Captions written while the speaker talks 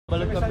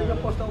Balik na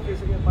po. Post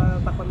office, sige,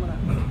 patakpan mo na.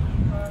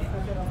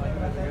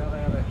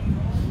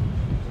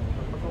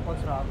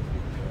 Pagkukonstruct.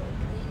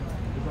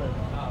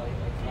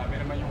 Grabe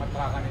naman yung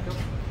matrakan ito.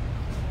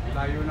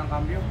 Layo ng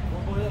cambio.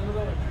 Buwelta.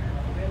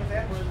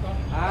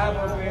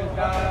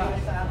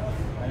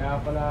 Kaya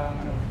pala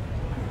ano.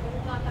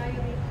 Tayo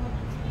rito.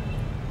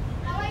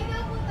 Taway na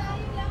po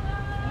tayo lang.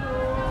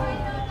 Taway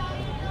na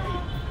tayo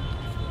lang.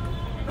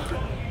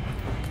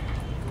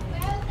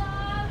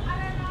 Welcome,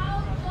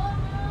 Aranaw,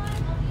 Joman,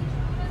 of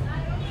Insurance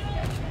Iron.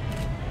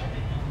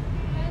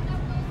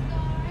 Welcome to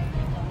Star,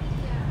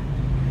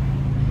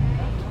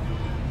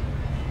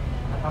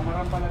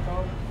 Katamaran pala to.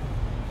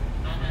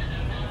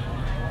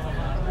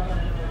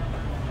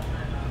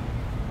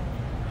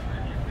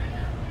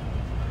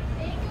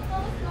 Thank you,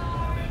 Coast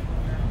Guard.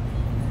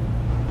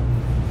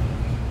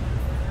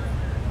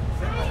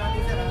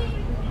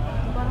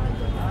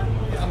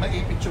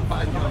 Maipit yung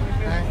paan nyo.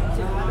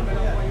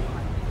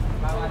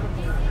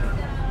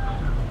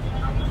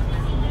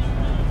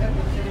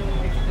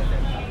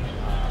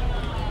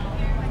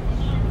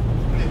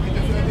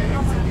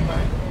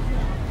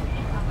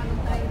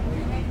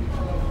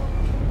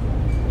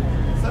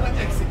 Saan ang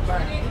exit ba?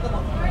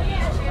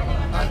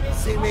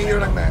 Si Mayor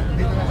lang na.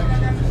 Dito na lang.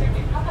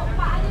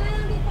 Paano na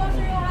lang dito,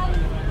 Sir Johan?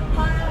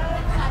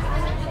 Sabi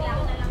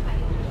na lang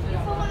kayo.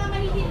 Yung po mga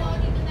mahihilo,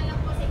 dito na lang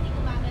po sa hindi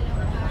gumagalaw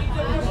pa.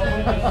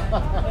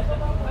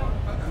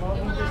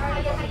 Yung mga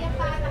kaya-kaya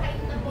pa,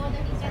 nakainom na po,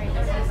 nag-chat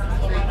na sa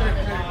dito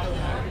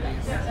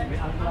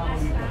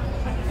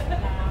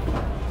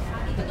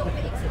daw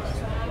may exit.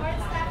 More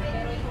staff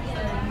and Mayor,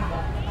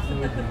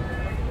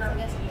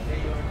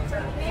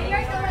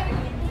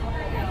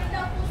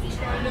 daw po si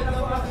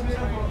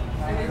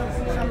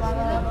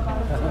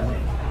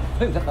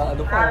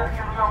Nakaano pa oh.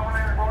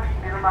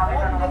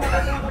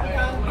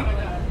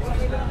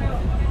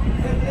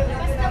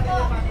 Basta po.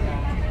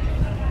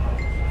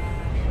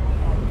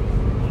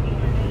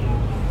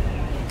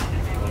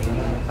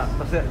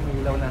 Sakto sir, may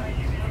ilaw na.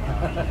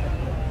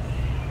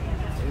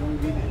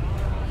 Yung video.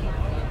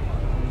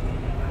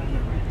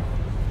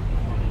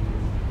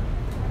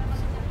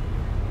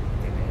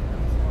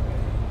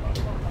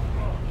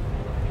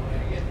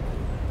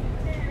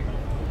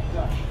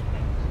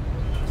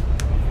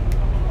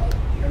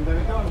 Ganda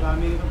nito, ang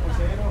dami nito po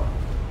zero.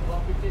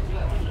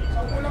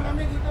 Sampu lang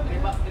kami dito.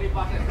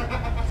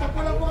 Sampu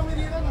lang po kami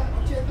dito na.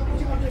 80 po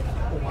si kami.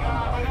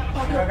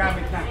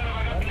 Magagamit na.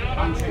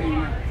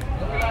 Functioning na.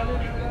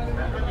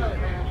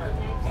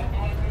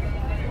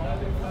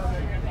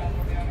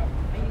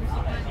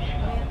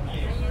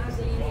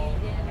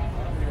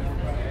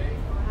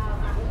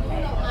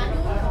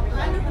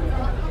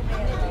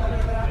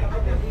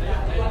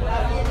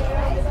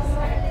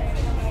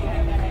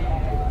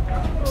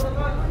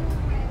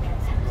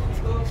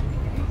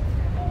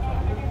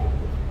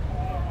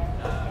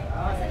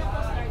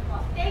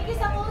 Thank you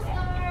sa Coast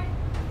Guard.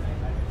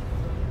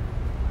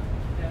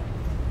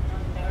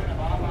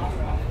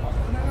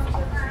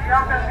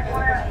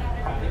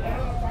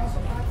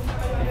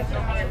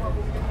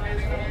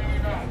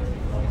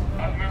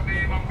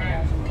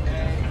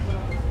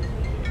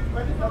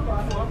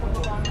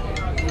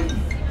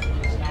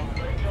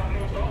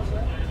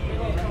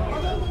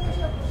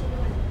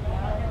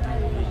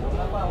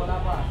 Wala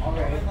pa.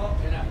 Okay.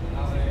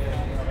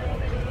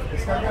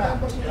 Diskarga.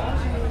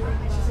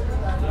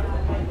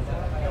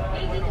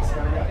 Hey, dito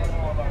sa dito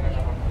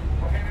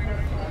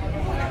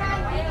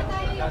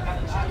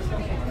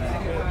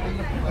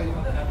tayo.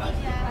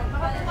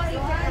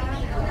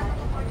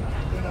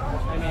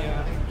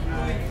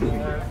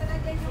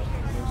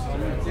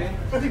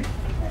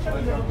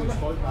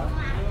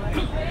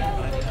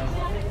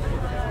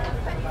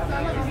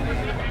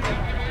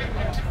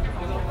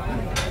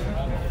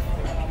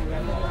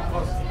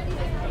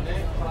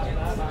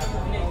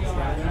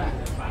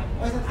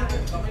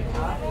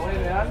 Okay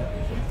na yan?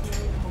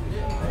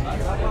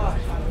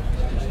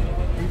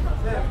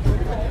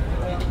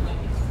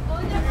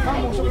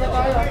 Ma'am, usap na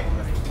tayo.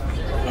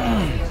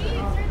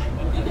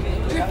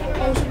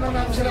 Usap lang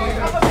natin sila.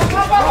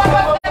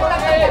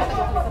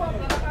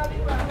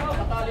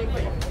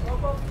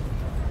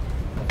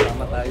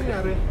 Tama tayo.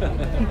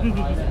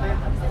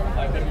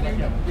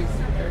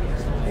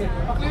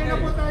 Pakliyo na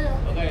po tayo.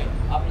 Okay,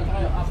 up na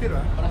tayo. Up. Sir,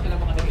 Para sila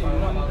makadali.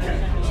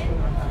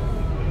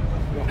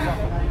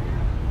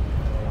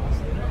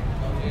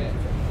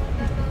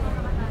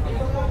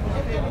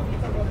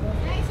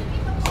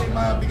 Kasi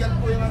mabigat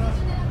po yung ano.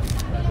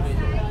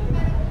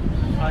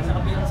 Sa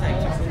kabilang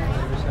side.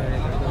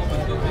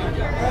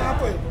 Kaya nga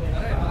po eh.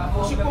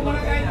 Usap po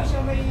muna tayo sa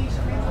may...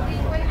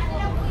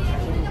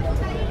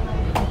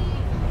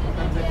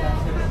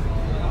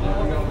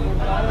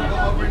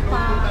 Overload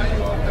po tayo.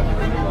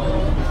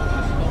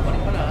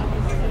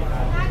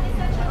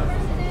 Non-essential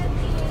personnel,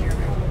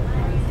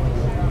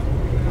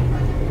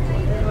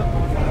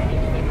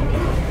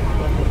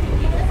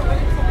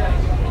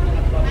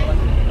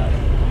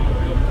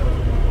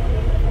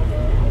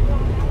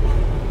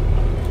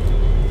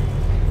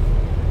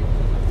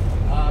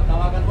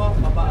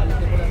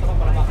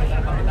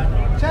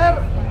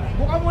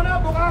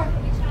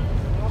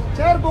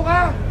 Sir,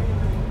 buka.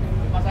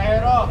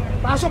 Pasahero.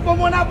 Pasok po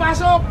muna,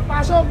 pasok.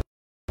 Pasok.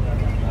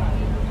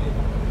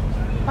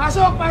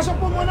 Pasok, pasok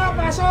po muna,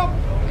 pasok.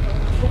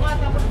 Buka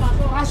tapos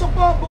pasok. Pasok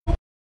po.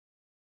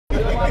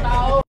 Dalawa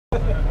tao.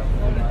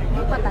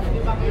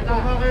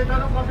 Makita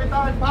ng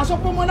kapitan. Pasok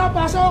po muna,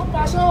 pasok,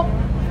 pasok.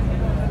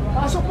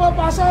 Pasok po,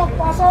 pasok,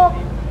 pasok.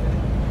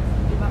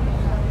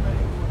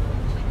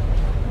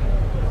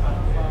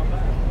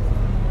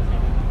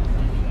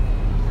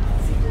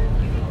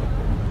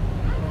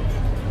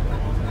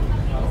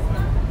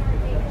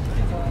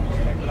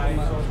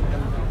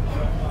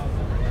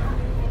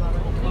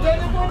 Bigyan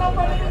niyo po ng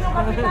paligid yung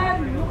kapitan.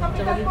 Yung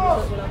kapitan po.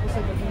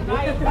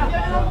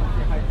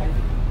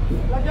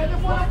 Lagyan niyo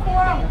po ng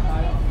puwang.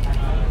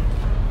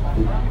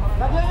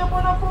 Lagyan niyo po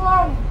ng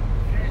puwang.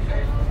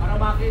 Para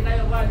makita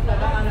yung van sa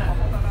daanan.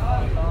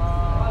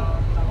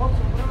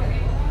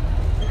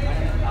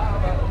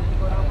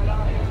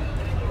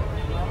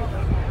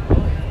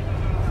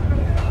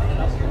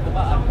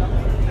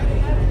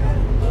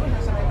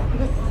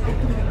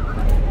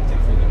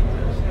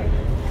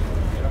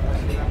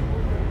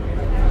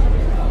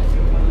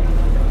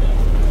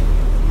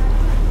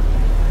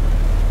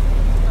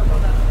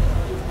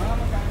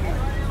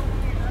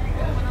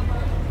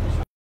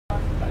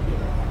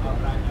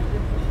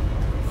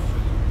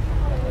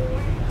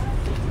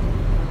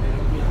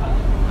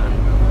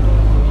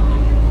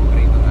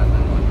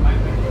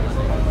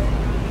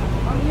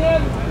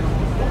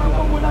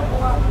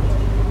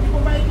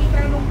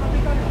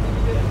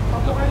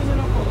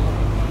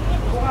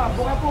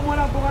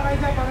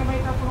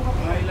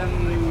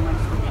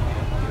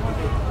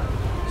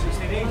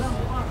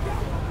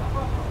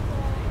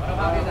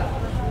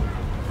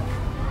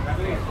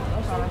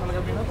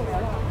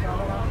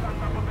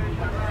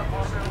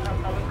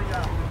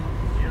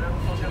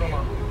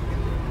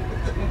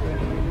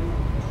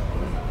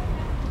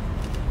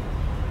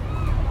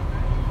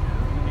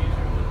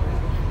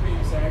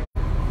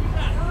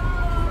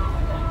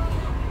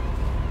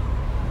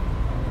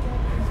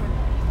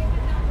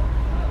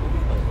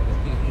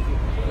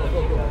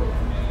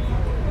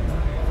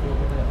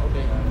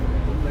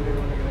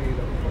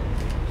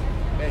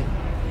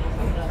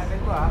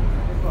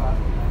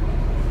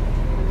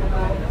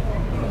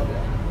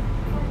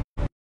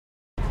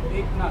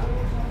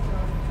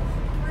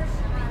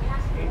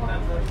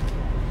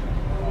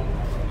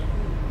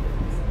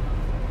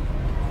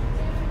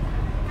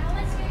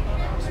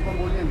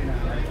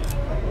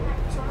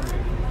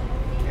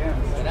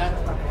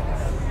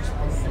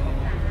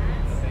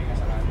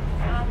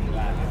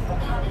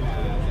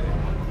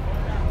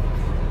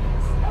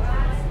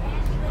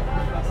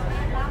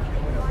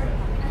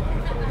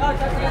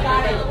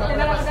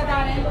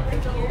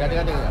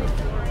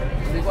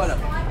 Hindi ko alam.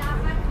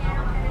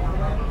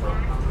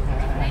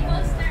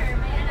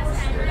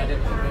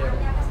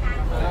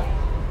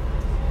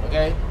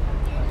 Okay.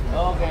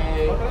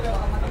 Okay.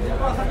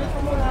 Saglit po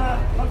muna.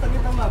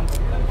 Magtagit na ma'am.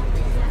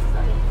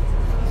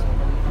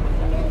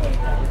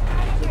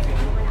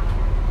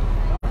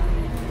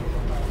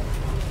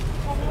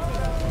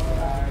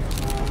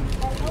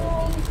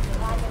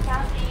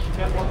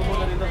 Sir, photo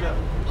muna dito, sir.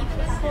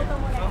 Photo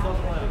muna.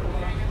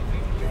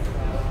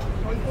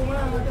 Hold po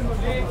muna natin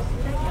mag-break.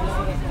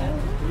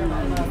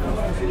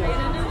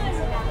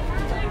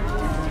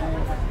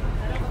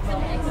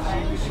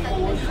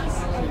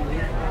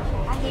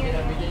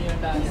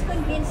 He's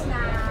convinced na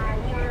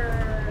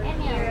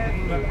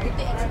you're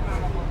dito exit.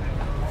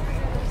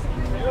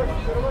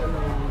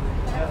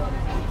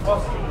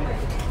 Boss.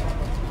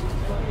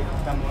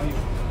 Tama yun.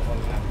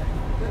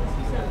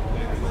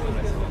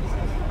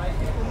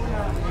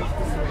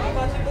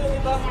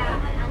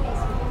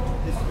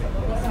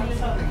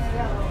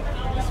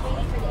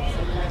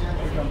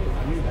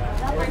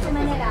 Dapat sa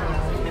Manila.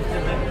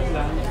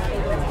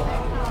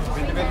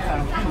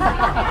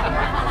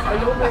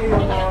 Hello,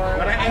 Mayor.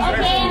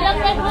 Okay,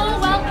 look at who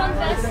welcome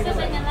us to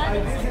Manila.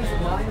 This is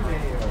my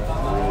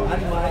mayor.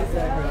 And my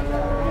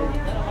secretary.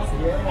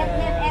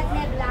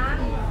 Etneb lang.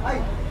 Hi,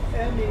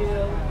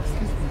 Emil.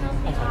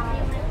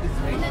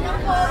 Ito lang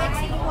po,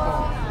 exit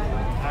po.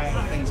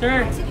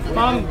 Sir,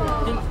 ma'am.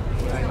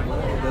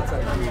 That's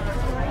our great.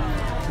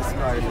 She's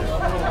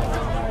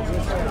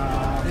Carla.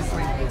 This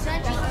way.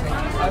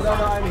 I don't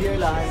know, I'm here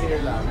lang.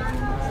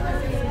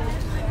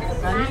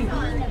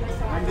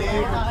 Hindi,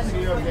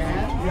 see you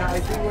again. Yeah, I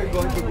think we're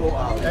going to go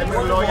out. And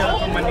we're loyal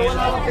to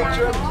Manila.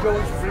 Picture of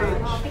Ghost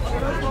Bridge.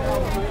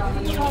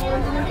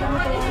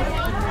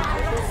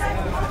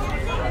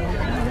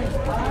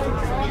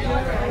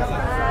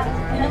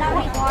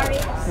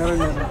 Are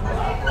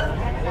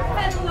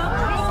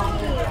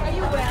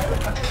you well?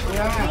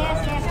 Yeah.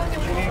 Yes, yes.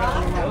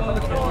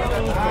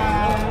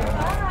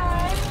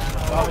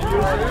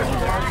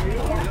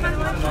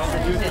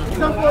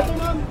 Isang photo,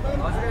 ma'am.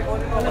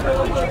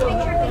 Picture.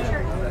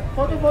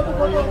 Photo.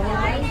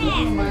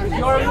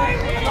 Yorme.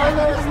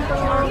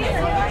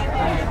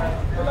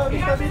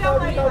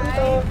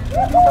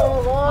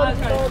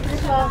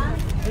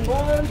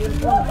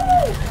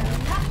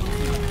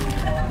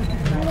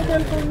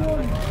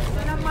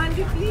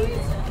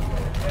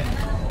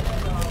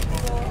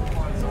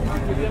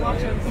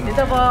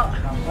 Dito po.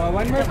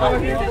 One more po.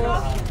 Here po.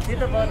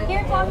 Dito po.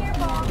 Here po, here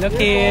po. Look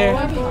here.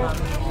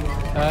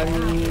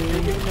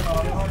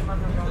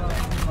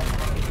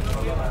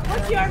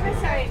 What's your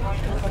sign?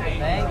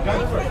 Thank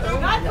you.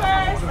 God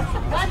first.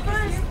 God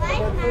first.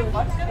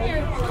 Come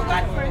here.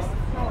 God first.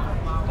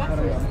 God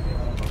first.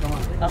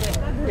 Okay.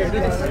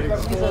 Please send it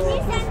to me.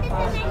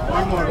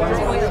 One more. God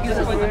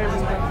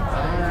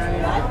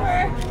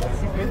first.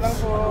 Wait lang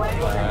po.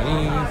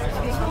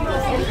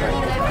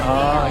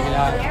 Oh,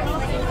 yeah.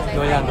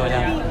 Go lang, go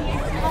lang.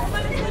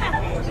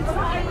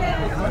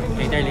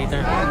 Later,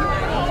 later.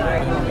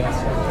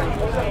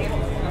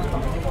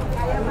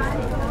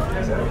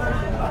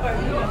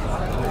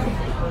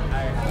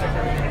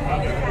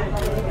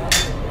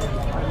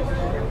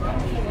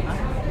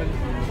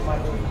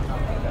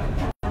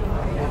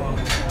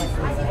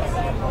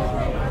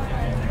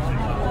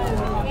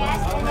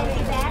 Yes, and then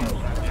we back.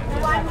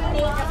 One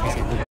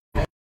minute.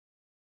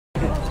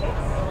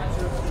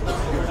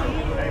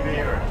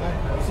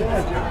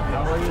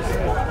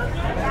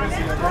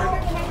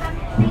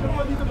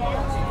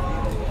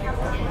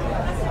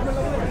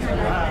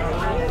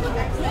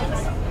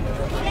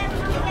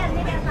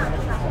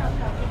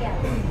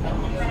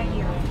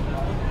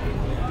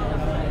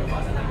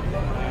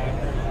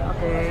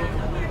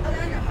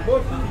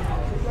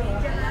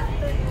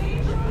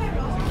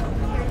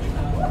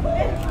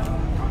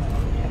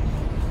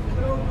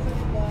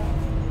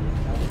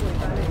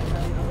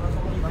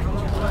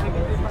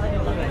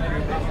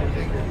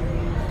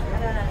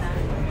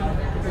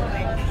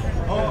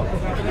 Oh,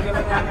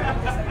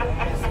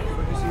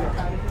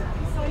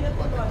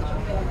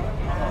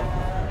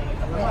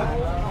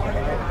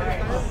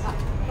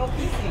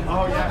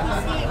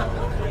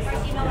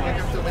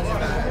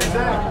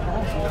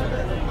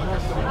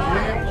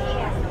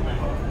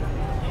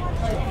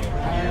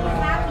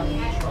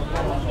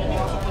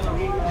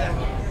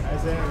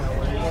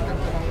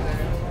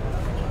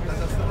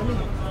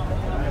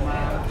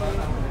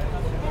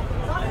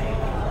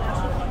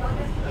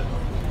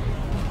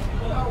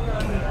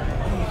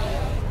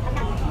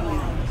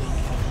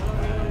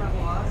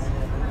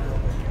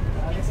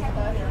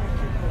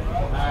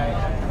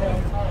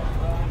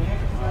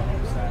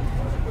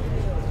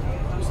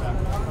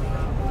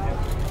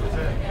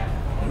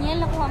 Yan,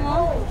 nakuha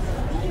mo?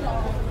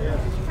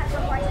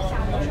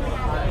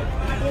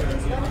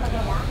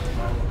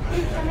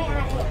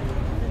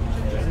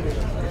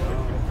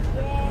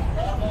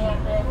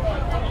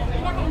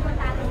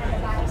 Pinaka-importante na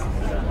babae sa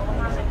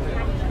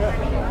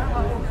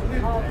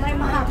may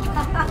mahal.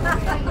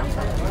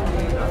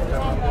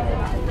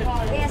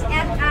 Yes,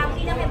 at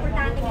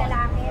pinaka-importante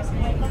lalaki sa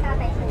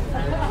tatay ko.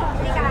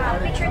 Teka,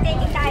 picture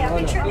taking tayo.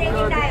 Picture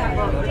taking tayo.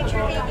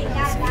 Picture taking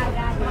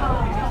agad.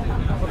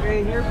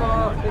 Okay, here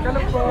po. Take a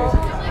look po.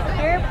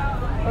 Here.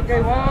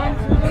 Okay, 1, 2.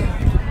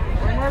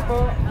 One more po.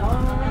 1,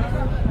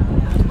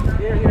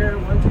 2. Here.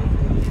 1, 2.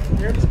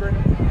 Here, Miss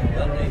Bernie.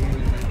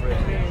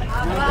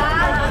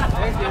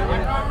 Thank you.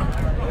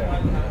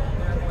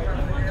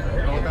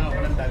 Nakutang ako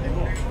ng tali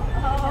mo.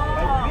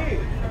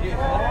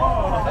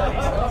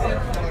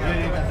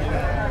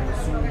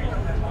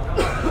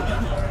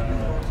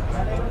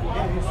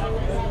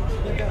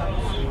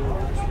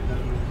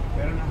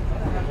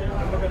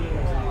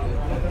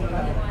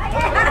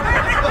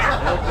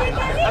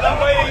 Alam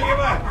ko yung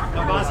iba.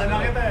 Nabasa na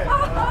kita eh.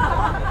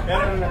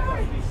 Pero na.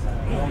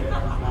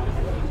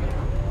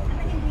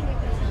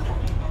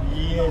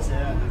 Yes,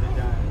 yeah.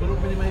 Pero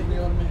pinimahit ni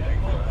Yorme.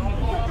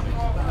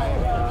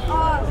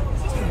 Oh,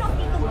 sister of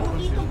Tito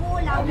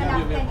Bulaw na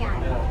lang ka niyan.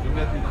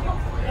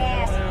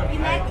 Yes, we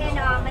met in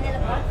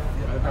Manila po.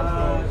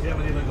 Yeah,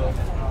 Manila go.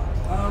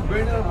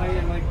 Bernal,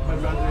 my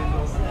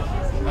brother-in-law.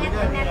 Met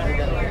earlier.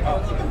 Tito Bulaw.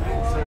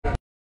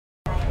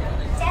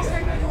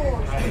 Cesar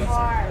Cruz, of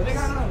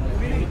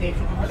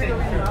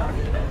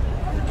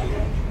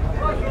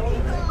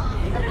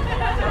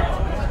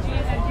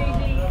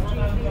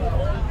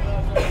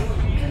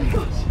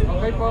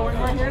Okay po, one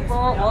more here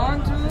po.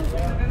 1, 2.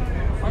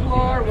 One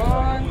more,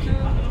 1, 2.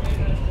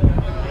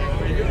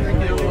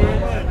 Thank you.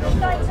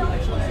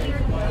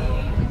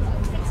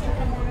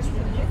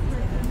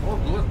 Oh,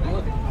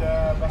 good.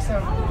 Basta,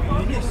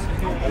 linis.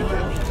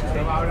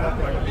 Trabaho na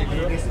po.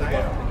 Linis na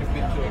yan.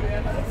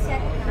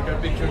 Take a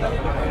picture na.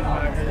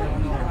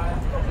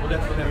 Ulat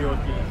ko na yun.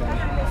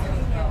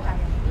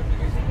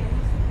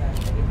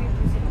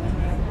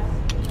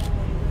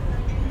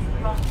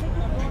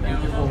 Thank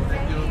you po.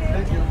 Thank you.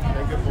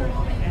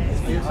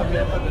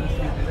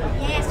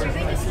 Yes, you're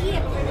going to see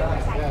it.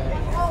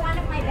 Oh, one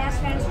of my best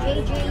friends,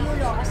 JJ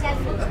Yulo.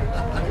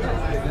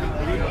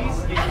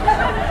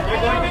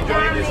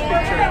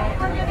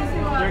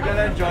 You're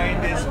gonna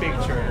join this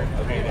picture.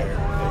 Okay, there.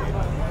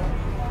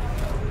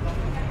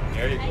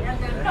 There you go.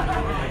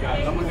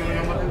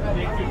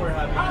 Thank you for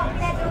having Oh, us.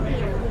 that will be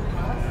you.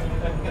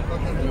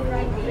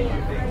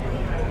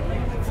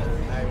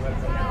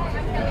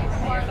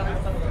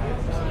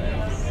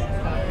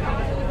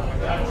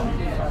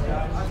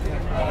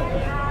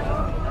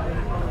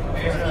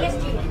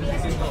 PSG.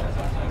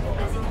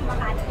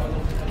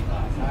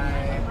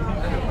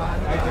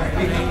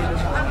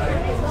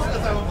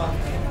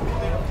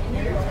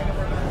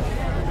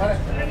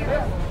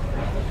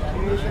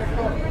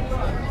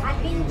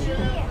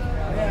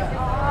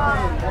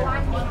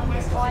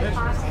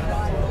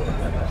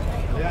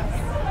 Ingat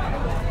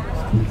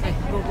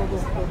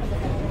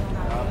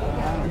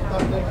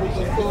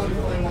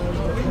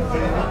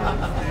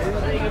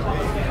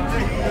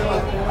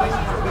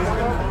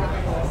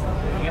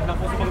lang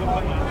po sa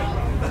pagkakuan namin.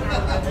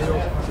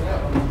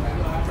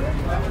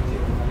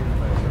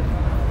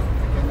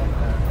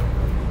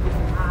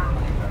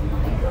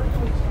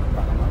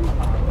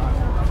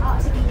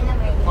 Sige nila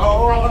may.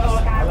 Oo, alam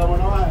mo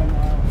naman.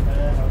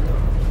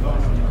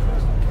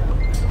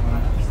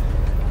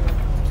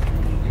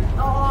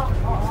 Oo.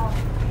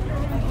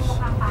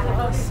 Mukhang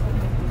parang.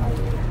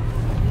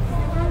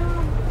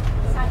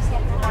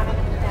 Sunset na parang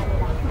nagdala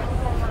lang.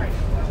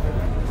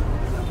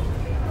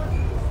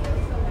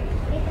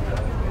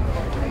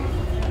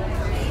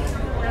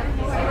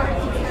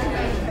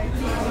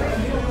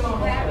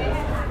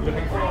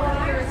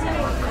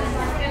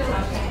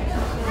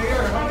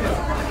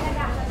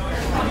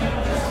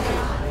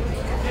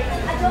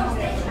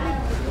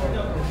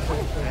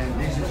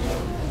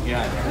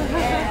 Yeah.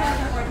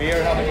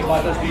 Mayor, how many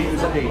bottles do you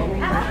use a day?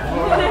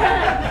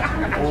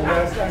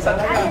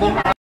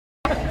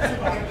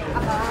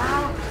 Aba,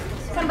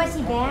 saan ba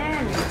si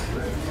Ben?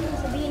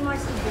 Sabihin mo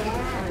si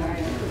Ben.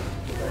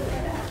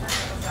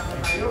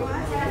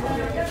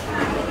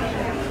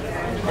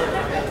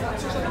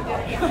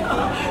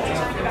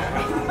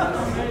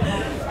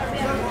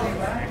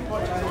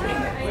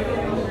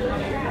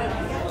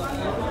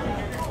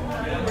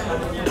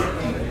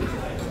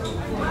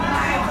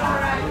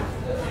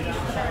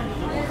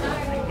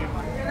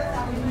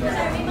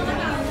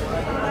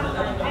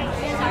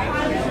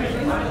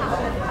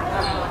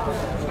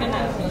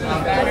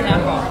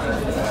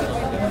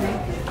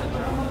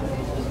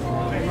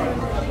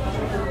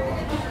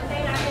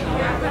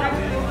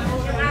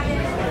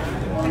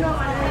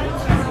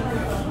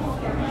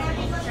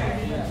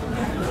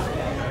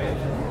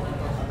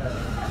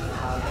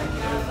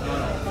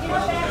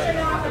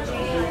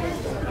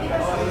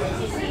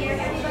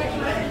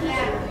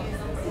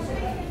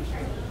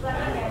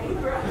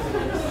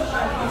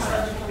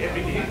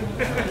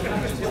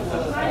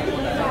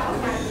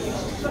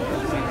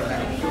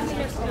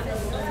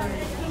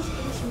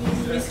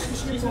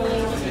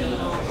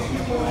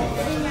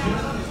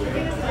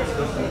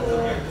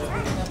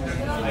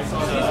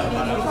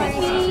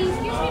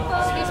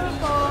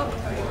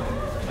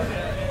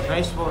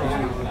 Nice po.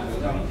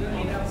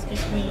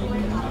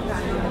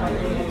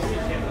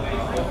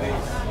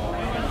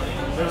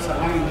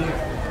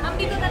 Ang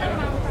dito na lang,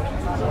 ma'am.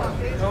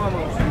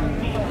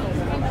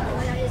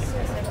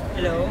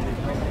 Hello?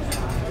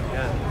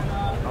 Yan.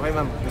 Okay,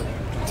 ma'am.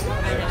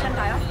 Saan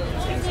tayo?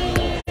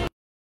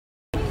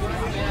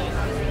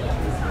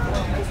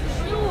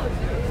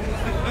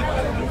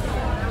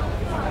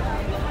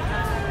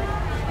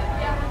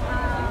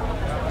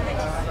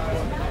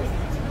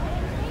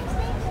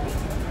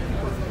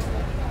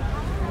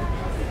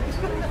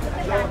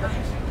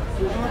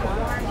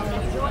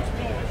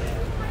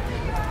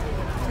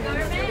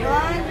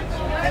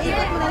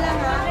 Ikot mo na lang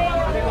ha.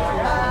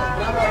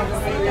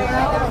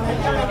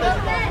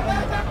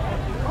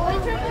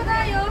 Picture po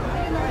tayo.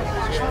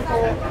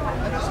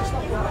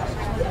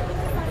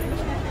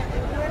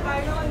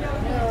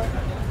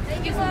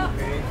 Thank you po.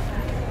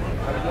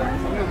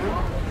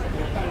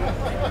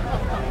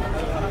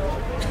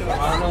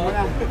 Ano mo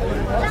na?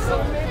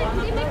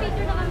 Hindi, may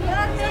picture na kami.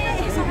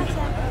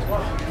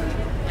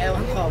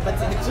 Ewan ko, ba't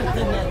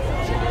sinusundan natin?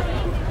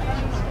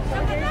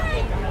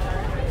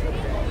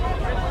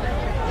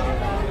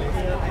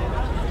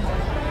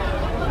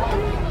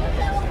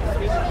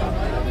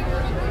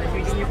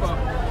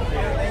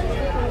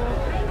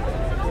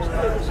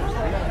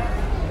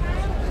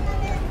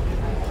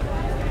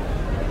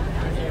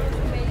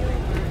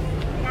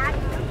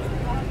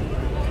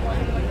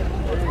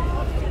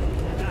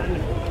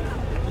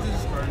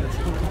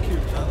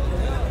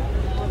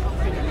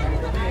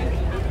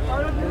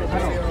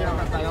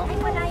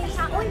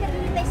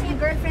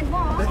 Girlfriend mo,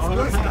 oh. Alam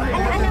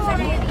mo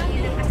na yun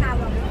yung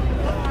asawa mo.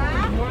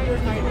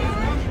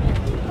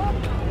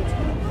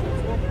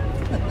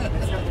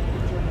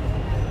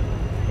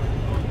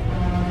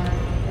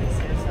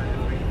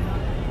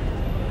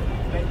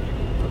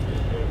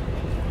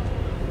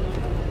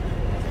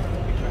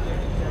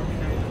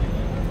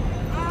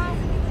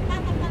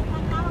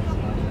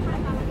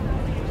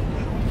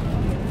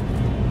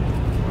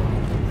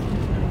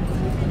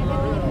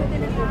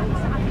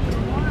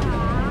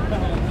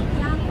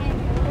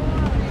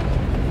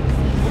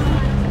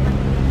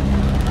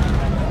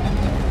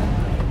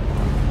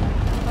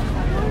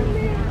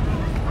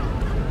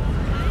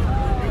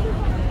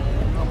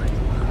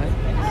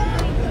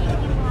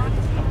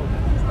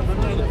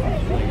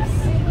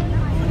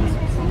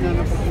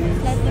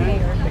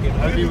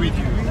 I'll be with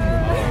you.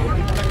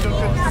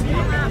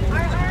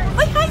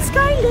 Uy, hi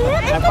Scarlett!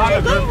 I thought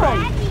you're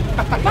gone.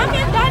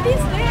 Bakit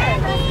daddy's there?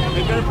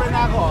 May girlfriend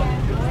ako.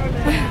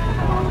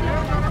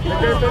 May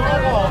girlfriend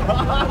ako.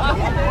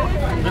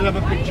 We'll have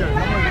a picture.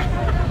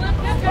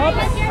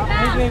 Oops.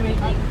 Wait.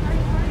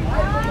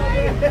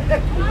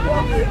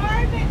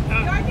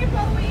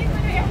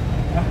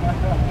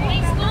 Hey,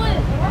 school!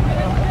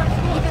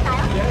 Dito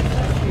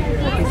tayo?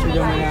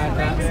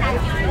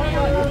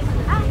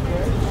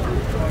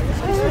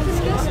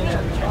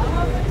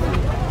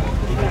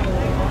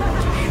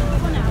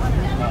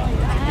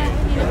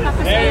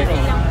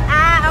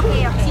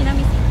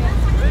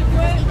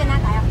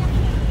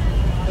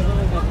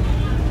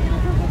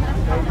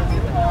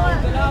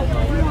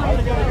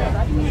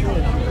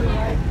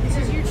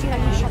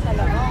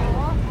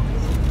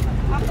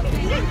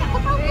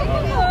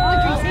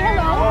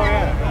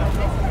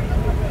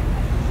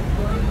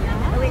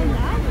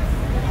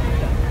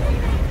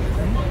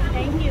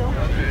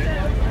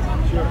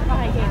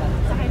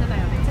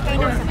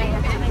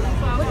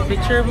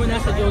 picture muna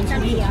sa Jones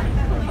Creek.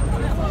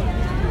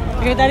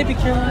 Secretary,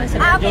 picture muna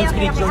sa Jones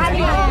Creek.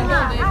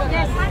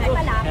 Yes, ano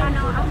pala? Ano?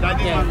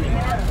 Daddy, mommy.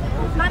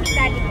 Mommy,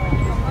 daddy.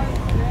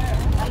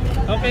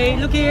 Okay,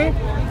 look here.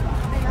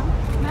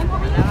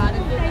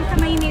 Sa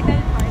Maynila.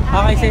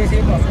 Okay,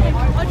 sige po.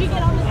 Pwede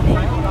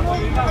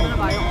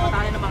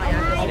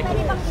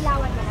bang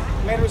ilawan ka na?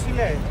 Meron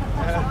sila eh.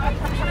 Kaya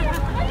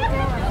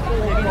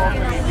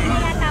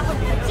tapos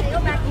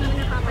sa'yo, bakit mo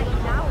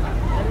napapailaw?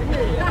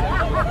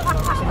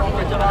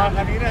 Tsaka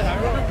kanina, sabi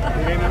ko,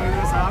 bigay naman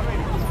yun sa amin.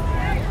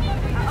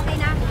 Okay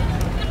na?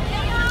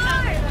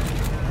 Mayor!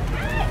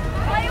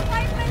 Ay, yung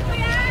boyfriend ko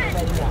yan!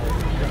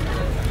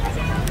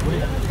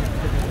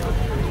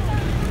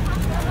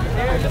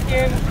 There, look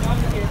here.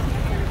 Look here.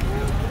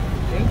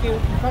 Thank you.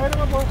 Saka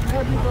naman po,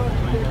 dito.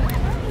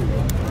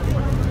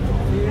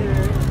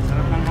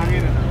 Sarap ng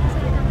hangin, ano?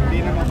 Hindi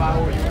na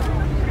mabaho yun.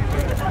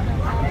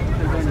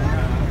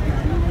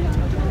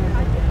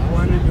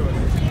 Awa na Diyos.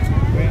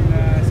 When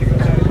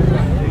Secretary of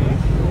State,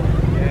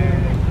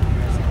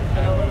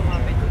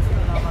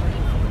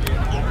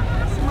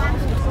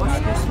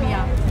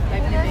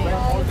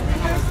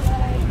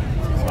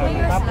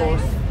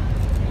 tapos,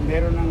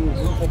 meron ng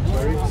group of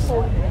birds.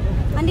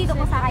 Andito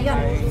ko sa kayo.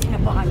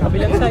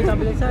 Kabilang side,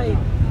 kabilang side.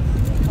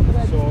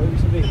 So, ibig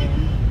sabihin,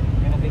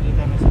 may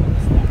nakikita na sa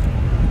isla.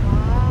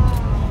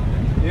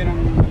 Yun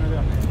ang ano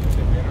lang.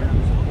 Kasi meron ng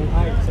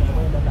buhay sa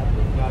loob na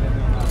tatlo. Galing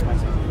ng mga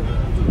pansin.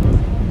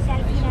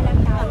 Selfie na lang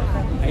tayo.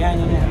 Ayan,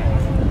 yan.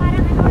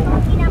 Parang ano,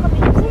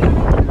 kinakabigay sa'yo.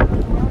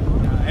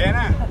 Ayan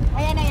na.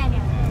 Ayan, ayan,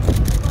 ayan.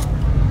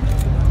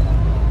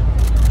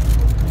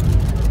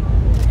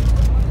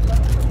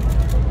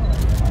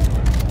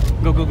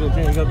 Go, go, go.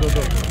 Okay, go, go,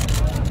 go.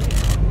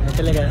 Ano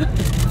talaga?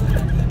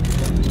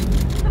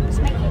 Mas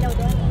may ilaw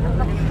doon.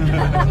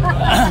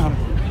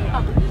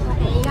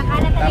 Okay,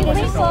 kakalat na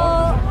rin po.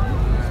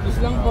 Excuse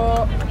lang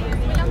po.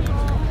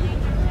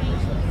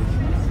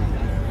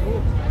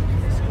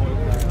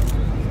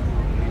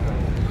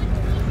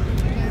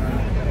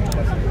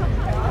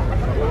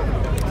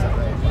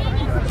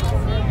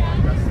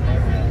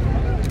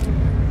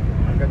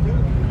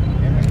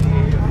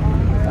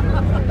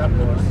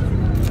 Tapos,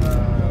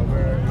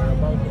 we're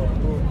about to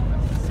approve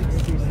a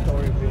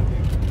 60-story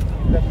building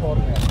in the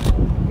corner.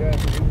 There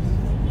it is.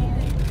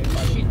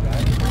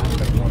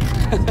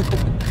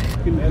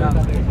 Meron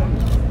na tayo dyan.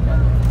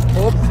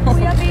 Oops.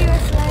 Kuya, be your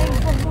slide.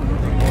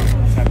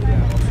 Sabi niya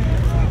ako,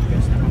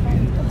 best na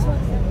kami.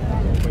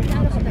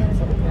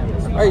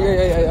 Ay, ay,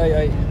 ay, ay, ay,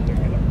 ay.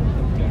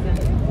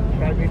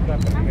 Private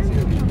property kasi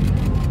yun.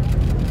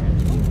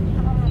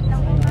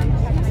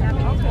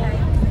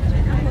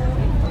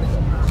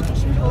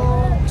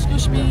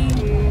 Excuse me.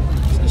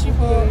 Excuse me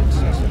po.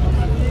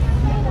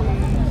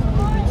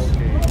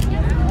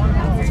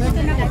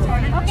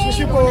 Okay,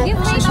 Sushi po. give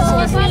me the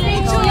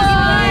picture.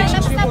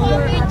 Tapos na po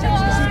ang picture.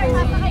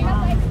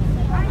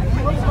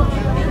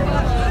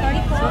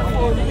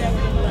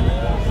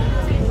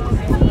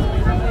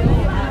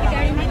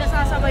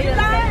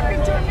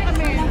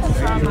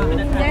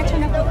 Diretso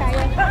na po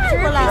tayo.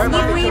 Sir,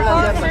 give way po,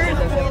 sir.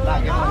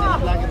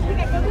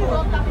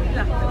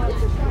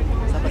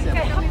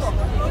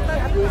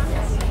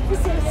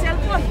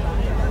 Cellphone.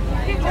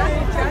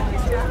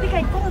 Hindi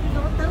kahit ko,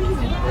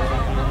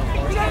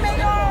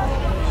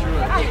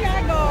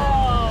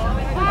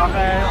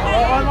 Okay.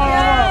 Ano?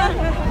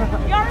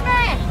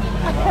 Yorme!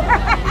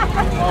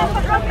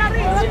 Kapag na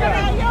rin, sa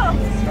tayo.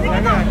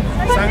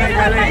 Saan ay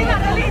galing?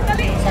 Dali,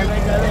 dali. Saan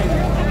ay galing?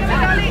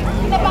 Dali.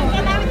 Tabang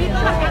ka namin dito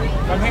lang kami.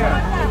 Come here.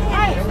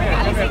 Ay, Come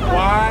here.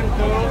 1,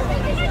 2.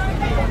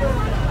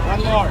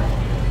 One more.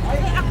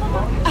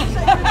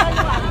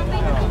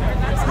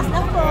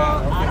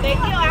 thank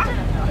you ah.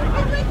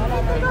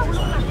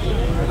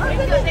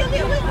 Thank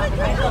you.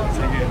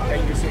 Sige,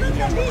 thank you sa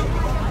inyo.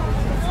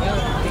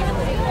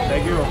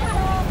 Thank you.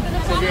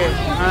 Sige.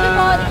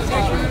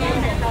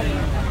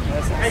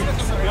 Ay,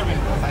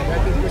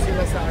 natin ko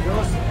sila sa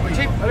Agos.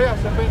 Chip, ano yan?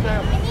 Sabay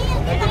tayo.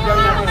 Natin lang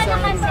natin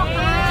sa...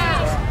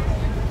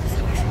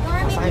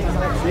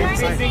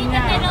 Sing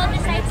niya.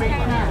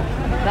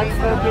 That's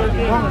the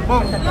building.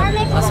 Bong.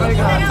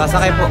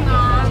 Sasakay po.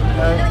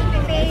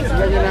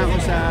 Sila niyo na ako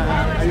sa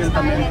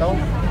Ayuntamiento.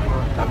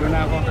 Sabi na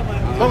ako.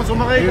 Bong,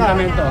 sumakay ka.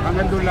 Ayuntamiento.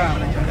 Hanggang doon lang.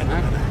 Ha?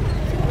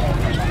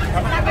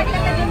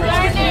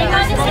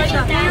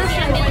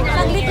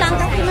 Saglit lang.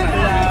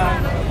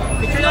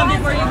 Picture lang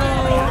before you go.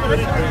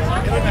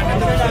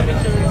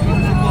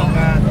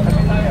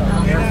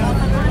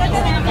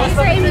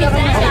 Sir, Emilio.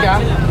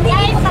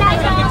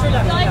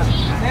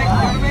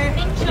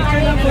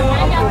 Picture lang po.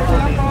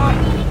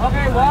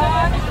 Okay,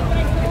 one.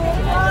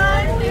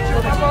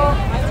 Picture lang po.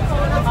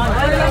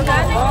 Ano lang po?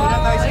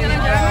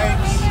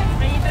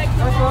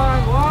 First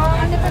one. One.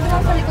 Ano pa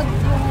doon sa likod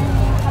yung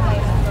kamay?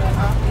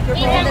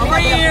 Over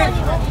here.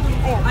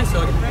 Ay,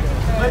 sorry.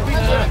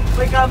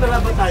 May camera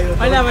ba tayo?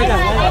 Wala.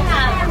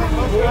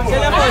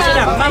 Sila po,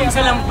 sila. Ma'am,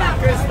 isa lang po.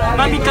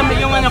 Ma'am, yung camera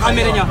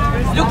nyo.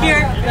 Look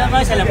here.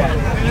 Ma'am, isa lang po.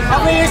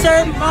 Over here,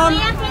 sir. Ma'am.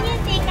 Can you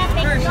take a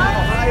picture?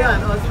 Ayan,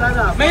 stand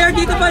up. Mayor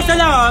dito po, isa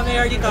lang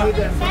Mayor dito.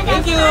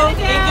 Thank you.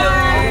 Thank you.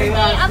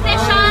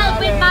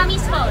 Official with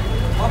mommy's phone.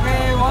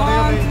 Okay,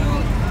 1,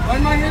 2.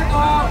 One more here.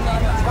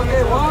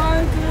 Okay,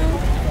 1,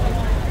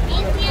 2.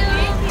 Thank you.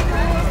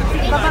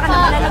 Baka ka na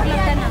malalaglag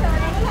ka na.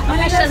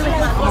 Official with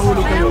mommy's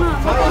phone.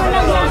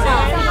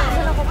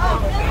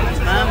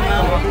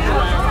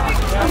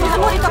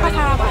 Ako ito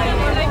kasama.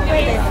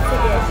 Pwede.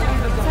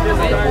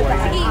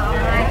 Sige.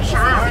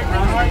 Siya.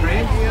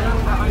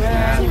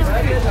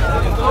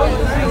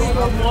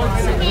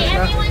 Okay,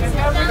 everyone sit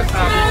down.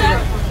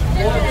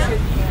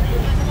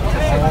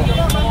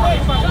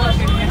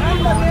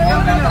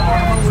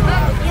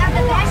 You have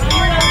the best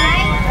order,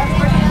 right?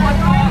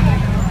 Best order.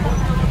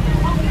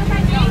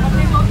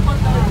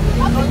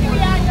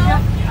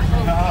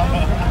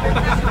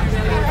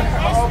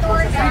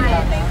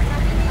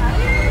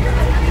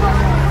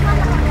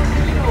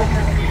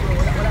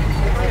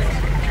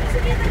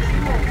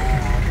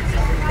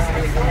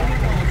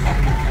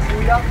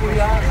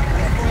 Kuya.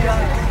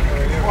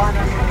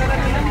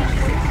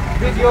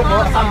 Video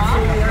mo,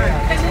 Samsung yan.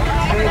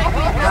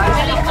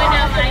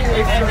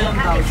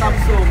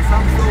 Samsung.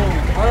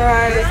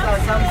 Alright.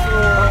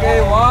 Samsung. Okay,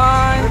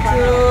 1,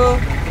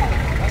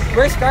 2.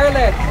 Where's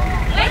Scarlett?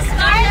 Where's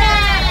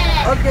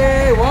Scarlett?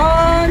 Okay,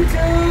 1,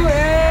 2,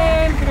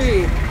 and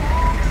 3.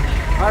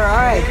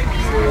 Alright.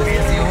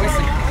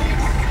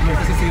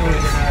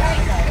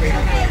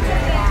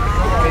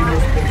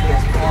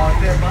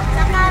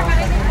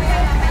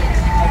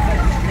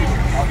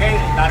 Okay,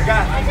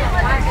 larga.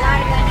 Larga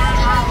na.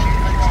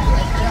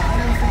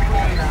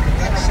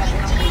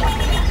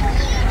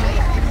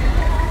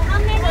 How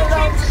many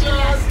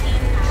tortillas do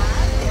you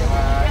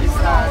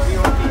have?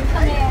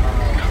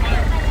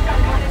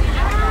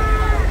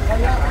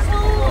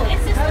 So,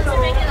 it's just a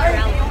regular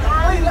round.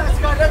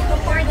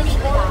 For the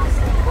neighborhood.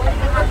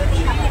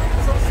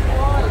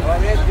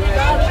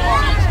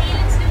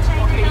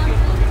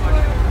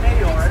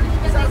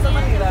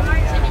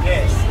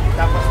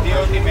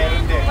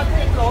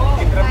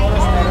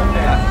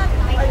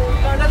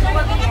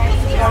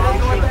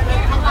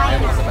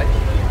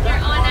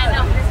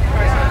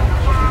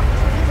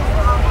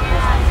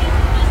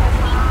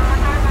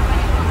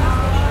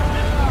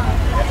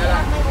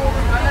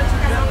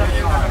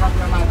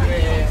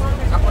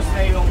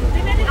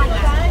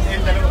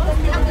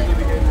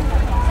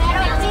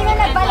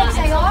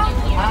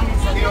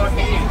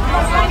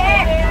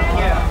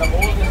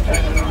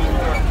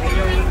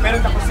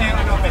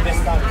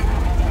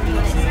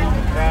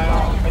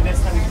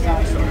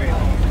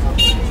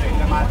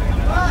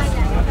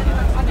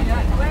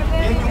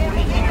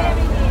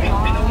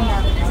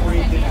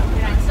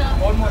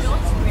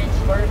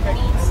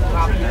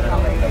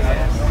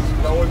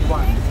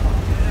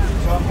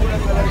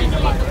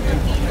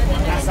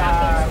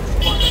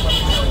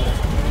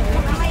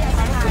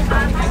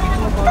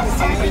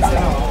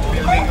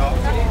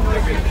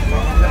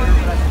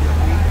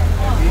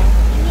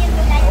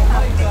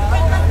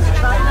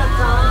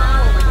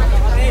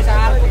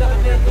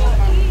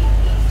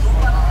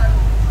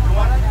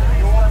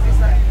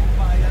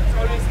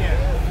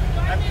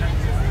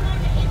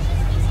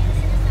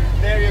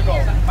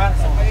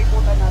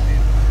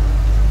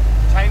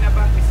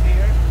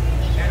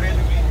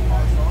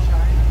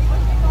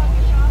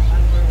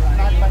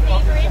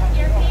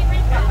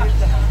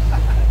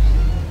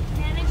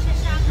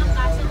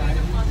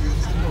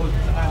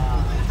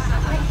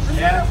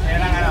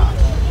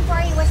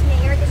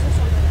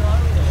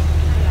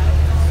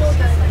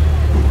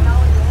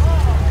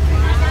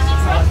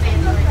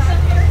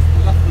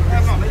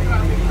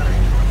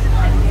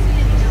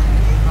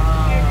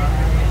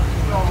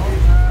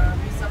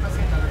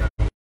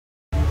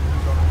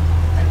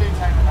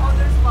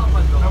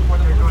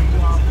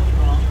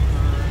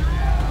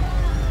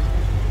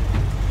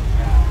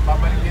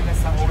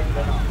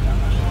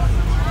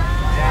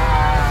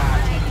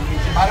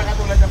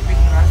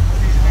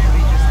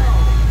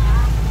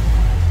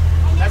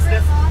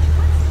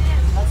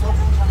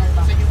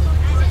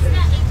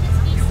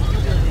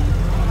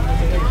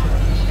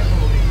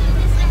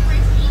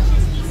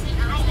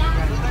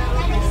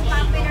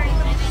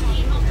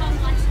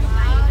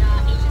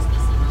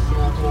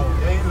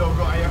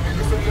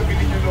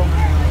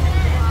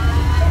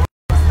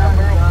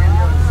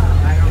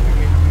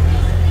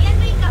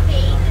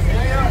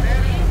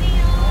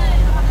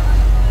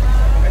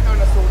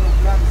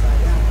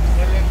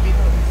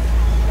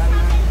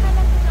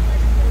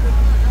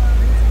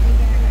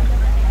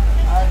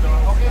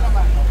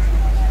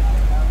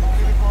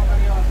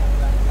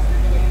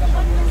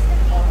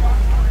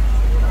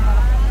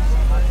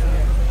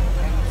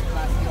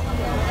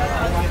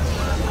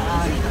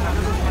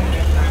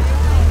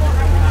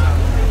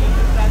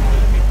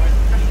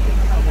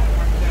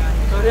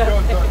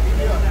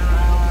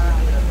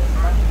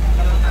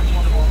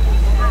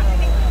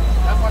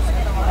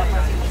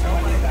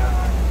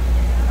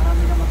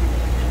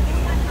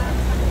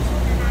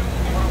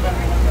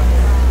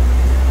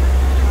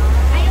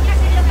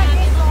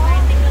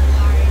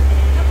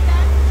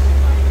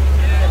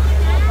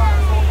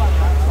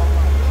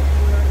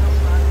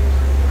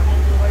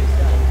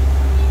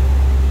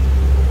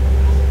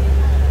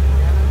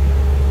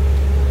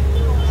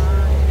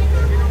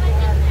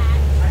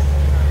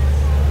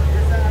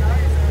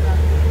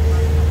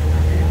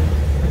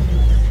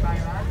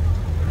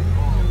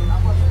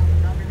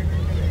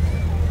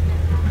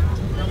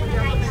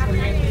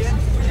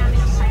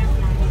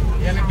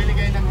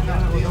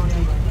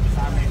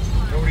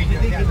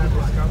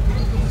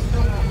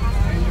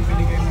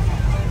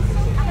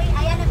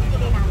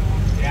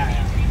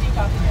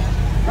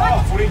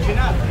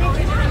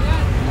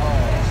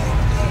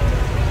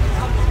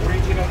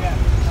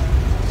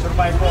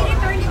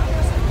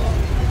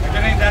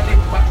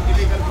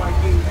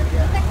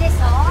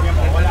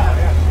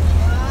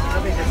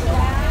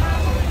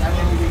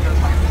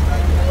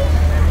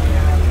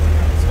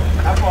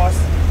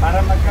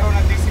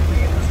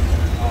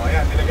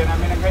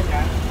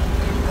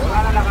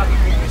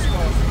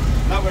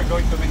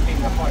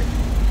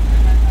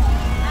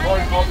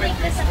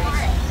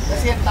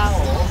 Kasi yung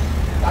tao,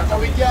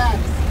 tatawid yan.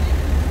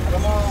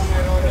 Alam mo,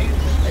 meron rin.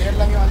 Ayan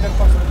lang yung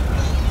underpass.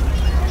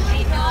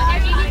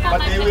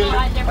 But they will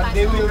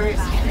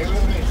race. They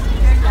will race.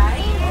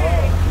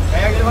 Oh.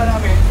 Kaya ginawa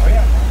namin, o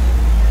yan.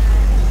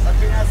 Pag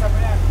pinasa mo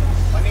yan,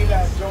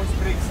 Manila, Jones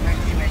Bridge,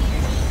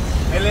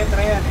 1990. May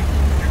letra yan eh.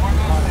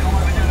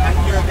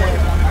 Until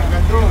there,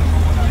 hanggang doon.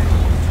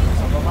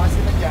 So, baba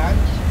sila dyan.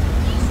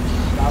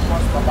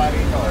 Tapos, baba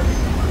rito.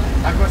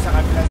 Tapos, sa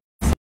kabila.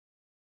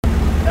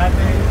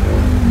 Dati,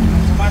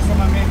 sumasok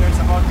kami,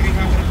 there's about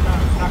 300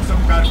 trucks of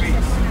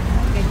garbage.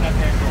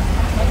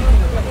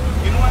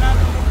 Ginawa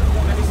natin.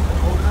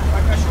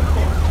 Pagka-shoot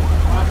ko,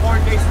 mga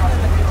 4 days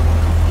after.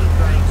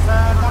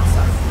 Sa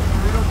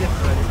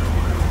Texas.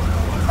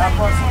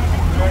 Tapos,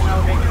 we're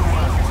now making a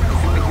mask.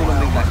 Nagulong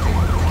din plastic.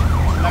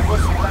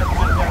 Lagos sila ng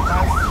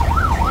underpass.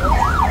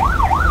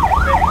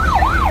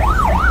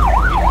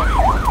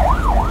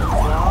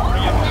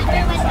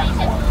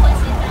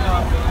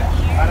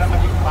 Para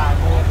maging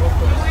pago.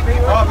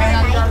 Oh, may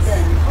hand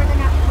garden.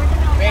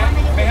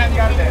 May hand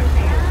garden.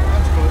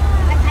 That's good.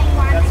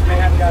 That's may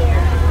hand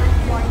garden.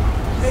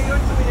 Mayor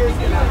 2 years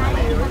sila.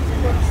 Mayor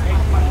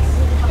 8 months.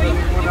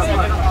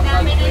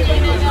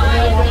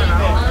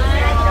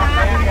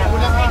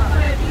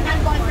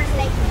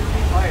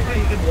 Okay,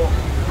 you can walk.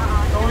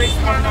 2 weeks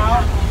from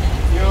now,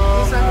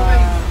 yung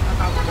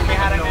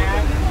kumiharang na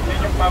yan, yun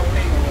yung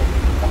fountain.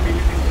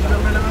 Kapilitin sila.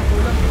 Ilang na lang ang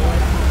kulang.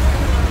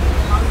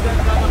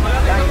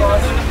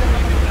 Tapos,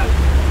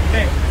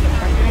 hindi,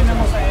 pag tinignan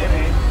mo sa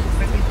ere,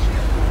 sa beach.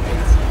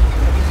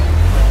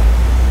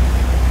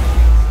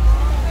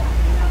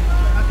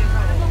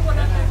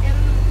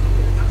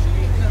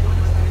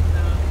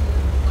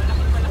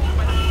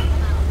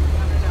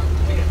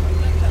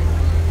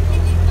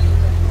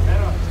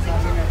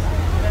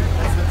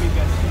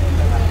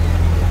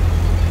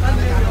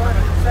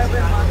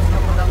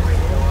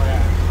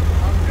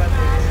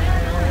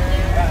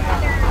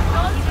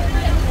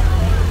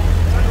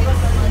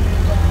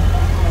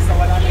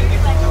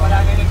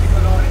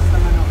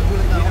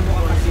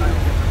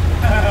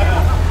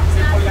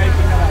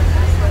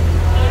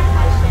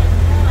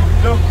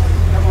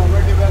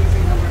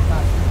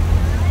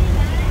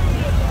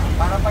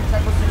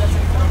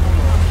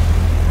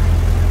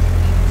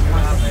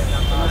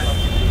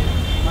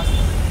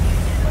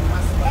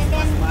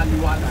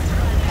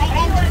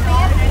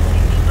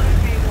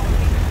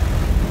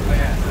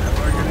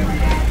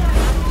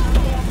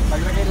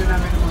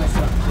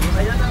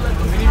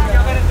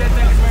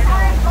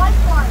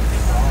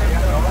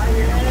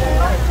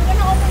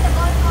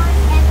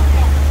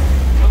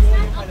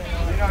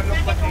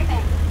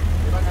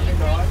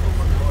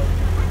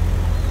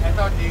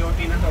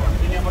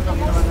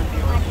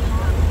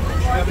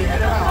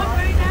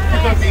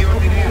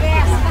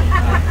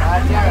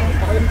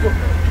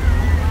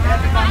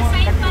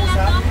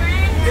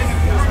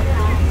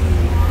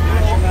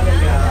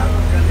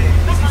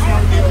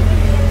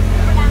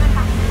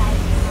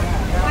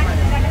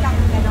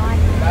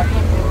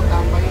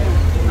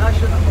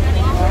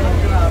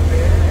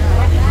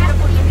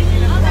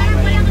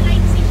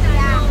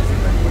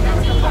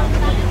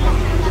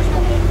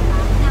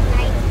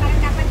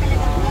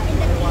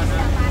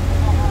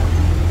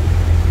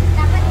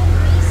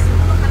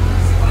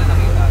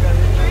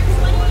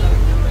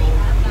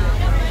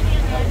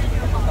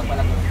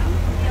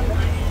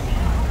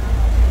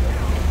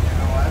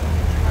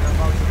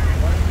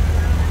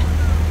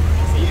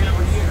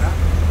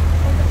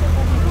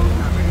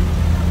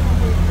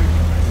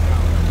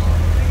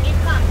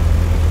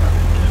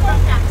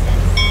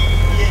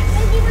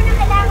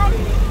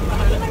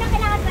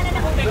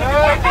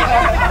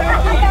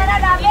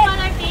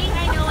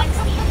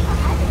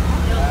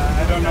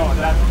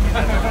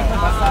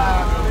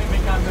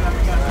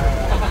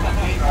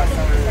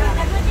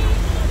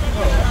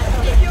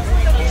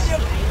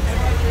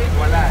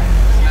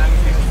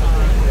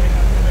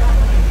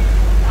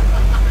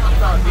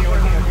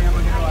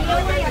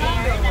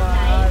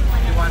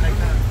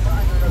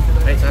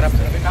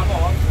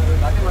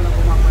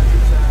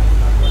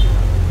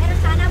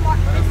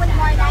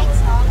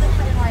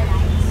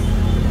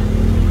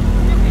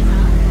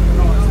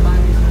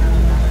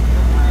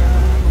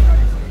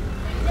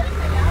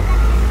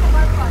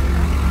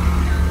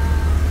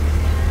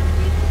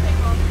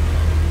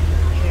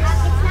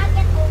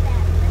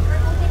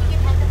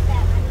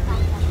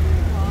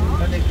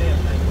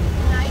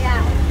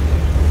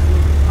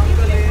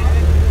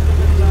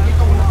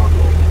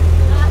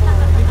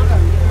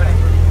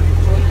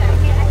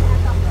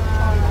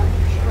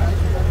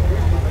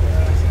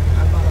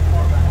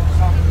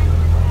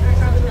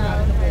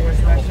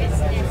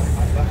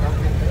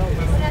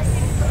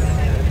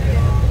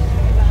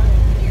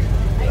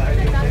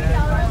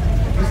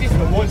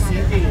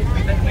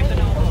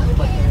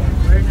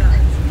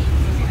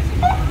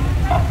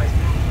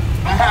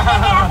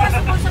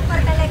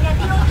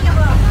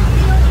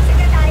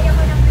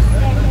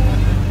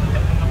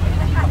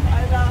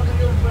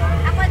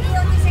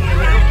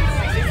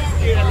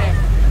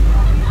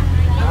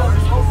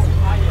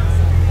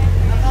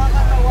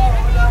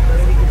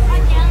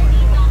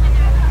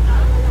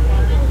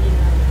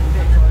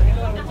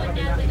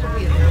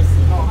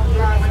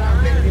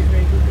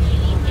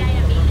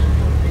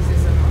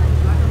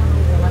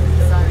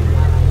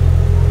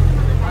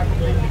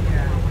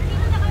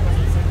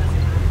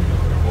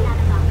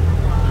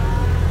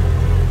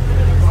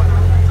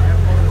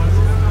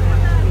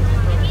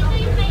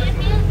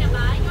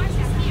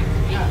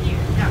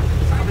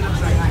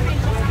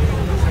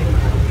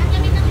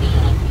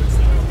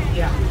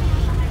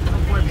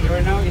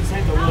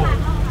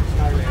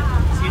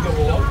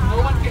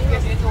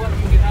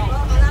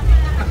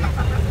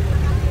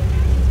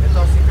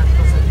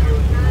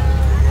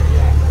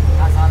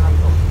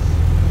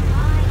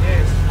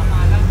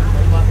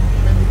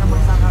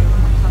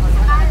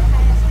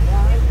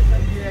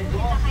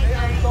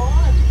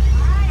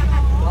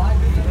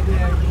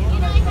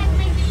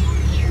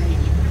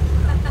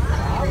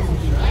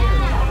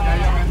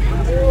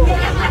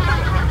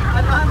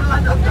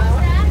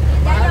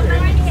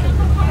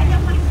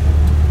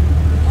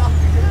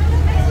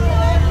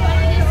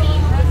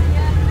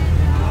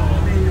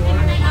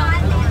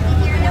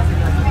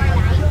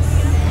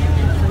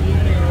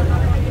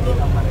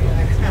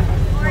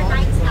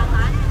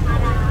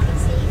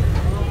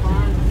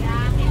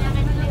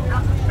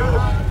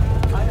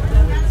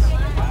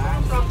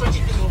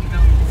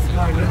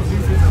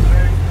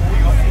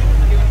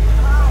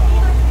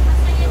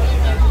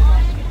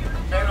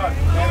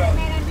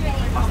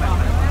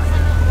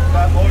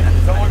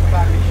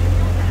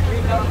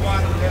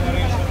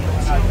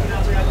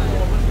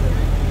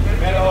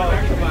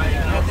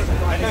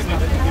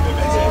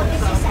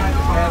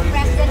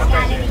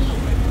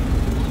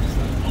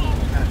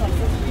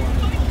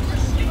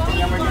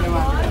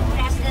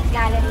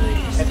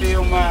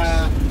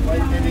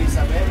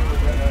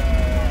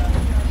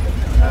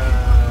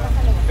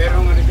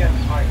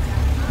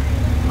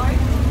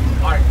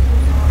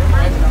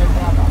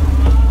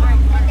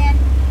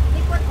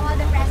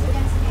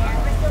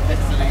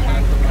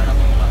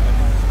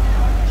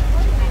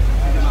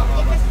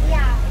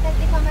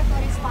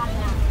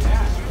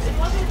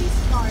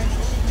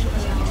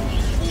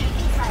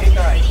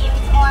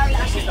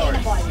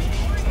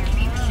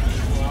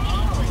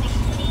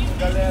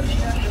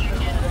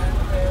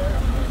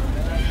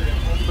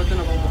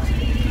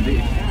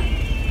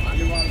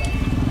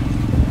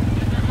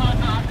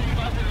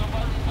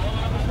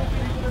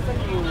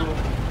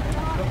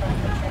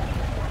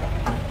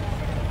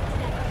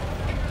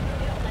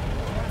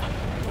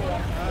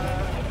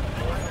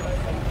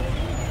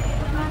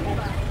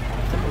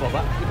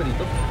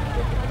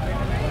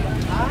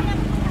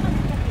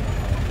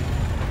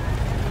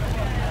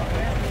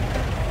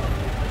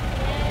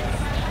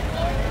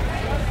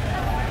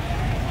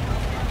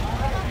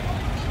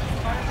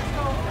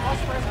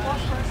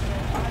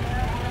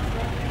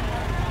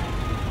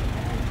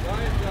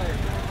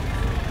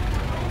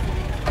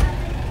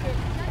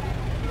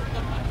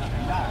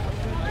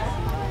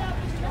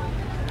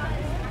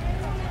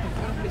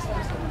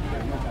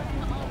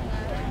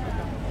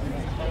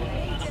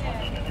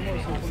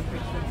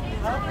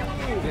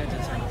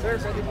 Sir,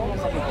 pwede po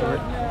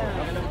mag-picture.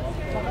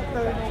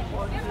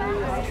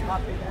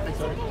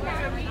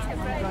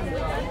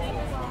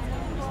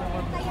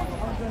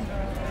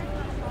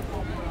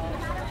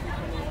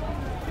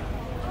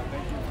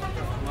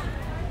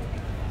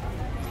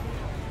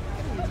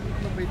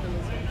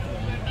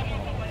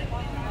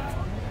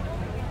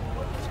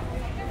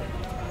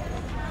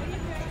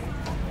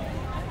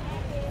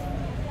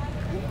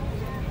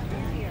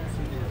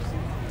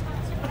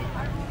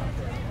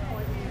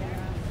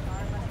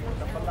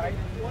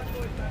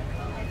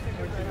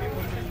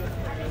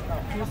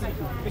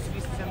 This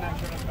is a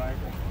national guard,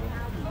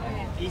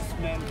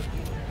 eastman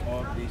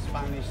of the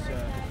Spanish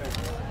defense.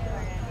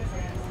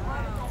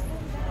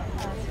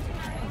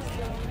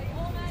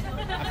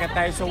 Akit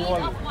tayo sa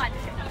wall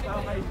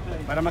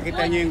para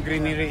makita nyo yung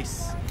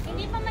greeneries.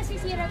 Hindi pa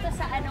masisira to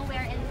sa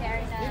wear and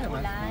tear na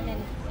ulan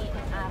and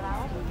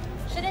araw?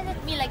 Shouldn't it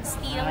be like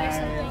steel or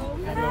something?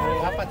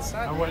 Hello,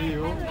 how are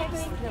you?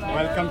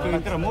 Welcome to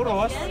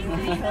Intramuros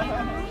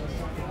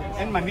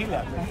and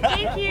Manila.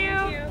 Thank you!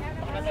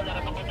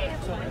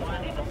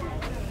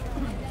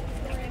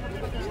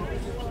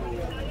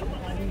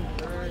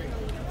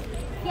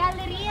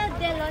 Galleria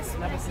de los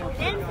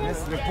Presidentes.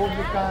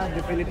 República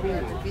de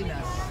Filipinas.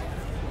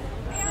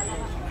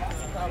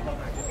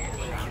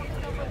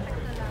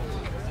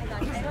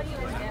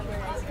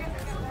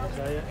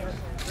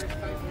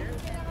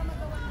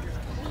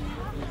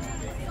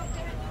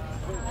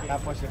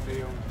 Tapos ito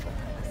yung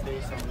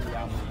isang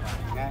yaman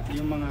na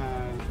yung mga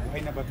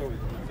buhay na bato.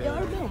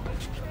 Yorme.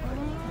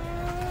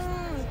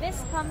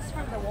 This comes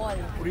from the wall.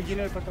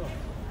 Original pa to.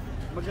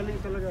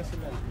 Magaling talaga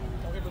sila.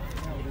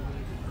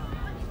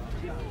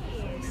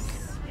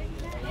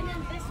 And then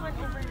this one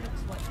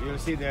overlooks what? You'll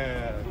see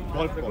the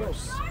golf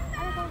course.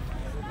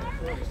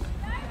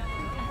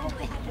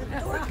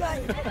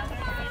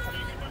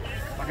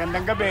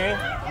 Magandang gabi.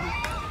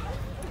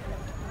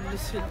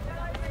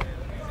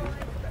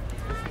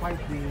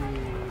 Despite the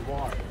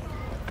war,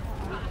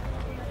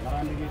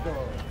 marami dito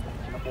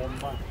na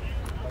bomba.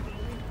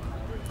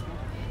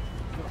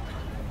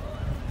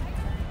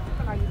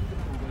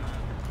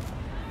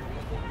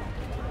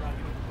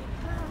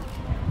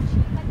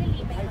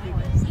 Madali ba yun?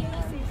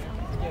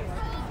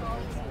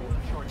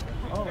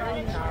 Oh,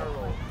 very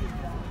narrow.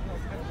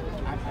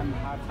 I'm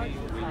happy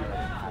when you're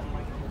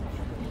happy.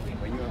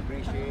 When you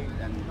appreciate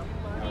and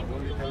your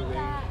own little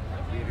way,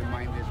 we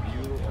reminded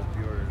you of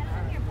your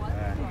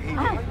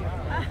heyday.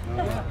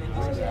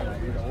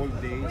 In the old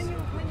days.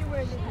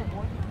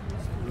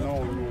 No,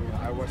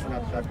 I was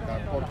not that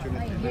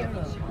fortunate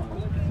enough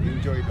to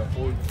enjoy the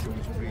old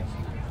Jones Bridge.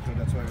 So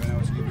that's why when I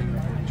was given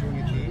an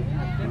opportunity,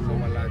 nung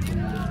nawala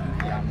itong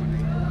yaman na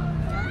ito,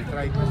 we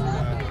tried to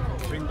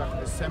bring back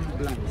the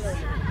semblance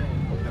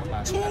of the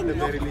past. At the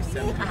very least,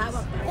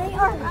 semblance.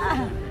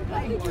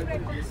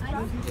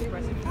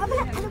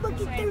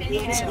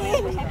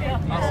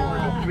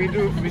 We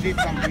did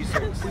some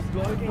research.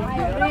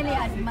 I really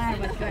admire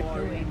what you're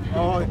doing.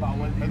 Oh,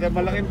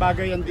 malaking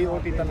bagay ang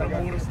DOT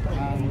talaga.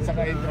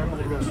 Saka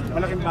Intramuros.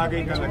 Malaking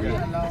bagay talaga.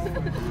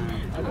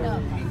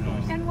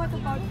 And what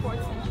about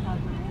Ports and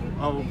Travel?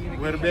 Oh,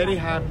 we're very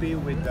happy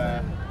with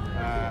the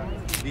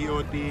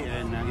DOT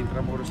and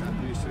Intramuros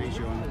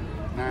administration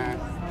na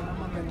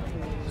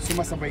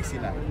sumasabay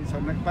sila. So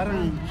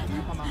parang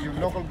yung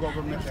local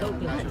government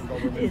and national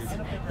government is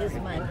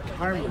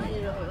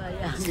harmony.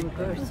 As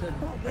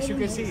you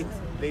can see,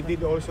 they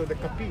did also the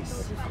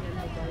Capiz.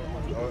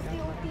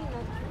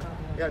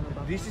 Yeah,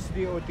 this is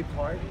DOT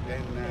part,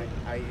 then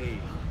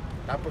IA.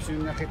 Tapos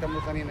yung nakita mo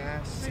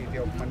kanina,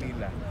 City of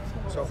Manila.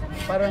 So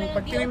parang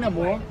pag tinignan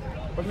mo,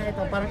 pag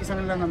nakita parang isa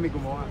na lang ang may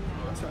gumawa.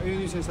 So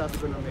yun yung sinasabi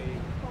ko na may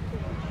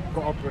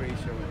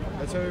cooperation.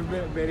 That's why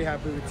we're very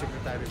happy with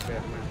Secretary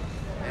Perna.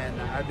 And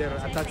other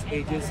attached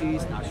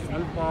agencies,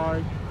 National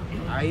Park,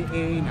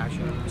 IA,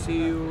 National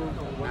Museum,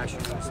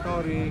 National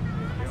Historic.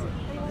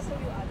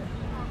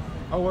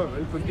 However,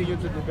 we'll continue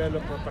to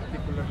develop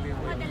particularly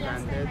when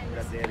landed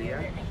that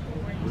area.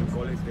 We'll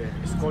call it the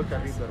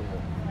Escolta River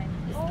Walk.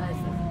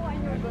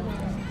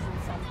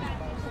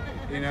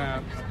 In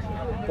a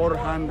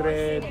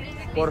 400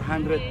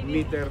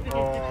 meter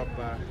of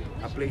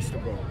a place to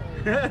go.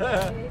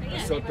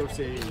 So to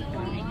say.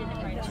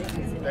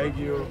 Thank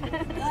you.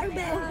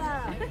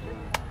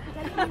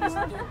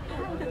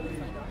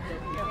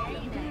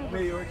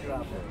 Mayor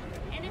Travel.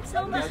 And it's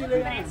so much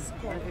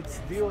fresco. It's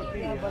DOT.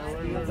 It's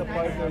not the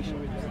partnership.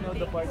 It's not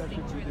the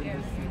partnership within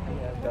the city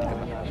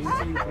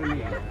and the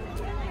Premier.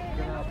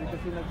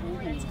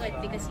 That's good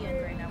because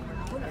you're in Bernamo.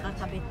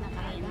 Nakakabit na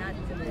kayo. Not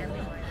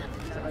everyone.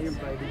 Saka yung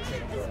private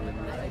sector.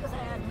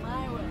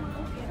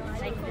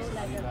 Like this.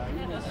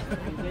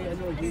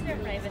 Is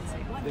there private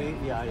sector? They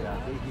hear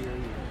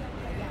you.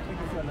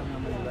 Kasi alam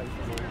naman nila is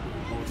going to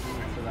go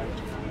through sa life.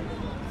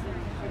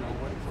 You know,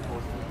 what is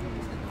supposed to be.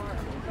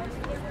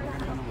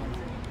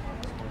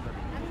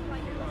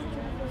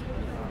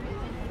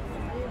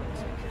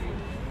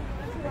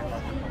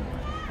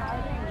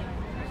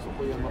 So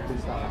ko yung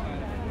mabunta.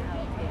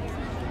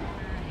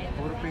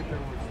 Or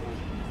paperwork.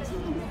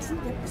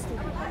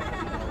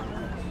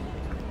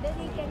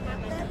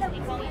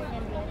 Ikaw yun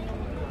yan doon, yung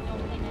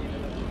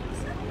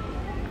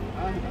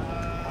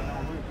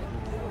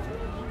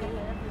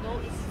no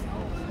is no.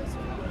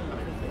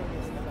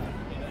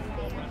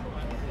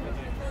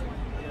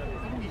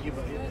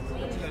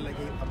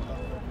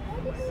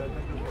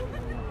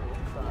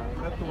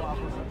 Natuwa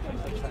ako sa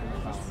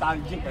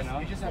Nostalgic, ano?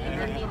 You just have to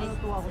learn to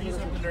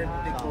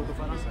take photo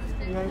from the side.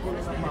 Ngayon ko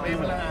lang May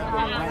wala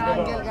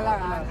Angle ka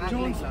lang.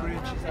 Jones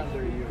Bridge is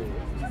under you.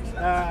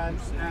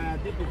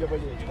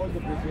 DPWH, all the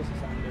bridges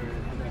is under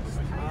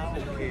us.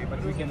 Okay, but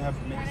we can have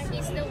mixed.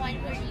 He's the one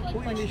who really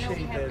pushed. No,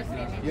 we have to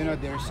finish. You know,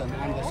 there's an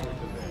underside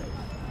of it.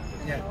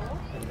 Yeah.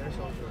 And there's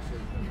also a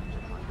silver.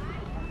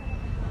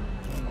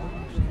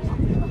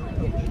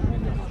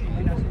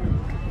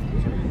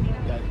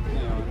 That,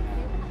 you know,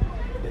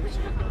 there's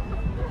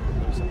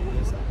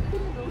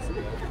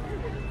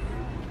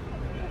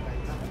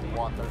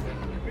water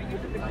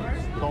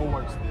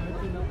towards the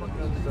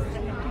So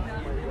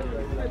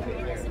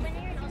when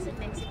you're also in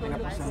Mexico,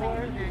 diba,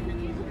 sa'yo na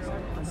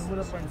Ano mo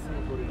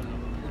napansin ko rin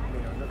ngayon,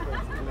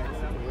 napansin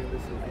when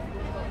this is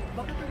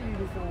bakit ang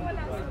hindi sa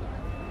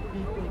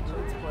people,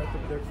 it's part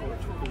of their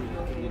fortune to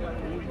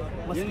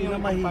mas Yun na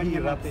yung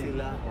mahihirap kampanya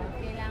sila.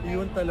 Kailangan-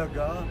 Yun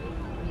talaga,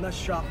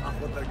 na-shock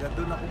ako talaga.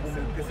 Doon ako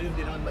bumili kasi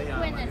hindi naman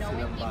mayaman when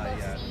silang people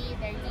bayan. see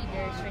their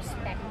leaders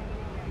respect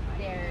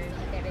their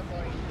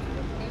territory,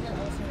 they will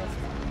also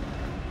respect.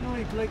 No,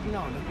 like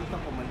now, nakita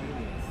ko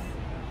malinis.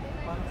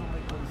 Parang kung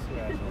may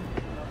consuelo.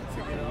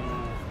 Sige lang,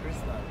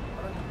 Crystal.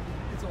 Parang,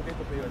 it's okay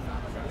to pay your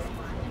taxes.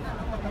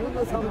 Yun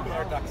na some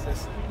our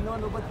taxes. No,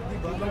 but di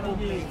ba? No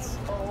complaints.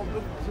 Oo,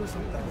 but so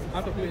sometimes.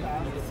 Out of place.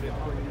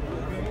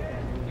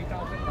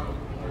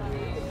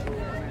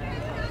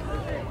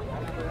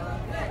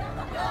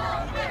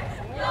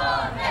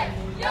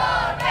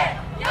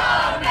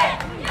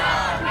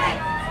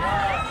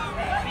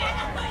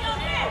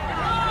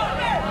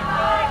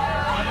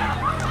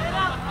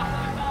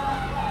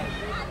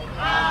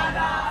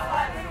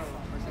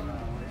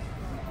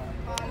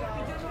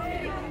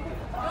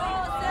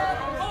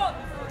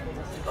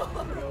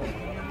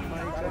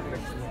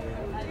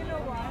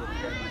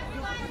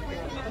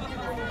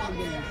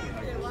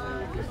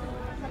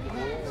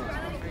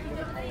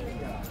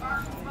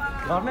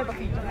 Yorme,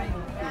 pakita na yun.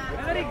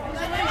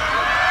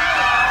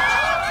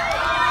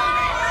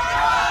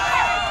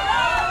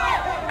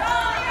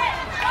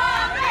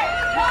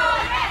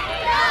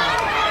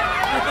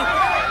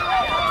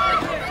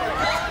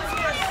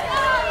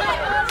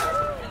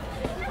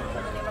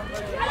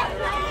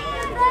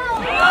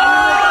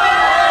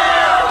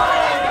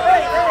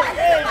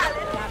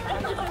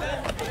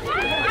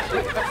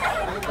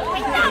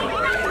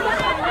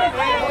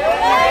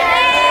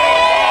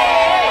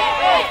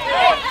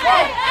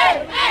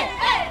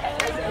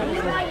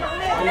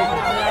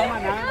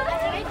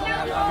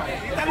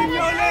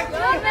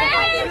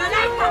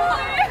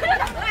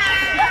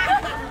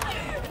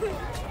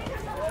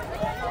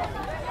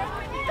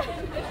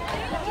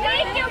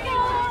 Thank you po!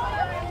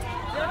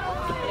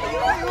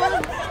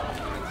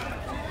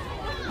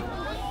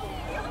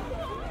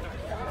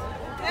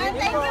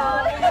 Thank you!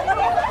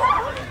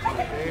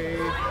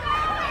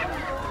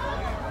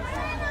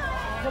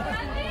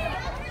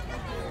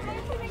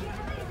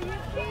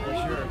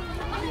 Sure.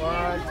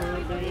 1,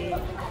 2, 3.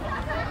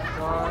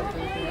 1, 2,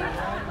 3.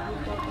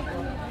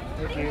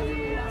 Thank you.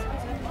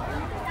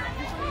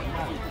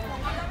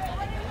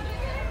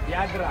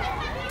 Viagra.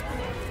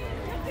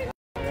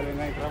 Galing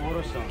na yung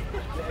Tramuros, no?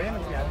 Ayan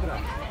ang Viagra.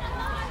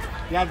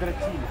 Viagra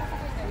Chile.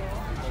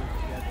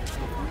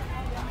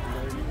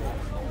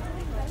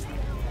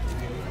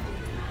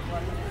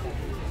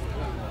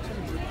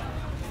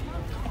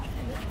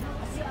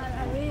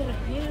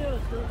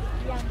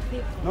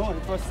 No,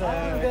 it was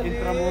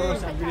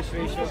Intramuros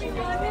administration.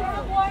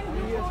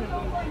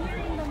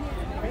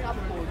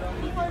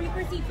 Before we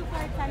proceed to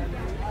Fort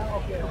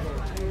Santiago.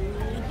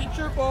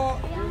 Picture po.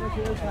 Yun ang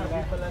sinasabi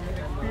pala ng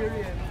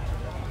experience.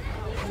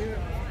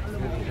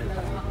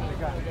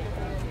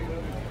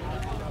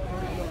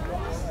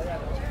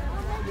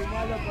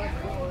 Lumalabas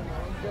doon,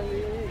 ang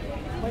galing.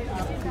 May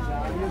app sila.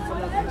 Yun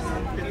pala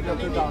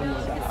pinag-down mo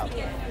sa app.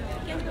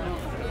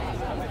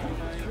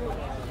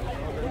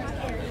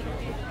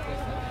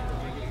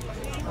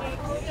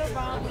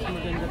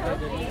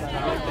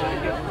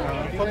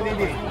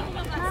 Pag-ibig.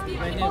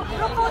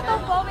 Photo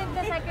po with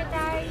the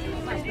secretary.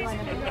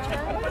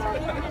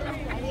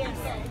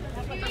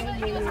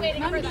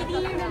 Ma'am Didi,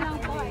 yun na lang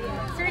po.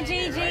 Sir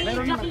JJ,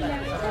 Jackie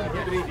lang.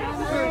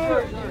 Sir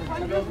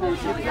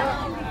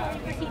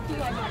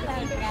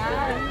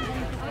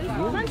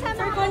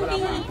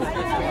Conti.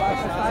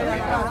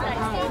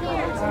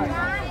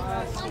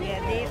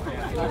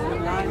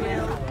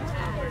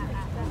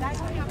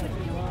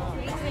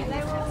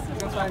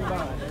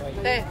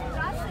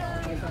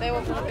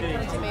 We'll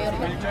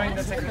join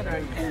the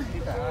secretary.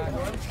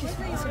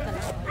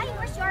 Ay,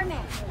 where's Yorme?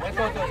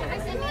 Ito.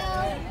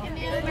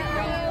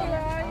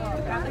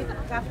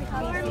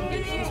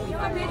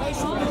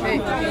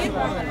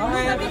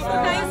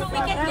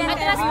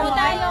 Atras po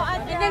tayo.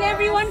 And then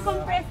everyone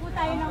compress po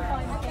tayo ng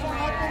konti.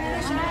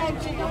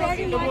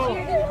 very much.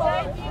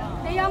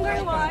 The younger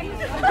one.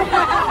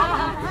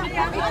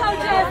 Ikaw,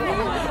 Jeffrey.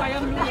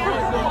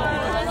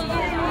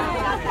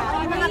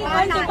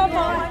 Konti pa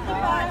po.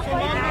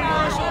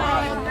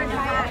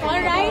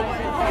 Alright.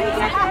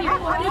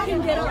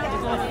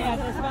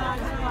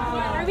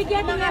 Are we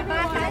getting a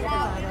bata?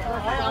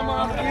 Ang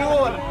mga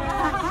cute!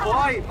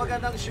 Boy,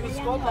 magandang shoes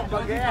ko,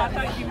 pambaget.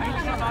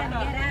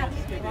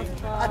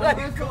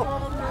 Alay ko!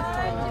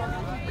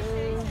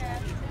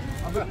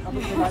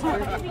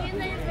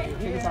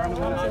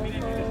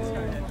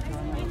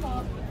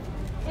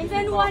 And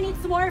then one,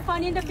 it's more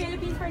fun in the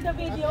Philippines for the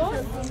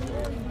videos.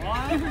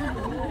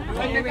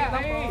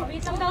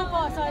 Wait lang daw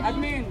po, sorry.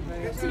 Admin.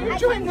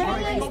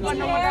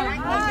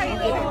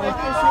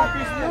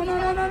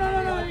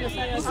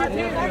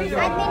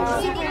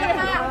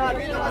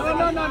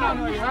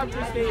 No. You have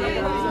to stay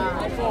here.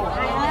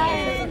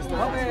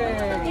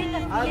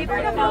 Okay, for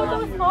the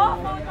photos po,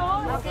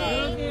 photos.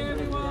 Okay.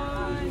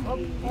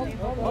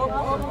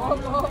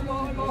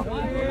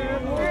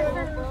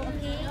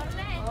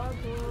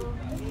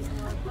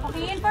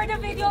 Okay, and for the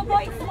video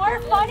po, it's more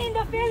fun in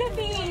the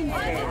Philippines.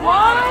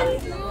 1,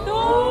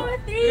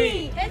 2,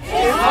 3. It's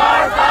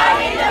more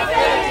fun in the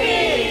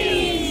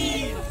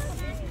Philippines!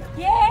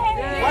 Yay!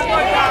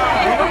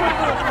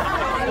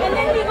 And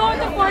then we go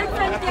to Fort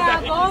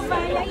Santiago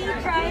via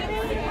e-tribe.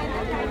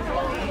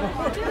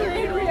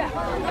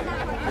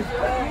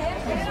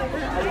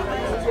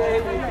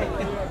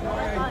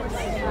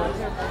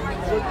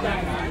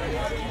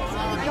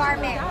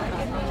 Yorme.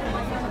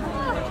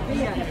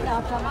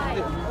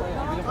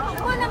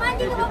 Ako naman,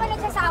 di ka ba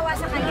nagsasawa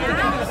sa kanya?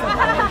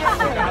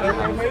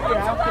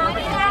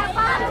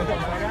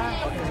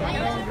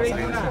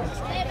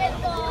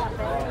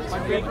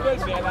 Pag-grade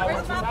 12, may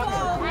allowance sa akin.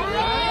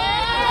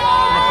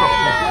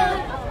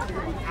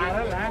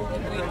 Aral ha?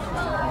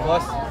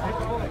 Boss.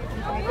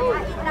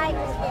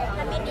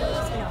 Kami ni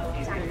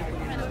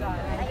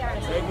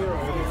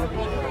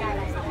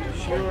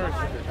Sure.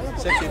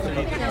 Sexy to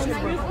meet you.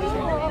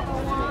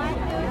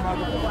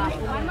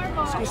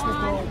 Excuse me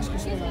po,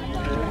 excuse me.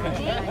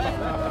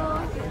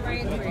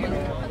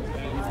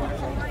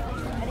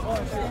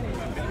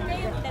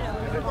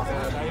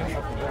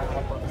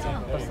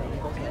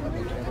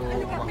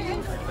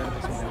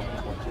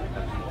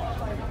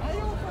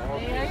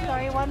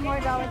 Sorry, one more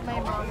down with my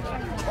mom.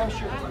 Oh,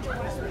 sure.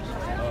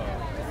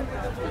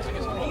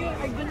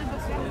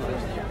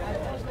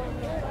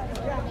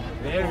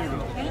 There you go.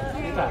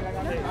 Kita.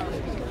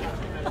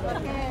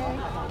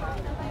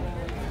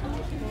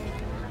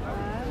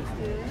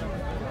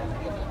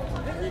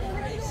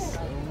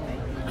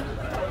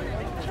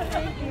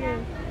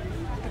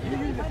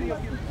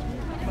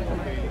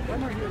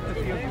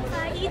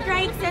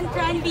 E-trikes and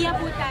Tranvia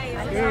po tayo.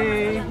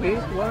 Okay,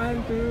 wait.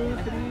 1, 2,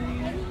 3.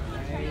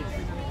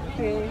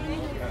 Okay.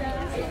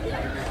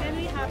 Can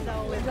we have the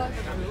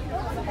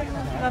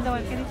another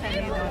one? Can you send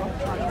me the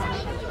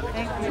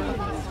Thank you.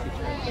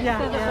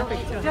 Yeah,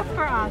 picture. Just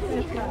for us.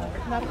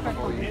 Not for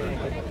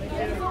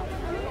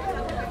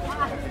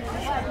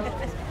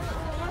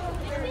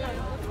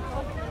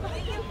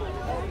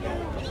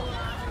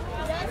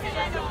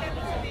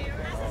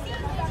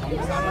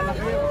Sama na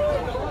kayo.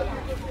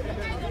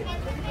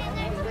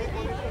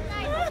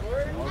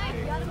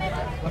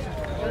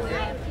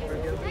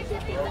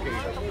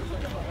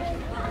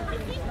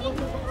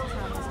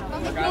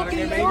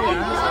 Nag-aaral na yun,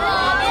 ha?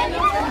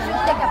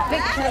 Take a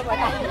picture.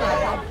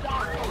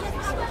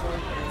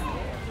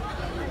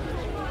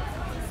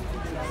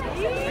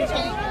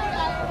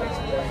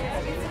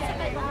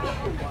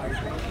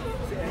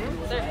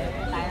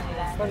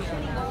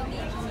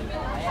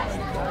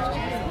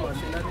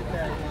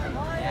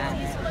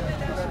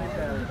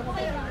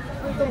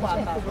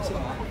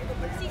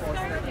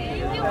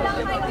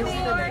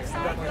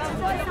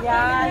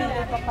 Yan,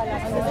 hindi pa pala.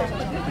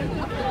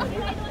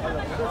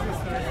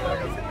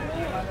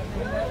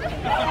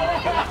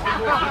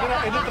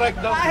 Edit track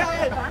daw.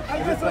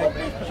 Edit track.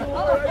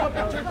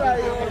 Picture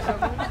tayo.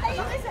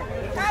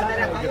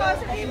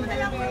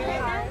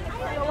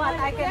 What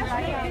I can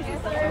write.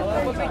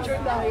 Picture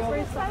tayo.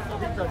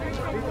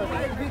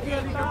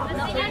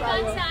 Ano ginagawa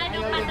sa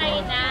patay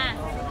na?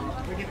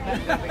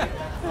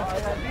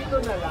 Dito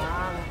na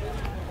lang.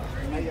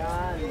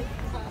 Ayan.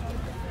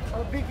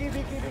 Oh, Vicky.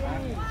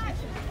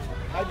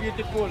 How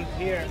beautiful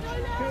here.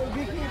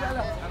 Vicky,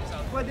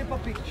 pwede pa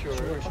picture?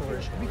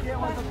 Sure. Vicky, I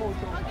want a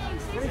photo.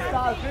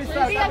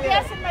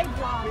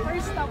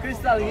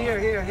 Crystal,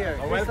 here.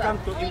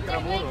 Welcome to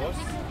Intramuros.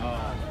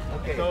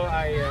 Ito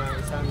ay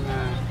isang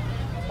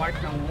part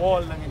ng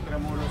wall ng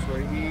Intramuros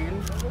wherein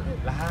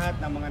lahat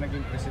ng mga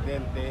naging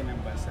presidente ng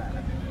bansa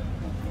natin.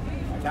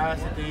 Dahil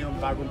ito yung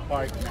bagong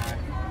park na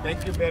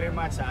thank you very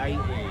much sa IA.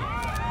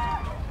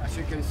 As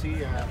you can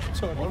see,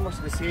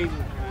 almost the same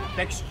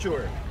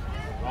texture.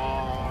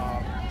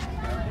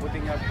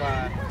 Putting up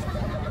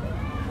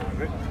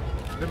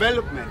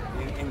development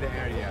in the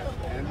area.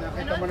 And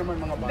nakita mo naman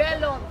mga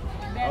bata.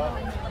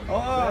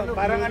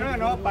 Parang ano,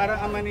 no? Parang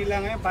ang Manila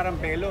ngayon, parang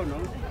belo,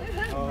 no?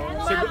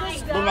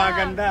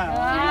 Gumaganda.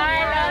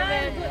 I love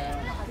it.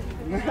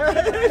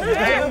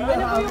 Ano po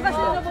yung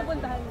kasi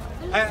napupuntahan?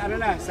 Ay, ano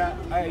na,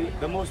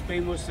 the most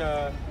famous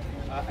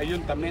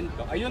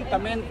Ayuntamiento.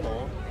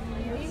 Ayuntamiento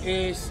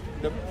is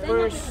the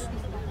first,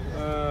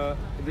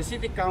 the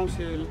city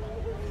council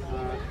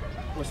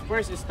was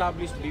first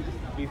established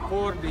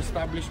before the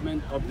establishment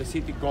of the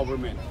city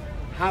government.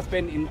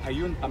 Happened in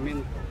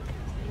Ayuntamiento.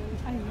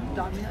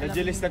 The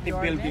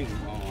legislative building.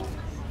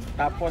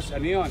 Tapos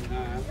ano yun,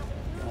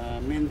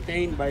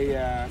 maintained by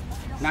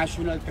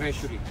National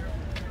Treasury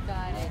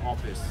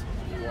Office.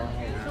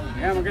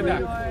 Yan,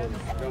 maganda.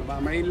 So,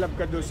 ma-inlove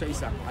ka doon sa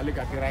isa.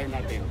 Halika, tirahin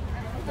natin.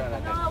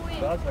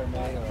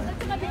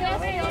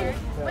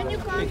 When you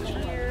come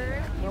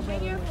here, you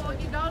bring your phone,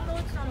 you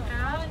download some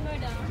app.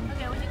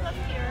 Okay, when you come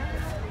here,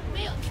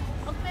 may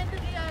augmented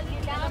reality.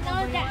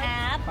 Download the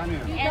app, Paano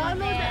yun?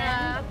 and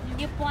then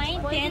you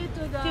point it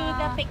to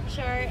the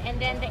picture and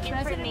then the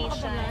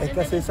information.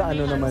 Kasi sa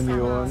ano naman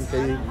yun,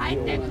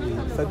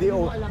 sa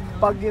DO,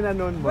 pag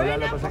ginanon mo,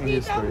 lalabas ang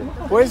history.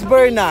 Where's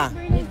Berna?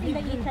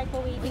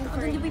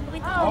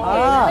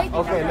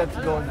 Okay, let's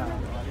go now.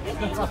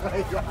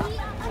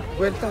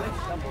 Kwenta.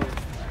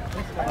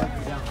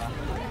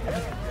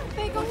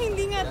 Kung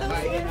hindi nga ito.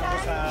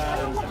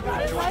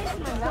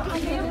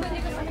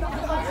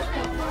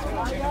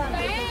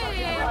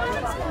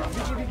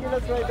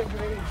 Let's ride the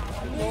grade.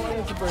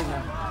 Ano si Berna?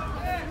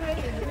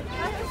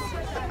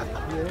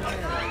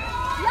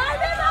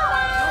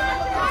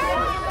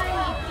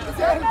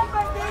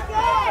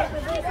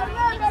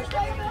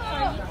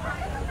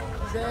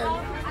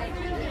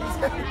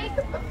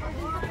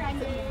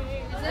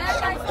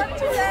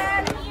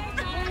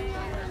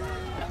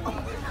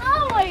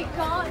 Oh my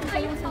God!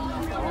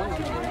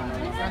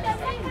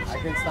 I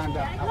can stand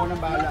up. Ako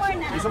nang bahala.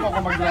 Gusto mo ako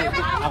mag-drive?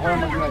 Ako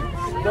nang mag-drive.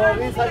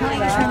 Doris,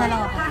 ano na?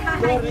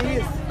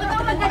 Doris! Ito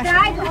ka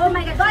mag-drive? Oh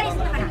my God, Doris!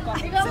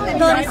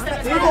 Doris.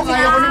 Sino?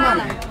 Kaya ko naman.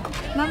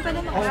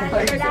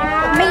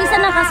 May isa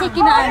na kasi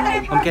kinaan.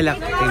 Okay lang.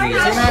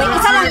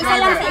 Isa lang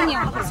sa inyo.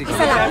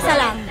 Isa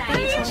lang.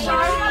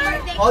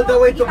 All the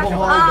way to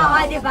Bohol. Oo,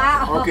 di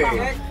ba?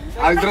 Okay.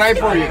 I'll drive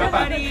for you.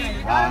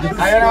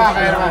 Kaya na.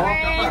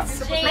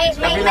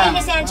 May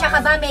lisensya ka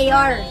ba,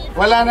 Mayor?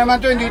 Wala naman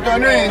to, hindi to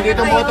ano eh, hindi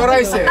to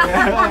motorized eh.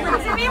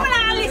 Sabihin mo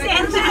lang ang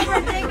lisensya.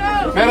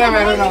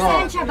 Meron ako.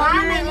 Lisensya ba?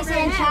 May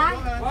lisensya?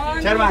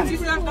 Chairman.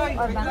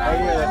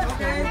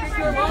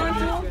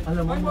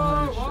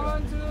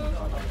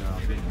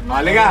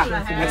 Halika,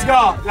 let's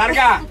go.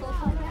 Larga.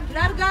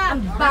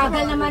 Ang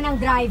bagal naman ng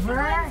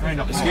driver.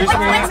 Excuse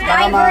me. What's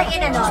driver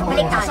in ano?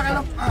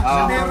 Baliktad.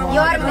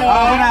 Yorme.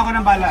 Ako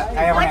ng bala.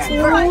 Kaya ko What's na.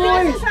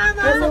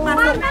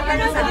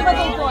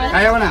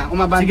 Kaya ko na,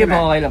 umabante Sige po,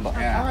 na. okay lang po.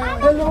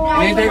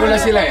 Hinihintay ko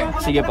lang sila eh.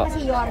 Sige po.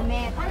 Si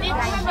Yorme.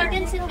 She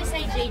can sit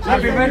beside JJ.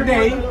 Happy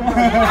birthday.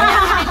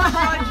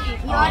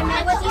 Yorme,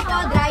 what's ito?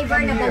 Driver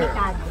na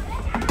baliktad.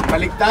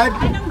 Baliktad?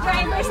 Anong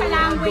driver sa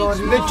language?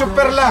 Hindi,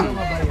 chopper lang.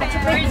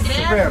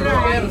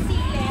 Chopper.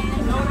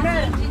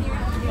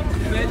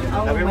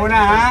 Sabi mo na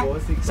ha.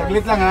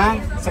 Saglit lang ha.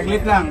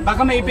 Saglit lang.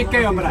 Baka maipit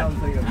kayo, Brad.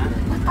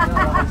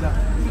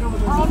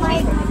 Oh my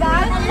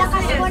God, ang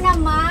lakas mo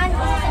naman.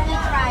 Sige,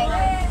 try.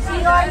 Si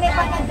Yorme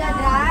pa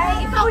nagdadrive.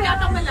 Ikaw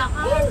yata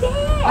malakas. Hindi.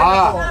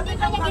 Hindi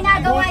pa niya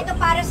ginagawa ito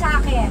para sa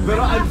akin.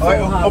 Pero I'm so Oy,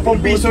 happy. opong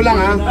piso lang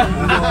ha.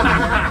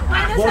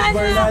 Both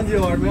Berna and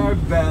Yorme are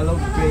bellow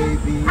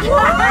baby.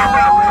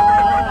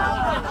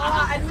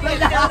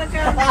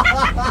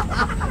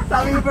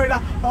 Sabi ni Berna,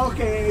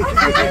 okay.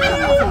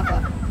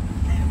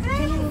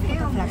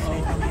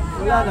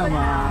 Wala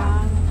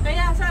naman.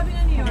 Kaya sabi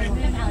na ni Yorme,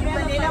 yung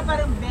Manila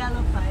parang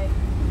bello five.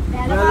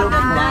 Bellow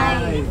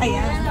five.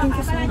 Ayan.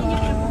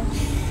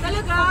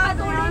 Talaga,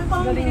 tuloy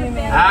pang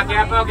binibel.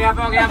 Kaya po.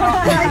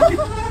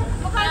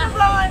 Mukha na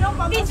po ano,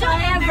 did you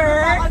ever?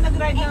 Ako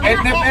nag-ride na.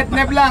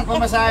 Etnep lang,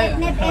 pumasaya.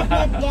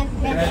 Etnep.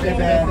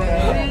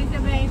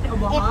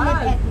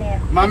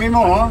 Mami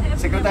mo oh,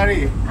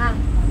 secretary. Ah,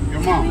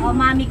 Yung mo. oh,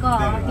 mami ko.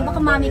 Di ba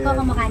kung mami ko,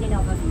 kamukha ni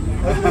Lobo?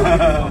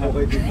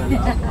 Okay din pala.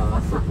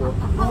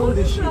 How old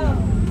is she?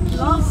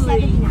 She's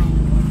 79.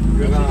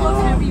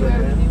 Grabe.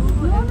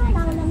 No,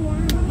 lang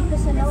yan.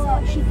 Because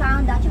she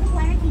found out, she was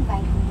working by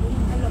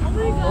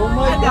Oh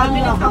my God,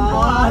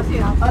 lahat.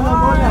 Alam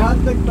mo, lahat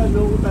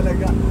nagtanong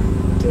talaga.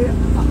 Eh,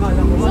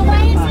 akala ko So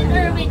why is it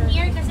Erwin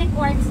here? Kasi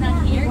Quartz not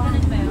here.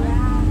 Ganun ba yun?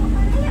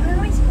 Kaya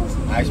Erwin's supposed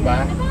to be. Ayos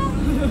ba?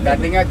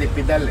 Dati nga, di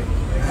pedal eh.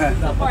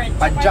 Support.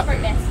 Padjak for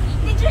eh. bestie.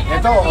 Did you ever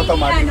Ito,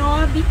 automatic.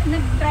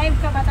 nag-drive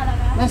ka ba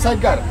talaga?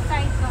 Sidecar.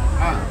 Sidecar.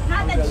 Ah.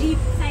 Not a jeep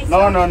size.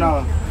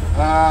 No.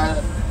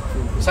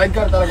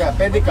 Sidecar talaga,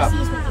 pedicab.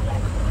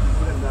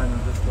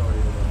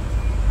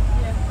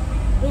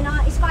 You know,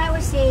 as I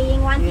was saying,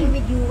 one thing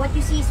with you, what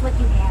you see is what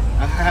you have.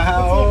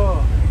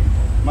 Oo.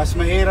 Mas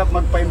mahirap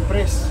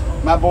magpa-impress.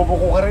 Mabobo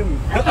ko ka rin.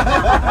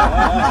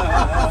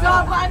 So,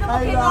 paano mo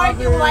kinort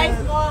yung wife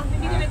mo?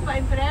 Hindi ka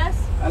nagpa-impress?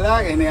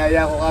 Ala,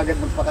 inihaya ko kagad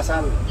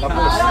magpakasal.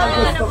 Tapos,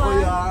 Gusto ko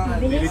yan.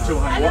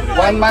 dilitsuhan.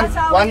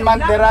 One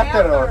month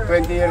thereafter,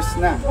 20 years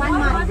na. 1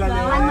 month.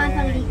 1 month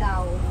ang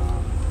ligaw.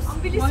 Ang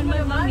bilis mo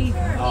naman. He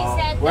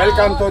said,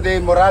 Welcome to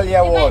the Moralia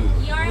Wall.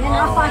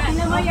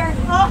 Alam mo,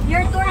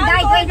 your tour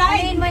guide. Wait,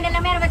 ayun mo na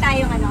lang. Meron ba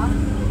tayong ano?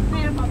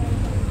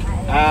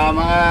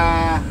 Mga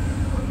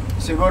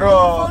siguro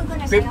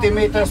 50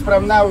 meters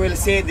from now, we'll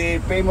see the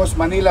famous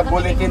Manila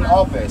Bulletin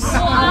Office.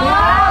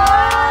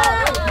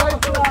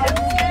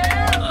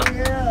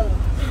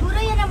 Siguro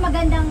yan ang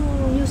magandang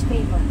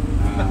newspaper.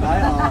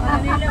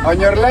 On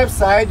your left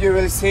side, you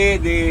will see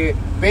the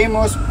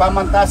famous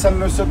Pamantasan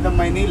Lungsod ng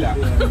Maynila.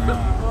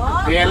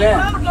 PLN.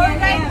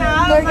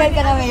 Tour guide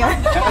ka na, Mayor.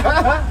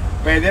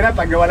 Pwede na,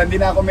 paggawalan din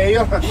ako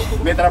mayor.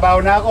 May trabaho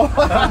na ako.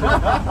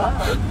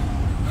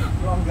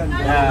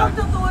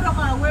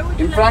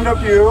 In front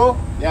of you,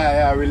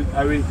 I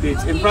will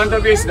teach. In front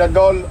of you is the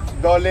Dole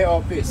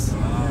office.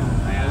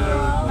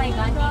 Oh my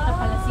God, dito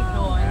pala si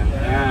Don.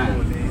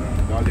 Ayan.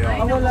 Dole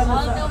office.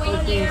 All the way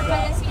here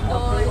pala si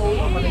Don.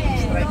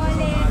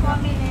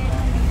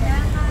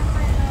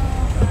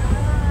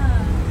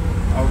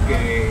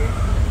 Okay.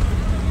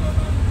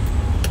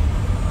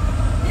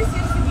 This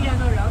used to be on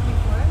a route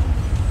before.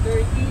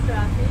 Dirty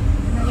traffic.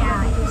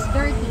 Yeah, it was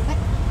dirty. But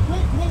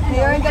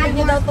Mayor, ang galing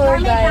niyo daw tour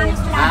guide.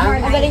 Ah?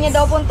 Ang galing niyo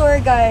daw pong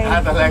tour guide.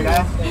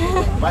 Talaga?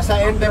 Basta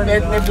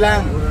independent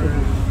lang.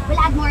 we'll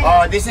add more.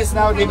 Oh, this is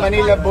now the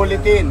Manila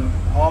Bulletin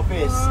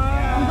Office.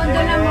 Ang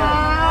ganda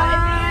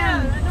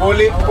naman.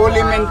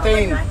 Fully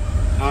maintained.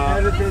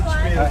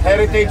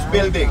 Heritage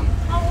building.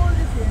 How old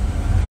is it?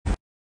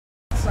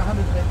 It's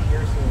 120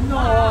 years old. No.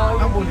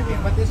 Ang bulletin,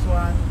 but this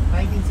one,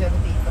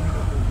 1978 kami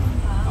bulletin.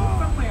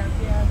 From where?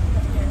 Yeah.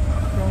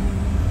 From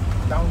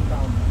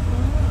downtown.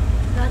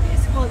 That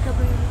is called the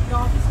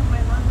office of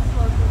my mom is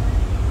called the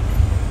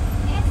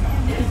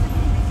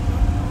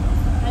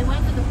I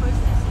went to the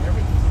first lesson.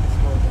 Everything's in this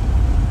building.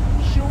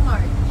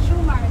 Schumart.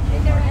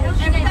 I don't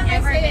think I've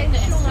ever been to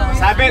Schumart.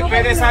 Sabit,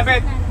 pwede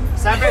sabit.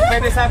 Sabit,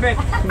 pwede sabit.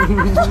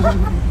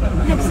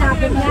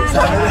 Nagsabi nga.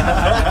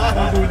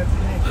 Magulat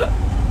sila eh.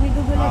 May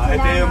gugulat sila.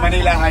 Ito yung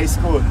Manila High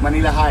School,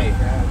 Manila High.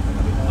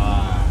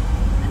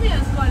 Ano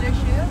yan?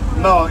 Scholarship?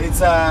 No,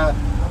 it's a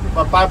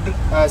public,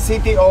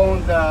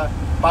 city-owned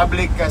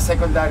public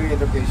secondary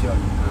education.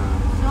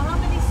 So how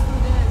many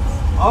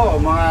students? Oh,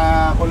 mga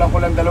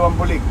kulang-kulang 2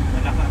 bulig.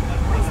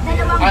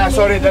 Dalawang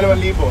Sorry, 2,000.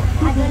 Dalawang libo.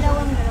 It's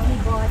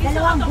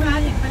Dalawang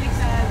automatic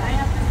baliktad. I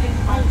have to think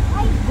about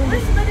Ay,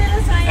 Where's Manila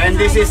Science? And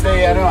this is the,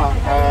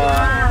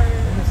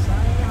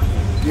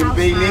 yung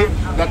Bailey,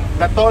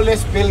 the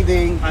tallest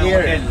building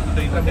here.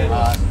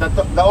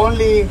 The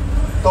only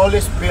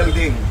tallest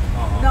building.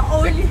 The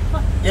only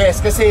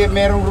Yes, kasi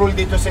merong rule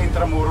dito sa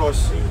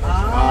Intramuros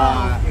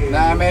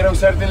na merong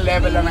certain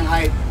level lang ng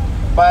height.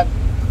 But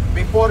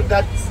before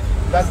that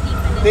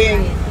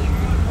thing,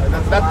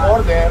 that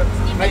order,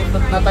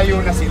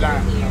 natayo na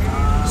sila.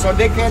 So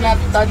they cannot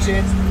touch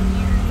it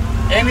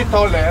any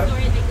taller.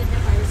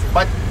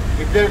 But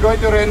if they're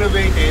going to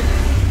renovate it,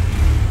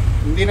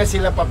 hindi na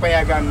sila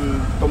papayagan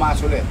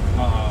tumaas ulit.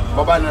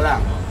 Baba na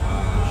lang.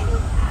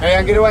 Kaya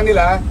ang ginawa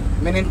nila,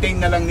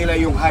 maintain na lang nila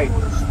yung height.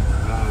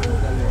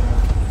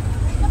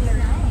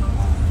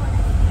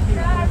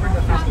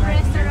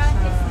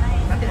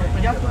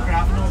 You have to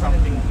craft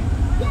something.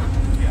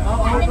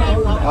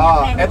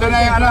 Ito na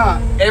yung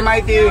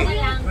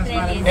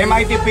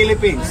MIT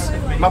Philippines.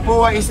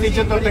 Mapua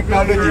Institute of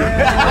Technology.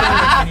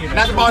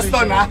 Not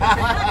Boston, ha?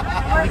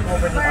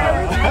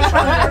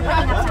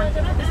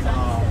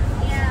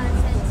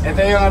 Ito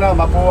yung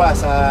Mapua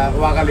sa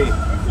Wakali.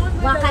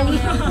 Wakali.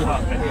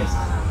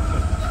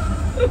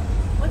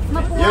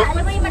 Mapua.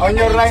 Alam mo yung On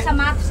your right, sa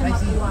map sa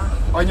Mapua.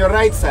 on your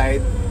right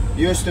side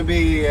used to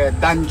be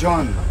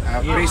dungeon,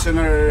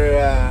 prisoner,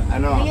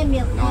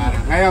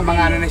 Ngayon,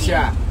 mga na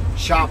siya,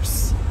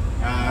 shops,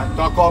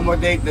 to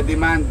accommodate the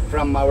demand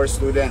from our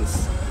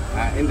students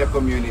in the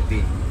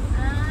community.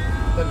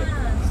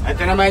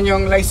 Ito naman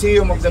yung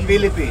Lyceum of the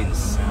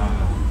Philippines.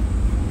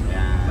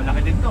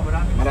 Malaki din to,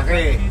 maraming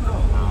Malaki.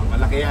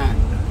 Malaki yan.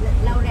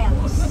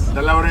 Laurels.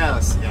 The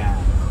Laurels. Yeah.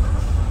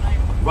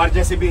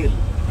 Guardia Civil.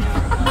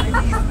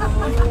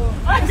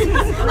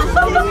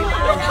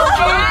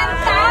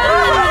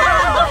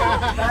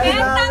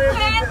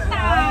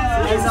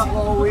 Sila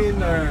ako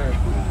winner.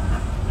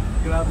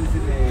 Grabe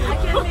sila eh. I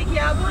can't make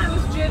Yabo. I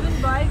was driven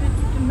by with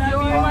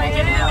Yorme.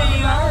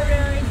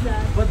 Where is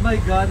that? But my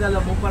God,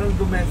 alam mo, parang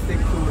domestic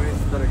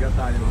tourist talaga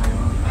tayo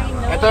ngayon.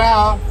 Ito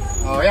na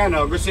yan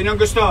gusto niyong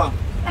gusto.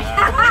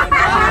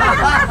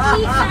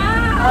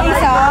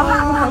 Isa.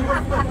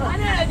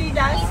 Ano,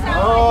 Adidas?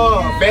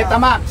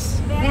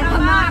 Betamax.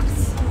 Betamax.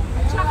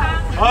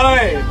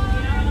 Hoy!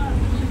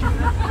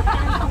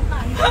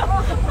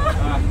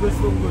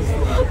 Gustong gusto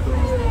ito.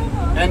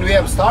 And we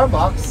have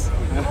Starbucks.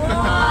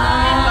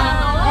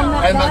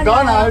 And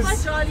McDonald's.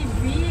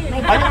 Jollibee.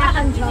 May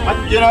Barakan Joy. But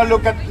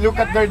look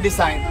at their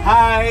design.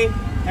 Hi!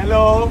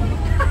 Hello!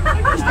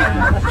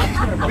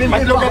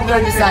 But look at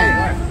their design.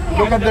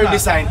 Look at their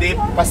design. The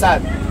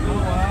facade.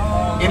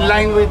 In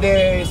line with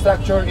the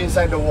structure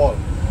inside the wall.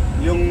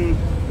 Yung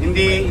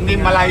hindi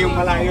malayong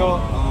malayo.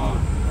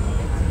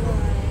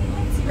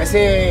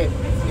 Kasi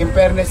in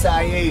fairness sa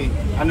IA,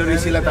 rin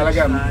sila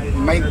talaga,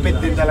 mahigpit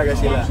din talaga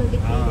sila.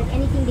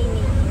 Anything they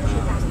make.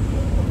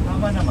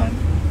 Tama naman.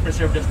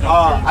 Preserve the structure.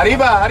 Oh,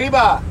 arriba,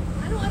 arriba.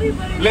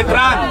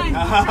 Letran.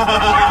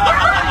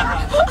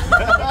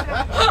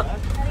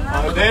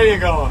 Oh, there you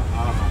go.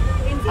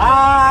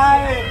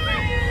 Hi.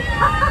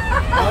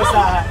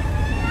 Kamusta?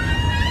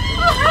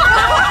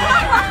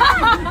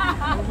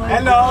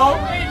 Hello.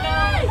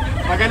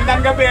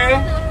 Magandang gabi.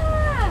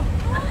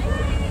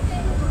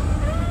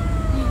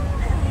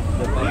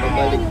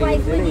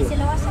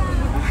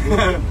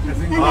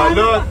 Oh,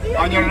 look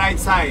on your right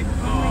side.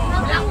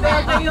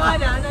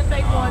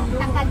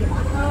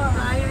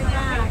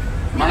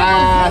 Mga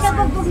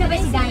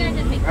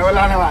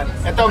wala naman.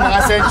 Ito mga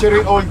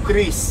century-old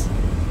trees.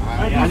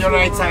 On your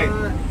right side.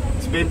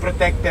 It's been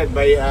protected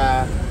by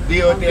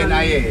DOT and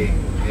IA.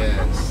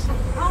 Yes.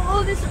 How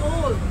old is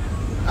old?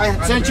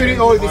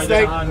 Century-old is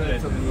like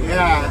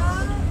yeah.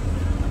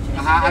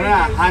 Ano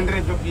na,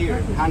 hundreds of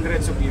years.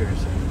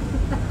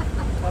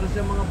 Para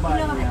sa mga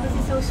bata. This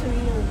is so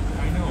surreal.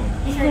 I know.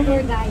 He's our tour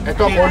guide.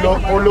 Ito,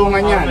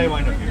 kulungan yan.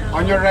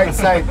 On your right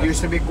side,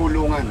 used to be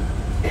kulungan.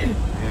 Ayan.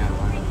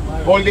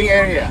 Holding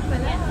area.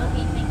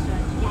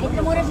 Yeah, ito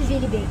muna si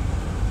Zilly Bay.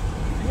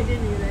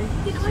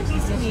 Hindi naman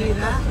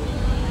sisinira.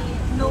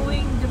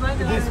 Knowing, di ba,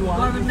 the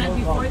government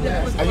before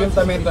that was...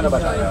 Ayuntamento na ba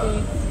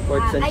tayo?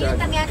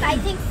 Ayuntamiento, I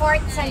think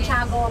Fort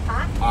Santiago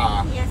pa.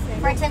 Yes, sir.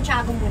 Fort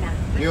Santiago muna.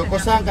 Yung kung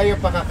saan kayo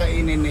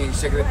pakakainin ni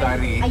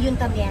Secretary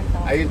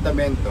Ayuntamiento.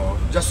 Ayuntamento,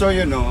 just so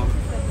you know,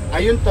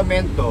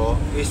 Ayuntamento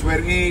is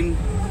wherein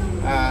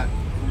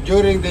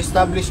during the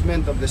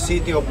establishment of the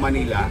city of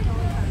Manila,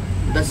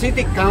 the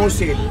city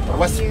council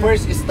was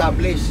first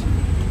established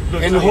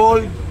and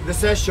hold the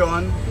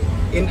session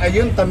in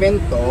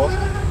Ayuntamento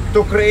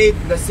to create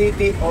the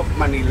city of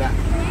Manila.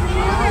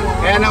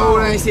 Kaya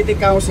nauna yung city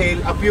council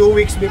a few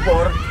weeks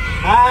before.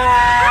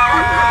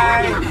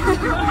 Hi!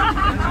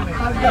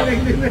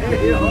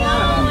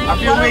 A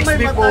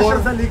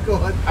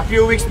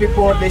few weeks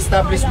before the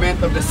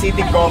establishment of the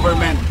city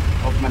government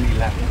of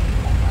Manila.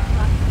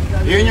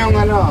 Yun yung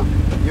ano,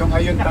 yung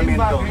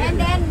Ayuntamento. And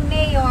then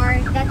Mayor,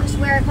 that was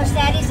where Jose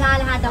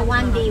Rizal had a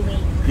one-day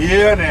wake.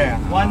 Yun eh.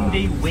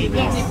 One-day wake.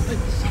 Yes.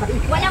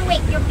 Walang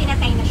wake, yung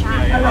pinatay na siya.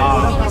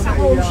 Hindi na sa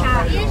home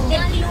siya.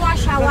 Then kinuha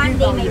siya, one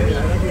day may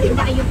wake. In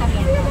the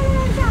Ayuntamiento.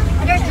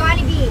 And there's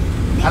Jollibee.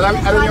 Alam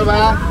nyo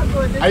ba?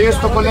 I used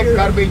to collect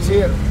garbage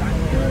here.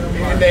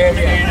 In the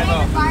area.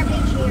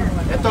 Garbage here.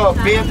 Ito,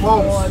 PF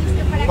Homes.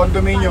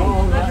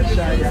 Condominium.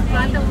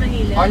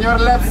 On your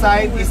left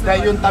side is the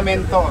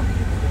Ayuntamento.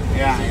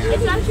 Yeah.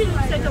 It's actually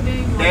looks like a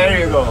very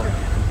There you go.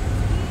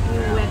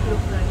 wet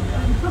look like.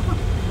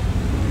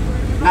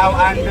 Now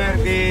under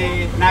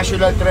the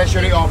National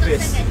Treasury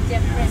Office.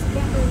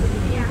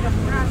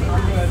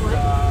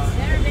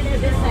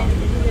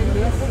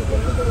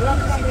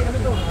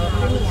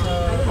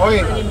 Oy,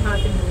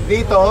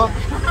 dito,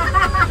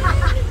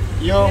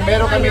 yung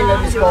meron kami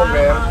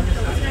na-discover,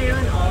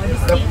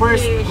 the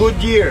first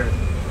Goodyear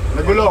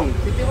na gulong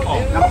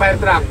ng fire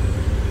truck.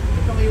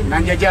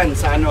 Nandiyan dyan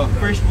sa ano?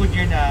 First good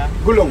year na.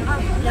 Gulong.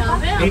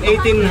 In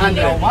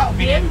 1800.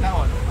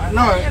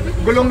 No,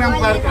 gulong ng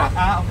fire truck.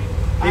 Okay.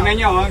 Tingnan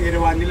nyo,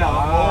 ginawa nila.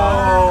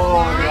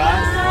 Oh, diba?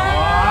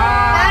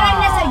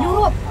 Parang nasa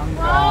Europe.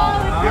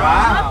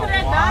 Diba?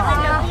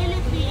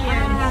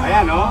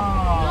 Ayan, no?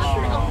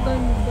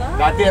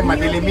 Dati,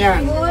 madilim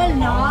yan. Cool,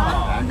 no?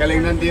 Ang galing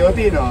ng DOT,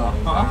 no?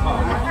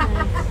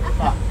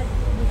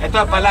 Ito,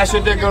 Palacio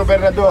del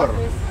Gobernador.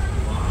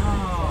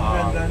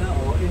 Ganda na,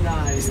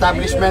 inaayos.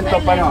 Establishment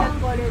of ano?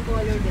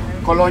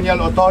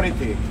 Colonial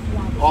Authority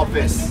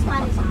Office.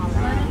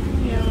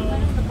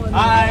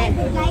 Hi!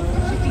 Like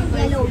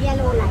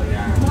yellow light.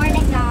 More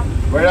like the...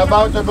 We're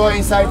about to go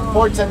inside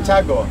Fort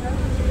Santiago.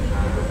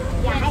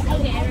 Yeah, I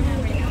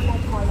remember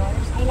like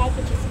colors. I like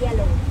it just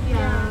yellow.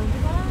 Yeah.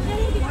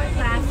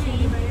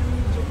 Classy.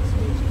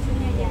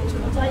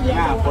 It's all yellow.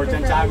 Yeah, Fort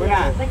Santiago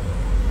na. But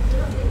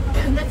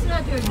That's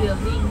not your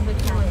building, but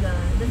the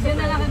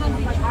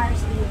ours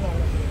is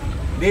yellow.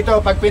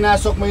 Dito, pag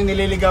pinasok mo yung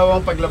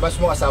nililigawan, paglabas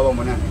mo, asawa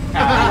mo na.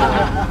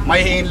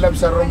 May in love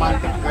sa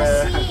romantic.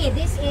 See,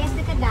 this is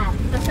the Kadad.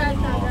 Kasal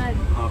ka agad.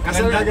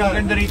 Kasal agad.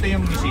 Ganda rito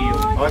yung museum.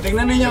 O,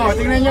 tingnan ninyo,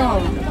 tingnan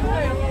nyo.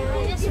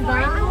 This is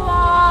Bart.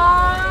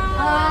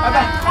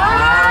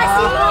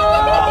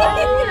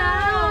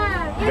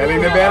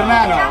 Galing ni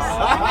Berna, no?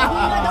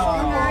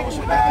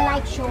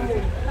 Light show.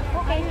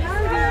 Okay.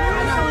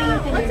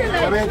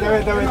 Tabi.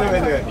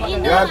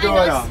 You have to,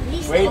 ano?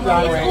 Wait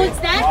lang, wait.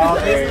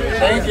 Okay,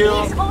 thank you.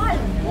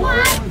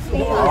 What?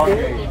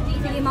 Okay.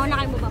 Sige, mauna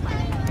kayo bumaba.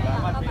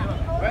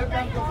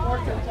 Welcome to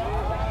Fort Santiago.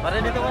 Para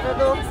dito ka na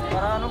to.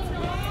 Para ano?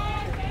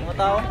 Mga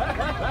tao.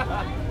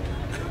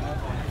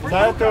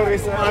 Sa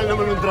tourist, mahal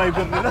naman yung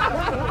driver nila.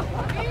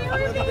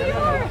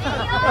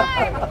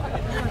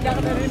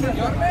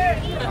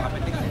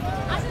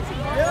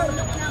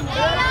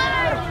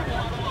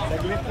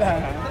 Saglit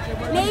lang.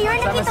 Mayor,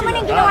 nakita mo na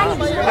yung ginawa ni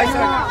Dino. Ay,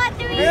 sir.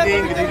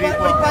 Good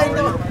po.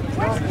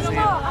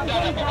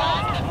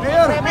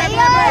 Mayor!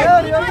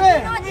 Mayor, Yorme!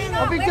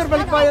 O picture,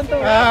 balik pa yan to.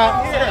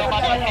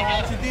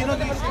 Si Dino.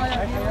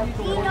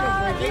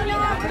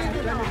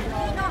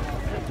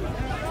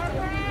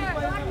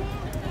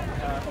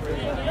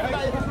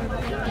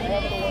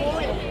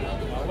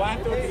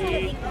 Happy,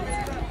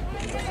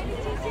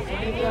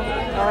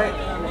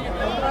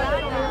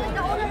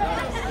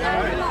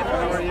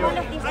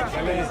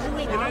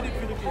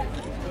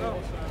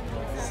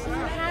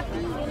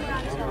 yun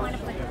lang gusto mo na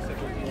pala.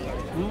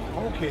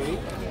 Okay.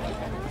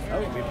 That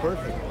would be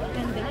perfect.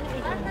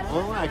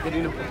 Oo nga,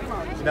 kanina po.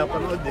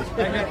 Pinapanood din.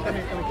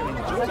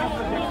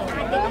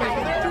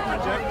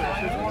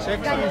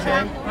 Check.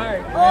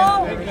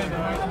 Oh,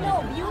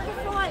 no,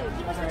 beautiful.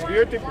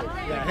 Beautiful.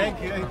 Yeah, Hank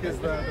is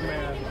the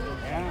man.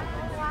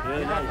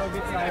 Really nice.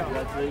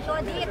 So,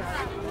 dito.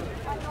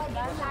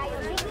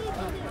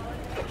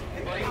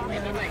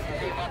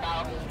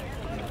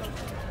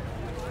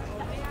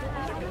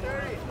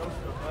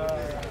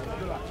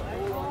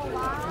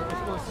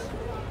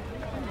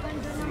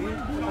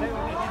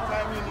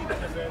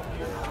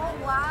 Oh,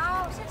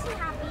 wow. Sexy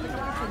happy.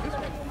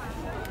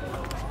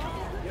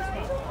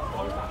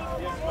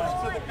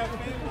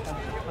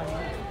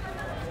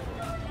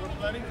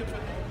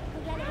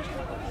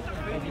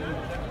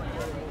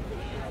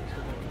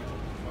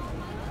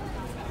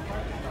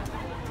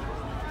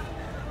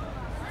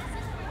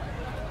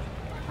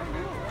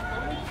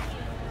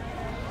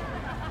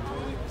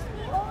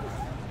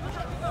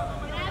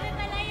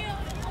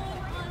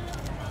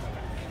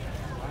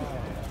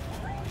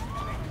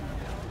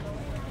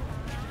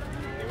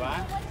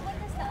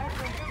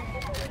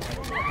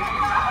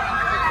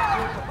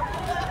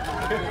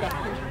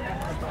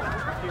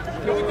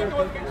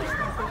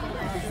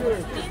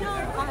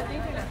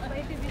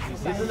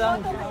 Dito lang.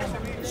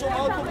 Zoom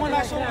out po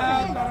muna, zoom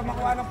out para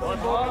makuha ng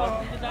pondo.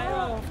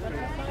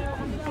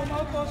 Zoom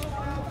out po, zoom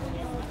out.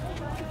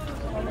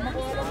 Para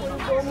makuha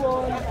ng pondo.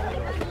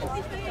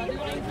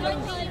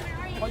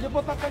 Huwag niyo po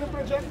takpan ng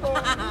proyekto.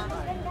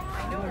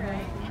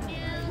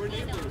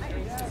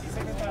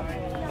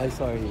 Ay,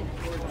 sorry.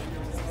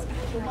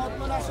 Zoom out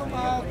muna, zoom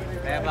out.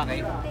 Kaya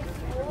bakit?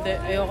 Hindi,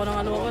 ayoko ng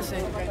ano boss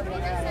eh.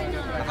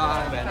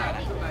 Nakakaba na.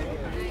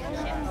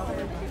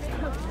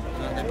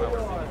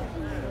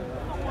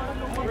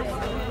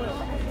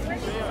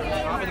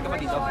 Pwede ka pa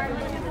dito?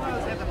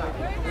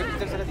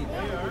 Dito sila dito.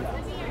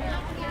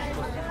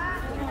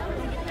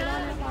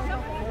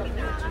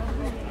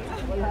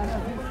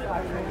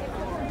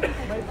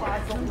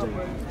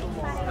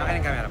 Akin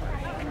ang camera pa.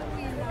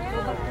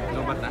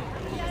 Lumat na?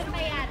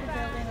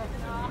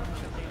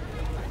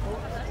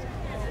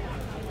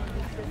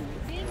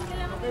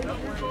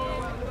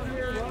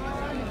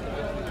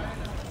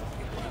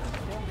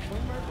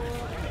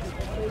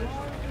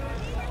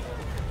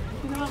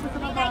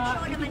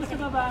 Sa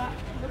baba.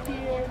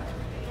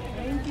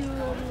 Thank you,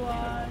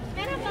 everyone.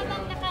 Meron ba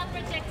bang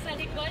naka-project sa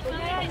likod?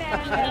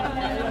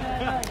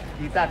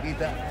 Kita.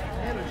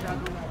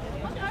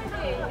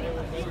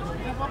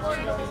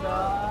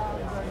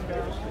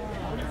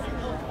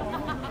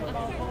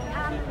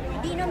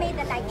 Dino made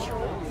the light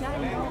show.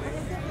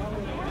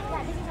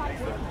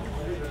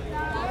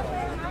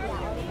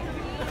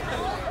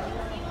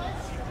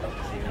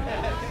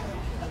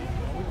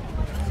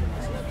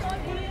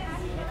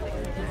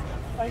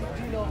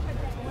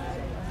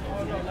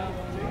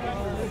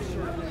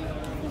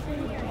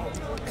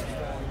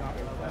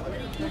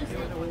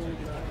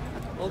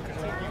 Okay.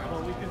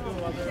 Well, we can do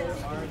other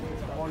art,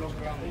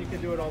 hologram. You can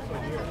do it also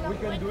here. We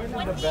can do it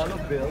in the Bella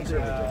building.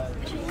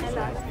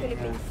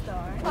 Philippine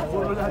Star.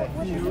 Puro lahat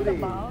beauty.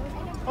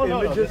 Oh,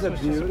 no, Images of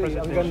this is a beauty.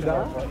 Ang presentation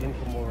ganda. of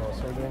Intramuros.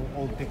 So they're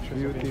old pictures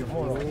of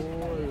Intramuros.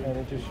 And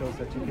it just shows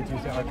that you can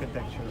use the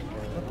architecture for...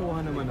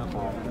 Natuwa naman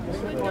ako.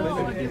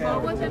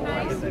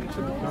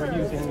 We're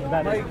using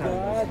that My as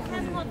God!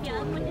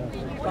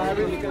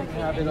 Parang you can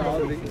have it all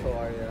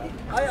Victoria.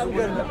 Ay, ang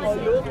ganda. Oh,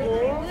 look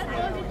mo!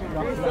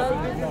 Rizal,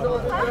 this is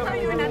also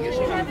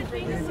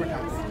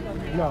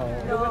No,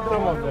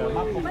 some of them.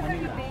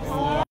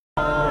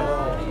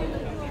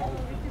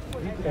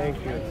 Thank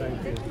you.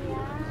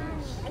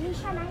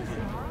 Alicia, nice.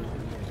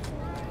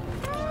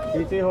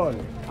 City Hall,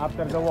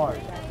 after the war.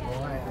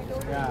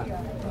 Yeah.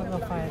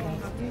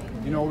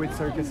 You know which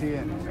circus he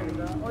in?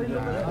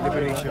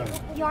 Liberation.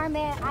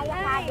 Yorme, I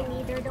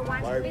Academy, they're the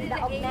ones with the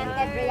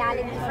augmented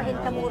reality for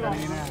Intramuros.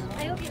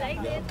 I hope you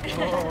liked it.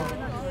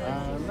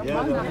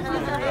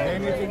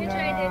 Anything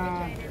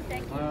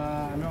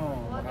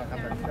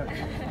makakatagdag.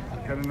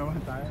 Ganun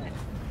naman tayo.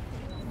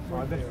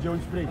 Oh, that's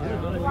Jones Bridge.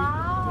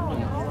 Wow!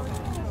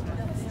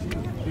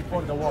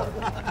 Before the war.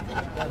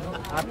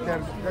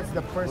 That's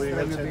the first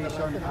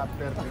renovation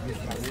after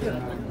British.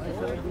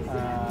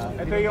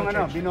 Ito yung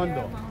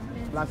Binondo,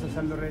 Plaza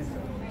San Lorenzo.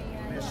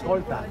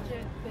 Escolta.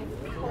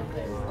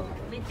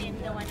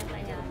 Gawa na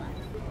tayo.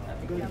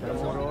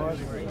 Intramuros.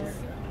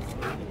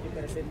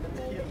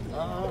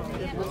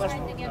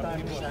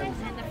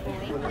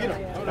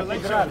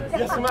 Cathedral.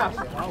 Yes, ma'am.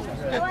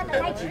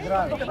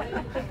 Cathedral.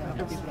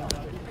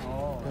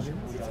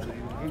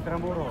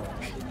 Intramuros.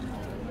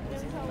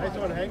 Nice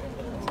one, Hank.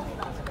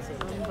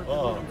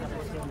 Oh.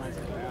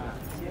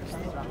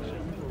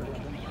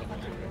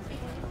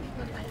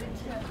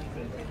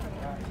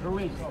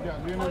 Ruins.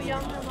 Oh,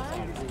 young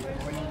naman.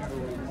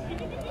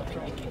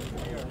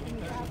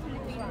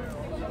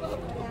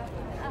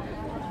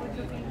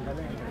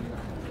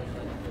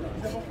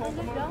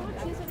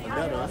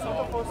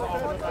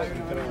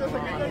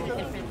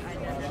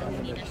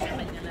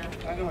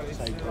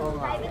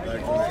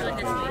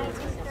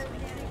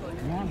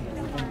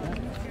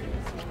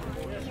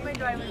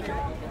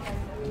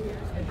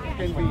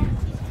 Can be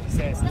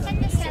accessed.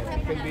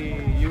 Can be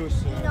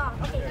used.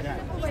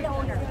 Who's the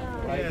owner?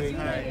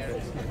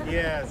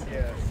 Yes.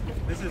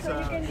 This is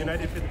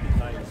United Philippine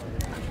Lines.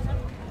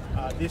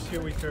 This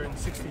year we turned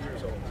 60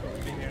 years old.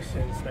 We've been here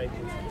since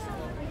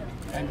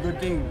 1960. And good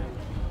thing,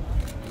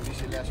 hindi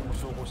sila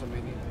sumusuko sa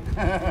Maynila.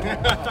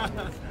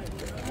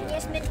 He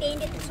has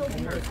maintained it so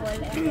beautiful, and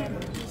then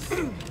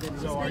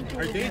So our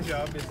day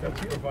job is to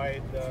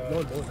provide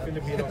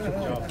Filipinos with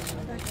jobs.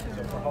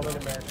 So for Holland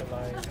American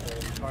Lines,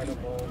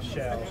 Carnival,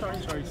 Shell.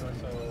 Sorry. So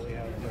we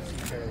have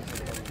seafarers.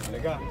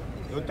 Talaga,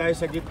 doon tayo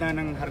sa gitna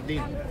ng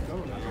hardin.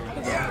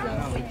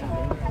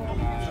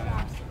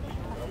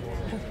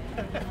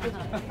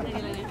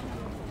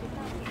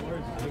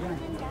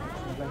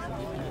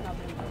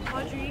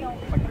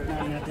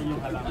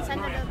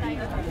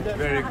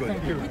 Very good.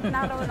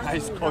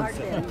 Nice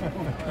concept.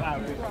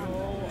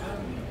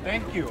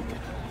 Thank you.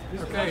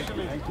 Okay.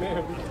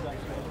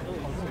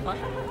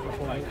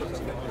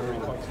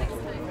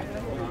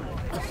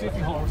 City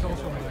Hall is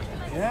also nice.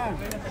 Yeah.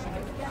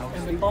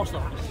 And the post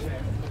office.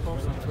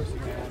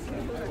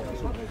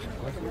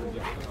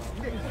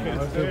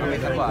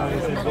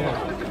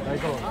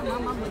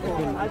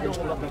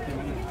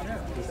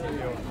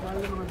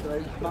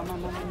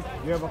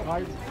 You have a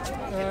card?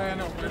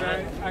 No, but I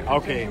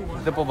Okay.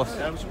 Ito po, boss.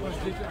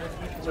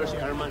 Sir, si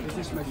Arman. This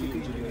is my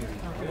city engineer.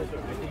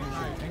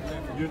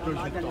 Beautiful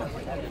dito.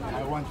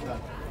 I want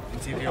that. In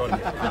City Hall.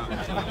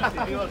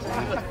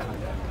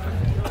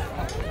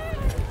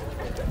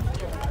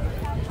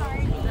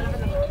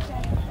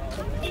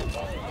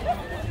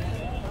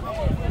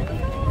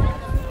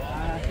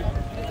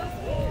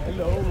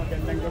 Hello,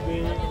 magandang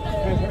gabi.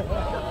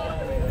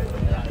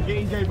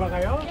 Nag-enjoy ba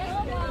kayo?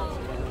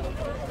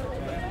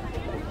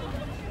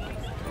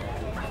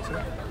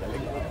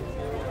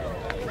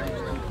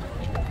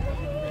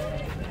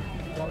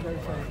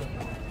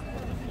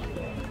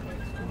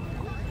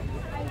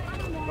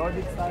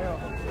 Nordics tayo.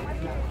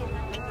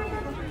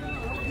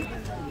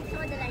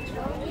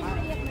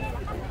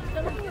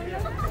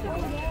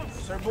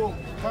 Sir Bo,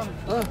 come,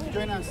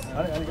 join us.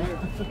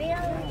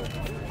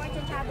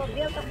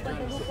 Built of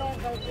Guadalupe,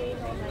 Volcano,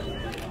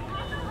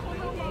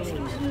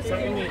 Sir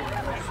Emil.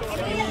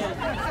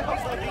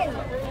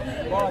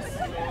 Boss.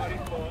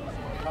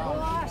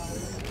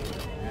 Boss.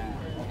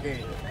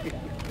 Okay.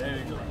 There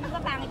we go. Di ba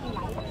pangit yung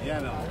light?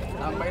 Yan o.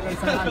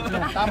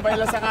 Tambay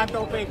lang sa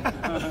kanto, Peg.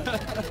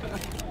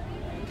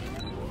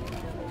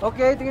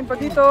 Okay, tingin pa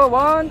dito.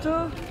 1,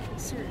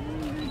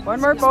 2.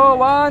 One more po.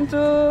 1,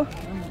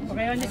 2.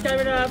 Okay, on this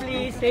camera,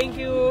 please. Thank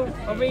you.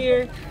 Over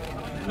here.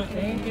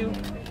 Thank you.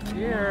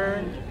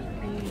 Here.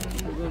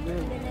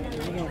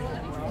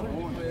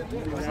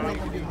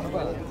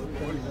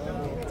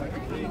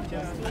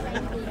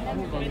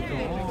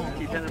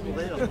 Kita na po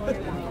kayo.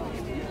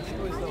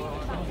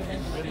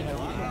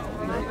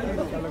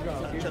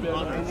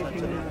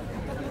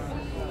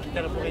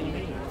 Kita na po kayo.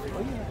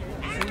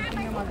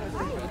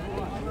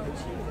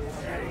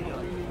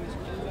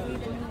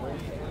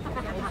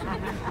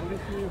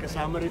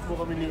 Kasama rin po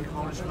kami ni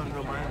Congressman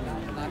Roman.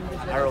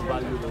 Arrow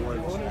Value the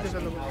World. Sa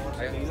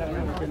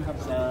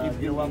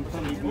ginawang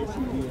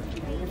ABS-CBN.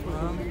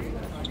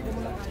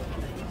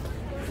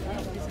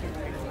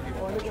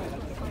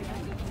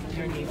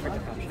 Your name for the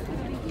caption.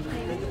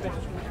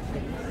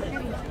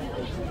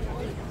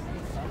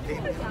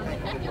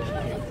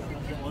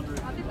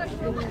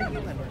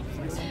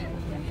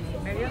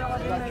 Meron ako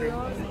din na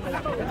yun.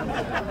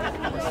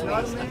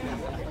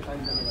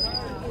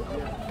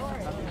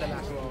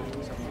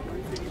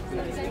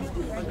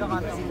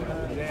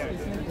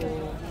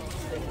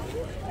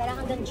 Parang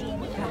hanggang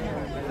Jimmy.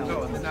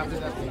 No, then after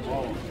that,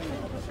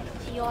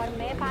 Si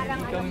Yorme,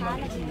 parang ano ka,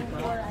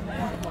 nag-or ano.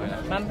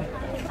 Ma'am.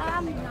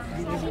 Sabi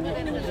ni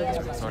Emil.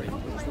 Sorry.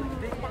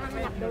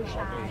 Nakahanap daw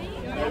siya.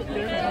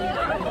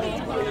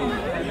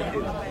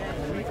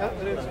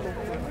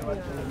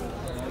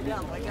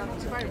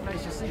 it's very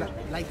nice, just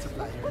light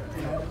supplier.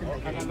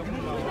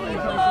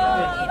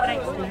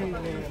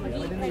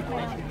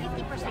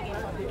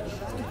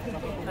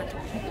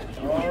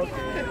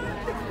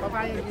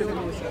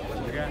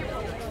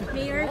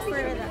 Mayor for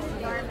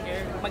Yorme.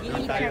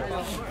 Mag-iinit siya po.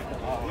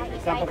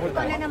 Saan pa punta?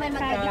 Ito na naman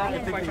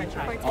mag-iinit.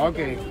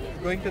 Okay.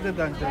 Going to the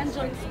dungeons.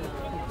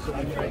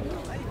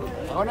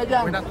 Ako na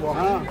dyan. We're not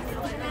walking.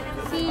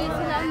 Si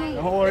sila ano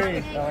Don't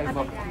worry. Okay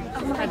po.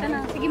 Makita na.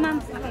 Sige ma'am.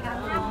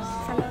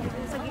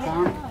 Sa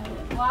gilid.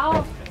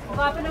 Wow!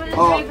 Gwapo naman ang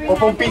Oh,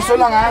 driver 10 piso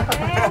lang ha.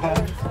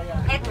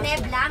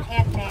 Etneb lang,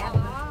 etneb.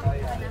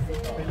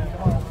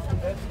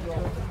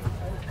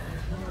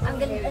 Ang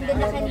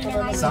ganda kanina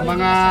nga. Sa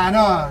mga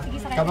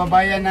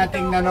kababayan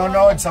nating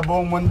nanonood sa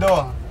buong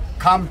mundo,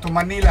 come to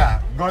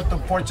Manila, go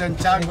to Port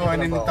Santiago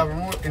and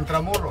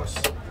Intramuros.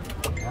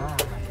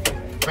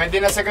 Pwede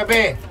na sa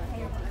gabi.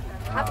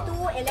 Up to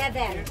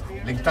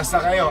 11. Ligtas na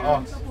kayo.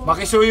 Oh,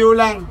 makisuyo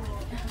lang.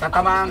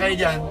 Tatamaan kayo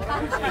dyan.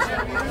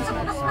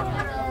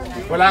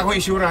 Wala akong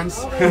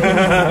insurance.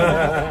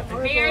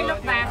 Mayor,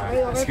 look back.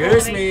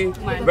 Excuse me.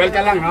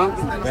 Welcome lang, no?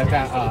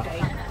 Welcome.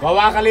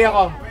 Wawakali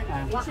ako.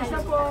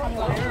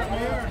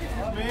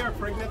 Mayor,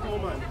 pregnant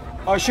woman.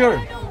 Oh,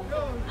 sure.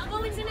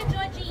 Ako, it's in a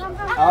Georgie.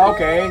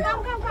 Okay.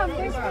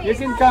 You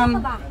can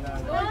come.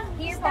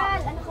 Here,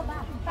 Pal. Ano ko ba?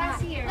 Pass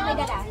here. May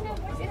dala.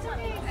 It's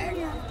okay.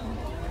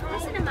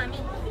 Listen na, mami.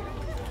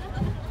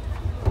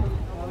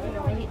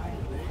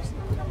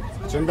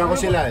 Sundan ko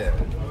sila.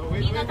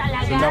 Dito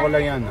talaga. Sundan ko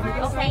lang yan.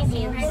 Okay,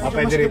 Vince.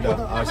 Pwede rito.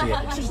 Sige.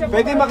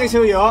 Pwede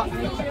makisuyo.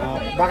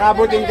 Baka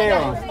abutin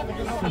kayo.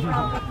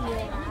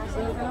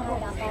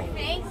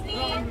 Thanks,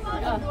 Vince.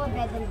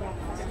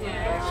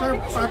 Sir,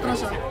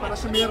 patras para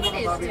sa mayor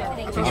makabawi.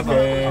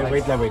 Okay,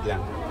 wait lang.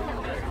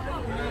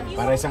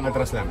 Para isang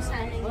atras lang.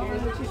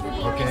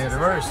 Okay,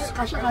 reverse.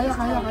 Kaya.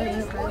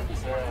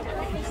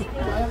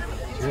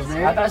 Excuse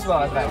me. Atras po,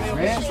 atras.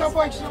 Extra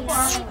po.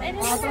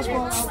 Atras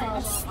po.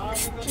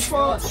 Excuse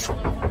po.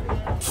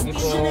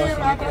 Engineer,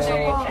 atras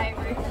po.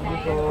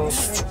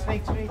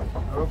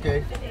 Okay.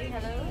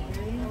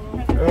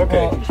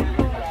 Okay.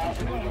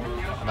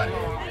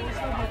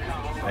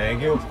 Thank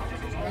you.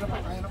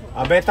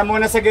 Beta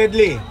muna sa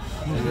Gedli.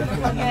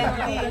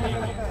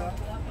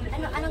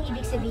 Anong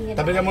ibig sabihin?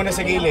 Tabi ka muna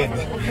sa gilid.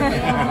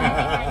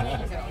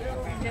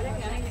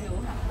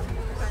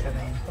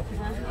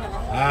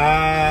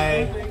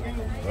 Hi.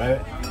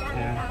 Well,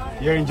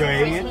 you're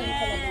enjoying it?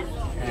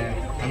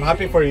 Yeah. I'm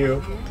happy for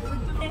you.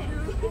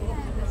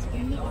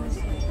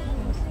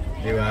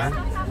 Di ba?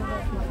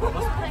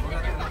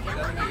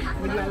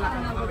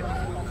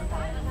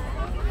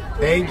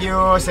 Thank you,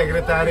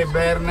 Secretary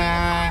Berna.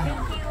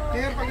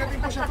 Mayor, pagdating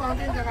po sa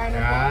fountain, kakanan po.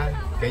 Yeah.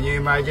 Can you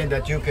imagine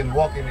that you can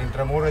walk in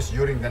Intramuros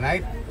during the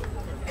night?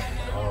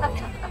 Oh.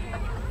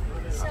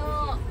 So,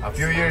 A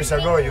few years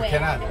ago, you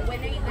cannot. When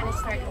are you gonna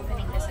start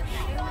opening this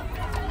account?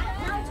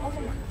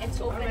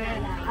 It's open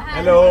na.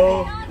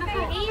 Hello.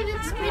 Hey,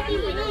 it's pretty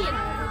neat.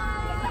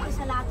 Because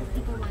a lot of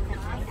people want to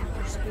try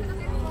after school.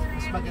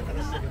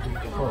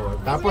 Oh,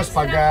 tapos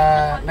pag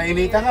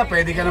nainita ka,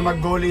 pwede ka na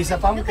mag-goalie sa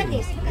Look at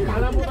fountain. this.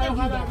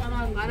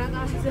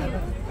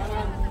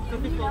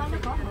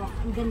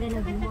 Ang ganda na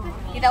gumawa.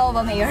 Kita mo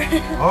ba, Mayor?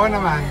 Oo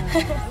naman.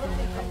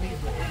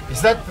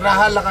 Is that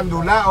Rahal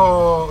Lakandula o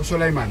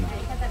Sulaiman?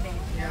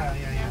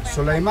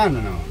 Sulaiman,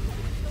 ano?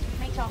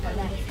 May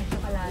chocolate.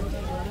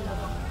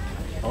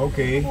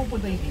 Okay.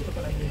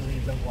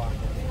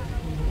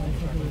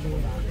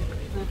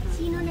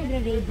 Sino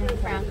nagre-raid ng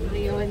Frank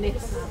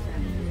Leonis.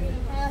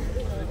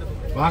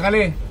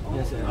 Makakali.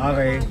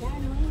 Okay.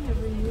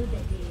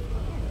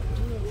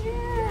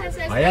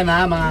 Ayan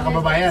ha, mga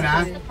kababayan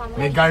ha.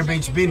 May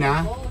garbage bin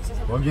ha.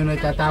 Huwag nyo na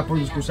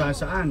itatapon kung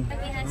saan.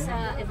 Pagkihan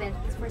sa event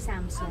for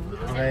Samsung.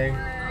 Okay.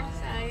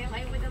 Sayang,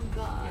 I would have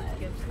got.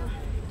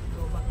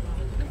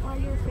 all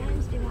your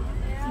friends, di ba?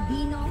 Si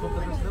Dino.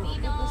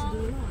 Dino. I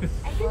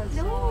didn't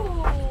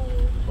know.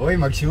 Uy,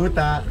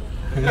 mag-shoota.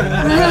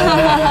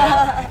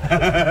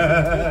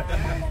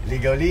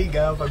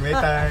 Ligaw-ligaw pag may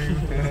time.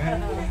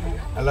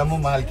 Alam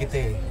mo, mahal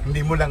kita eh. Hindi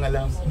mo lang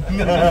alam.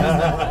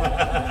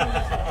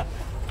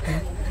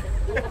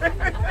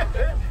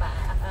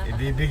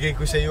 Ibibigay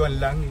ko sa iyo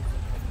ang langit.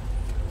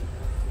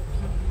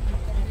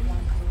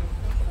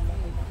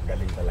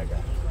 Galing talaga.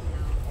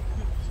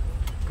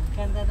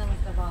 Ganda ng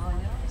trabaho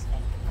niyo.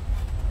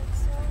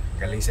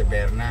 Galing si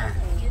Berna.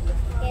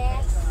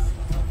 Yes.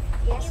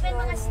 Yes, Even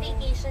mga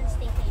staycation,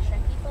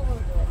 people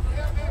will do it.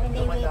 when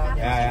they wake up,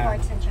 Yeah, it's yeah.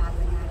 sports and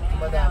travel na.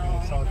 Madami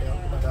sa hotel,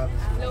 madami.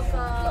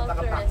 Local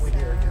Nakapack tourists with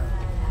here.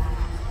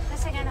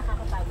 Kasi nga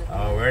nakakapagod.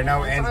 We're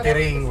now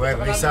entering where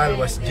Rizal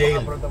was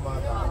jailed.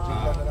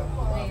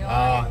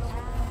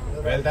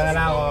 Welta na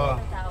lang ako.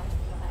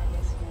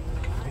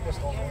 Because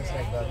always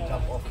like the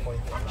jump off point.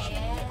 Actually,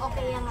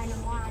 okay yung ano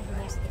mo,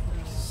 domestic mo.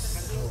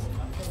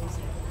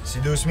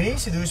 Seduce me?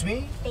 Seduce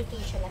me?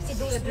 Vacation lang.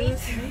 Seduce me.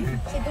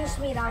 Seduce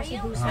me raw,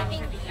 seduce me.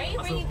 Are you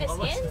bringing this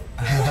in?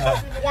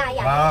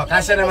 Yeah.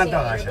 Kasya naman to,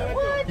 kasya.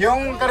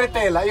 Yung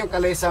karetela, yung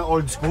kalaysang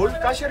old school,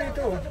 kasya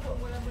rito.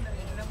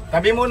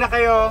 Tabi muna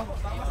kayo.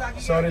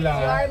 Sorry lang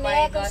ha.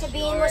 Yorme, kung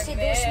sabihin mo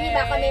seduce me,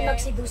 baka may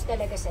mag-seduce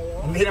talaga sa'yo.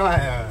 Hindi naman.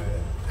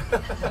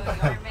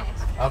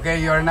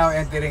 Okay, you're now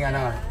entering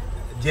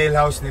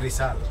jailhouse ni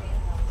Rizal.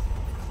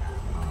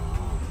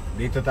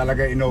 Dito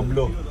talaga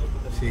inoblo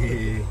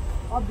si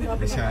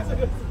Rizal.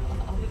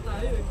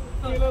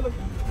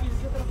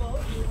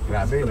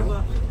 Grabe, no?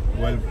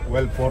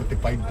 Well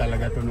fortified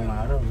talaga to nung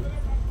araw. No?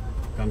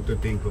 Come to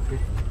think of it.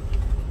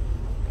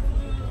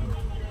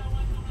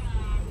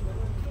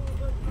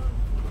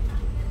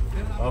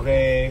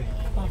 Okay.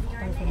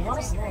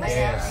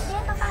 Yes.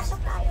 Papasok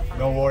tayo.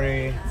 Don't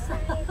worry.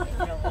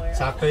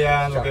 Sakto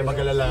yan, huwag kayo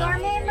mag-alala.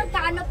 Yorme,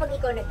 magkano pag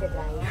ikaw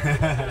nagdadrive?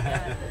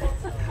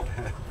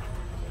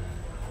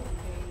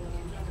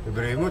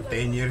 Sabihin mo,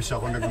 10 years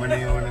ako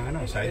nagmanayo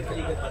ng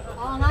sidecar.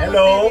 Oo nga,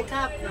 Hello?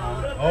 mag-recap, no?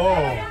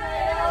 Oh.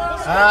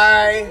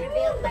 Hi!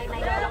 Built by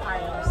my Lolo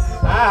Carlos.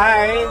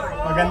 Hi!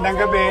 Magandang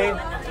gabi.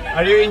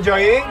 Are you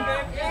enjoying?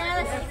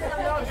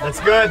 That's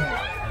good.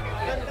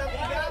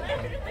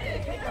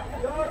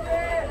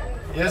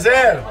 Yes,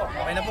 sir.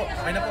 Okay na po.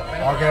 Okay na po.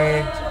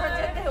 Okay.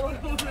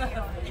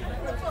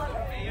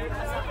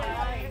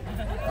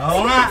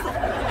 Oo nga.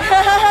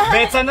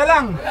 Betsa na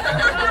lang.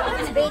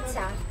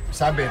 Betsa.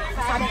 Sabit.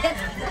 Sabit.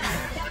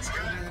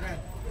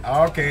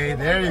 Okay,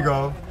 there you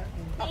go.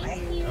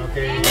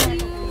 Okay.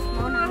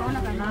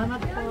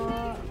 Salamat po.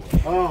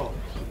 Oh.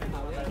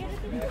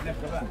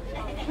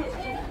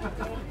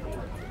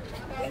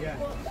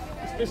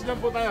 Space lang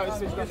po tayo.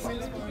 Space lang po.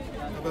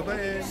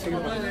 Babae. Sige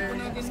po.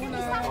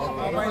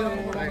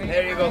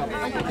 There you go.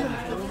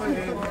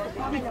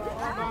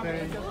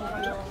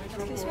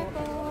 Excuse me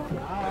po.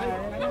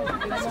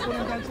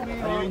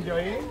 Are you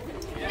enjoying?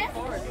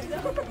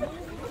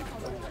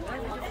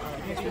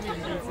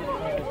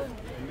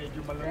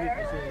 Medyo malamig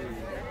kasi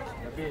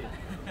gabi.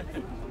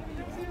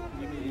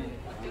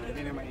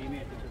 Hindi na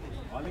mainit.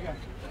 Halika.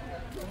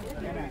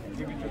 Yan na,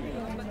 give it to me.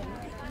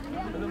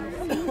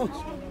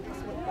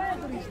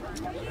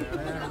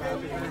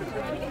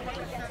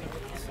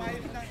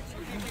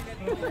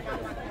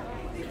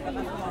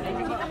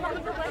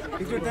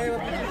 Picture tayo.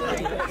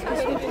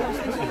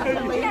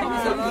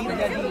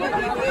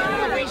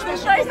 Face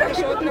mask.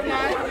 Suot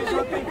naman.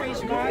 Suot yung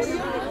face mask.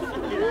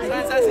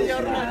 Saan si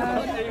Yorme?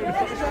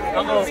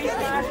 Ako.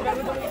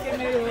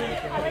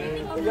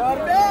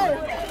 Yorme!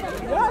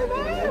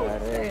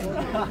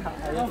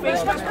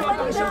 Face mask po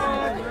itong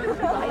suot.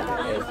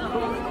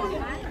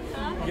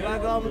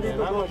 Ginagawa mo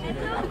dito po.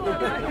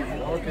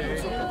 Okay.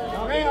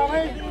 Okay,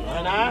 okay.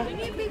 Ano na?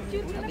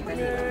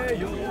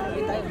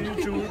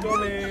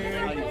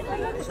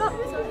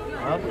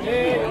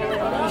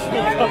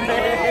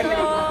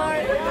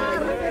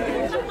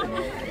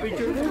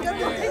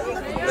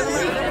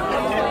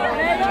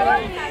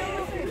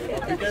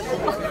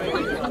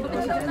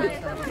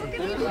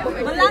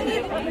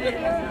 Malangit!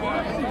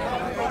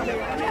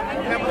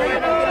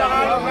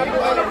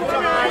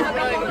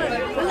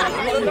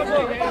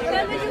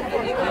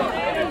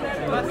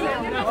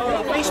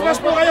 Face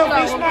mask po kayo,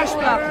 face mask.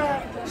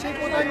 Safe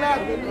po tayo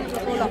lahat.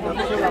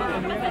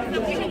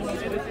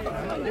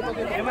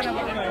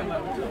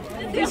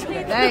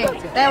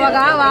 Tay, wag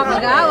hawak,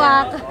 wag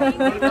hawak.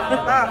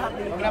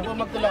 Huwag na po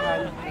magtulangan.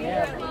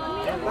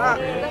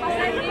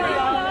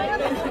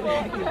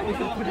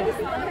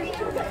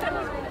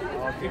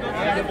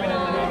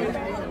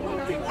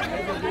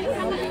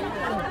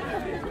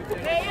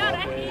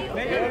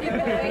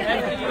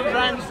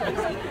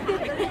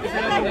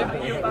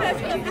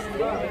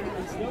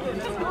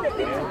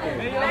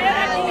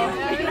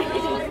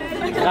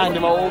 Yan, hindi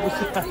mauubos.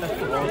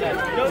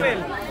 Joel,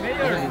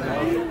 Mayor.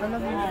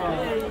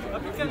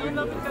 Lapit ka doon,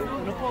 lapit ka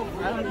doon.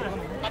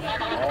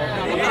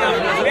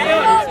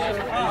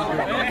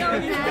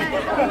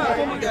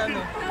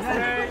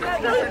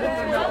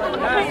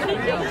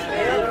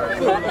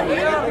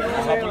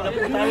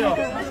 Mayor!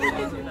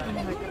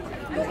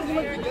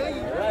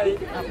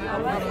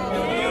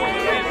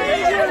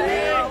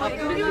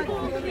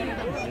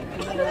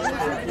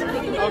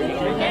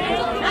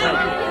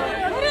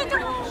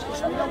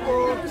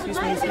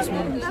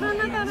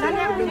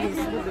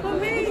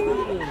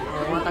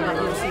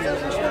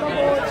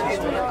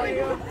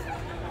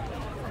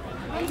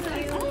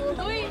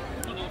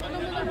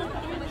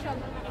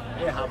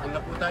 Habol na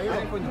po tayo.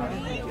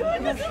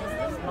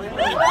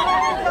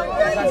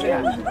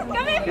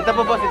 Dito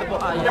po, boss. Dito po.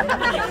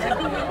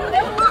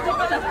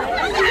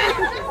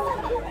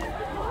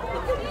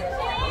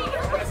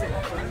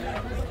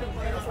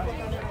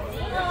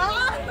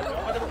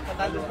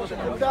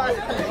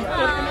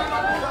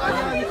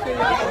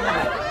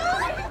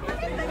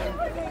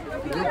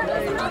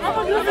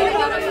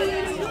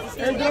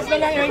 Airdrop na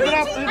lang,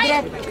 airdrop,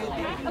 airdrop.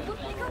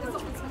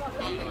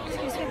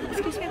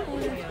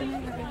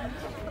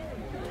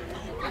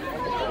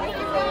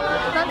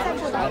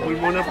 Habol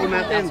muna po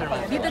natin.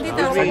 Dito,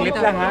 dito. Saglit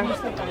lang ha.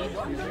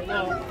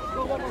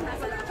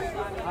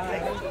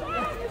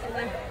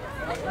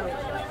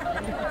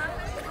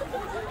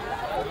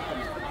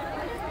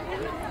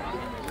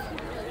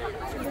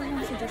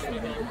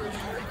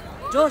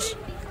 Josh!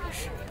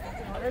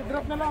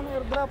 Airdrop na lang,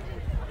 airdrop.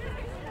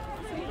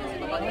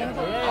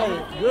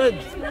 Good.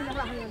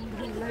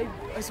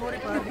 Ay, sorry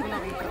pa. Hindi ko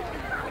nakita.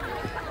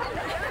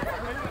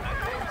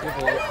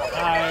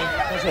 Hi.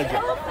 Kasi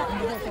dyan.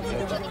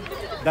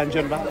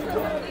 Dungeon ba?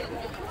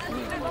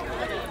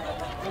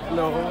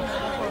 Hello.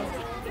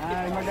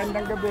 Ay,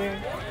 magandang gabi.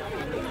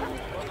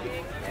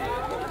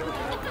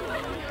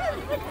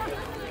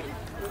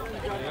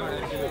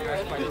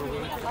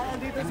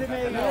 Dito si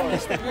Mayor.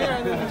 Mayor,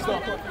 ano gusto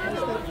ko?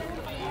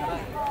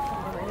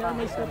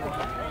 May step po.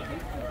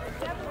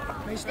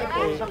 May step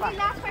po. Actually,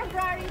 last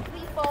February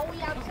 3 po, we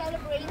have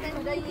celebrated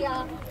the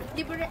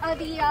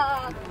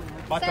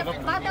Battle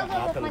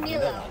of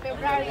Manila,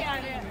 February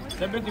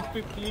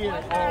 75th year.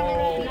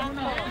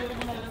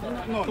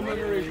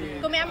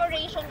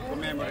 commemoration.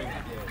 Commemorate.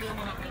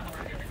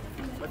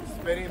 But it's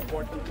very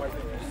important part of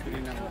the history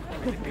ng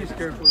Philippines,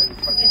 careful,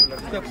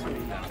 particularly steps.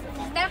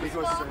 Steps po,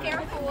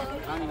 careful.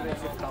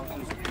 Hundreds of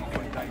thousands of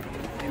people died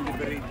in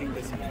liberating the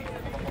city.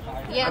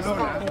 Yes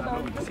po.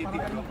 The city.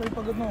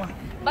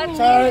 But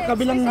Sa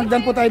kabilang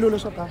hagdan po tayo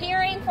lulusot ha.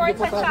 here in Fort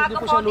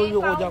Santiago po, they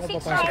found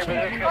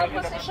 600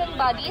 opposition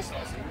bodies.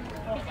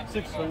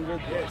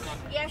 600, yes.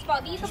 Yes po,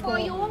 dito po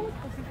yung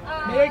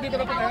Mayor, dito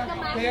na po tayo.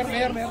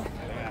 Mayor.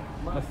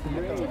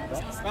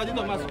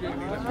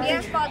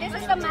 yes po, this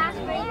is the mass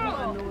grave.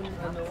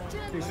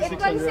 It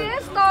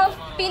consists of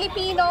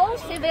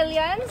Filipinos,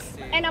 civilians,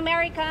 and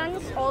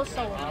Americans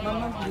also.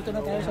 Ma'am, dito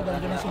na tayo sa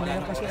dungeon ng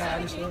Mayor kasi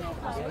aalis yun.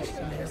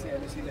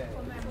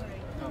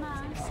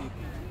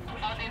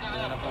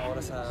 Wala na pang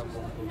oras sa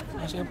buong.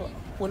 Sige po,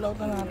 pull out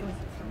na natin.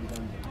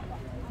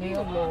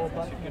 Mayor, blow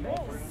back.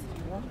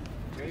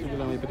 Sige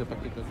lang may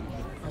pinapakita.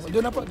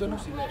 Doon na po, doon na.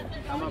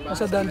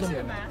 Nasa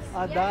dungeon.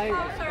 Aday!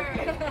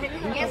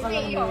 Yes,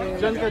 Mayor.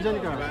 Diyan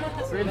ka.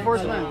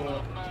 Reinforcement.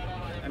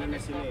 Ano na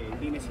sila eh,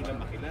 hindi na sila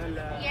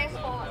makilala. Yes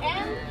po,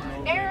 and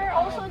there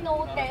also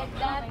noted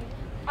that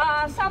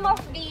some of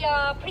the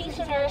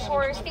prisoners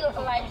were still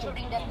alive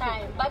during that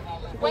time. But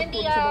when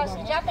the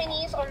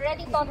Japanese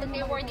already thought that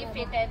they were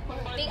defeated,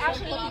 they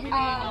actually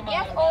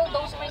get all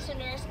those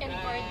prisoners and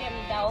burn them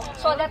down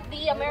so that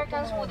the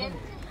Americans wouldn't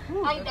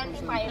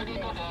identify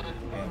them.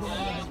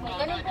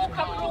 Ganun po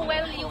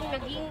ka-cruel yung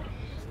naging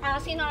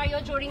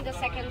scenario during the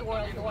Second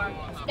World War.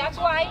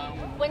 That's why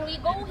when we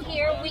go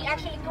here, we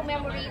actually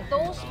commemorate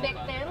those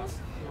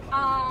victims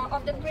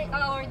of the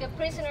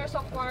prisoners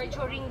of war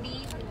during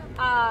the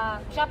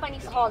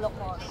Japanese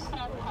Holocaust.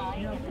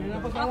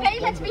 Okay,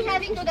 let's be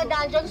heading to the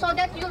dungeon so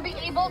that you'll be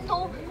able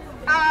to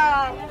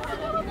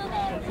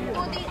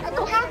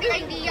have the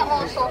idea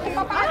also kung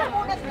paano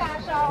po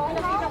nagkasya.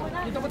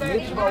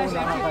 Which ba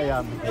una ka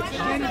kaya?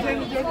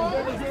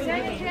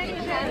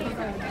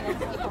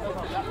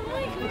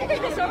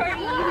 Sorry.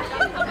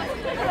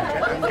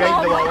 Ang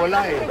guide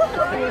nawawala eh.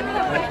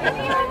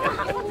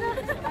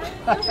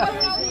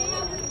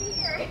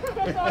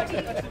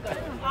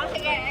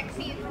 Sige,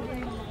 exit.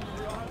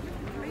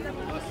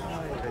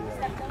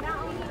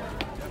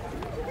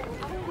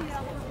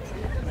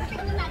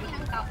 Tingnan natin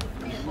ang top.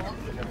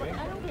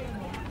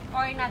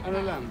 Or not?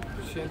 Ano lang,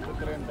 130,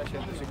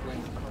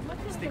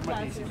 150.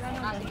 Stigmatism.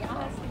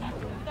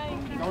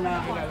 Ikaw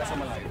nakakilala sa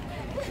malayo.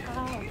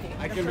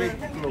 I can read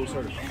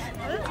closer.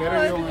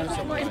 Pero yung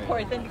sa malayo.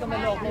 Important ka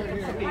maloko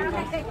sa paper.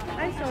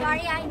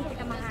 Sorry, hindi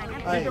kita mahanap.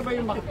 Dito ba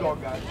yung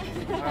McDougall?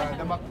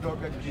 The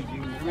McDougall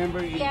digging. Remember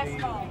in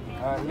the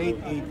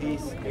late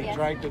 80s, they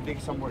tried to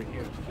dig somewhere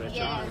here.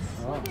 Yes.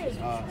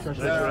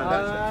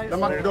 The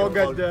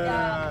McDougall,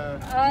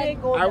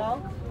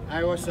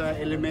 I was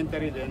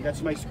elementary then,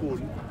 that's my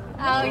school.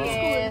 Oh,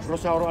 yes.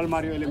 Rosauro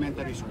Almario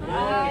Elementary School.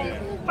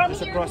 From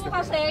here po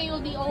kasi, you'll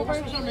be over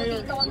to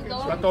the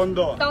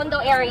Tondo. Tondo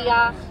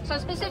area.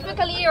 So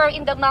specifically, you're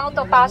in the mouth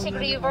of Pasig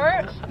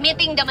River,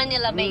 meeting the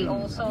Manila Bay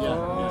also.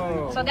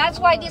 So that's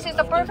why this is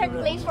the perfect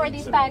place for the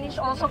Spanish,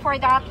 also for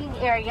docking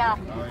area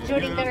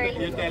during the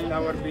rainy. You tell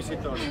our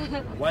visitors,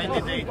 why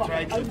did they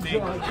try to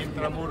dig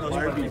Intramuros,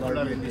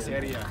 particular in this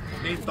area?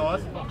 They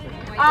thought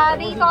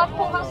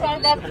po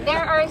kasi that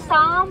there are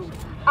some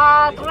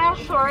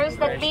treasures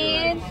that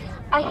been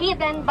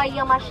hidden by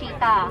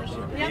Yamashita.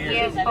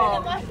 Yes po.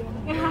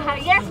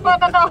 Yes po,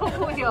 totoo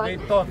po yun. They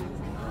thought.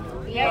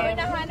 Yes.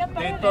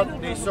 They thought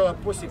they saw a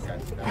pussycat.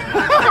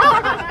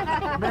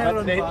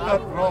 But they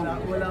thought wrong.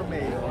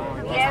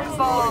 Yes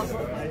po.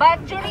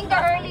 But during the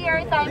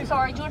earlier times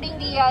or during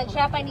the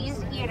Japanese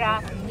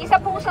era,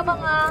 isa po sa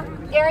mga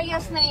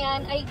areas na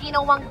yan ay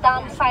ginawang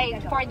dump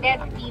site for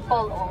dead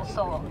people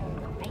also.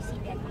 I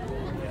see dead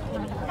people.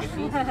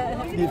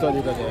 Dito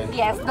din.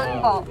 Yes, doon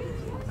po.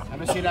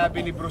 Ano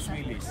sinabi ni Bruce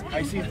Willis?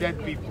 I see dead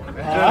people.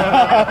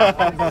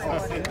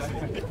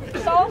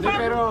 So,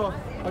 Pero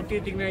pag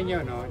titignan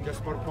nyo, no,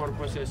 just for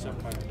purposes of,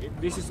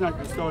 this is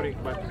not historic,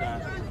 but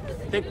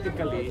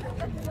technically,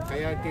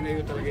 kaya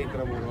tinayo talaga yung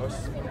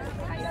Intramuros,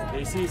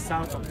 they see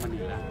south of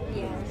Manila,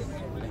 the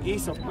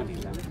east of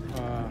Manila,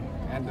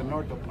 and the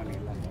north of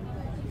Manila,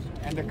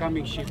 and the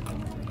coming ship.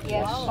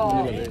 yes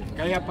po.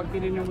 Kaya pag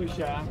tinignan mo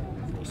siya,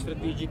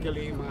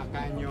 strategically, mga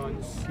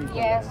canyons,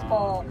 Yes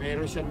po.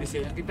 meron siyang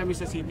design. Kita mo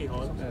sa City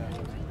Hall,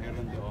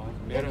 meron doon.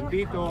 Meron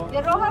dito, The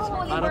Rojas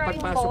Boulevard para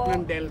pagpasok po.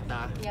 ng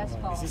Delta, Yes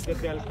po. this is the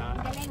Delta,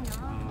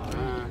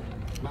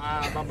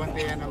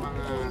 mababantayan ng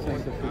mga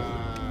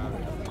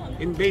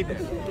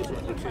invaders.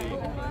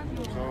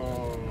 So,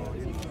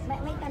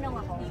 May tanong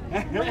ako.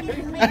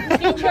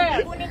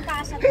 Kunin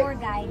ka sa tour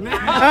guide.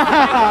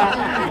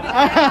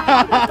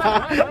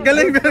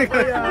 Galing.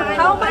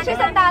 How much is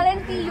a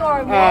talent fee,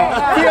 Yorme?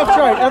 Free of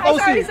charge,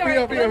 FOC.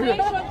 Sorry.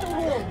 Donation to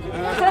whom?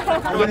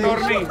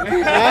 attorney.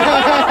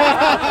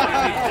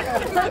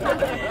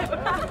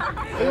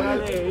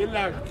 Yun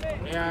lang.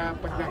 Kaya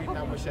pag nakita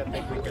mo siya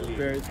technically,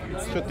 It's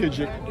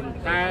strategic.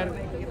 entire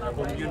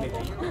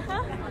community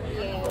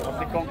of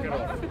the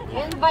conqueror.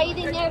 And by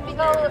the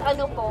navigal,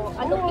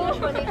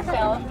 location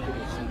itself,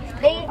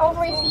 they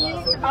oversee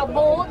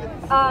both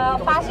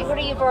Pasig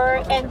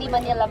River and the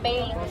Manila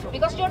Bay.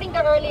 Because during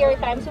the earlier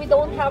times, we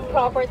don't have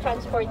proper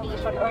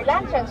transportation or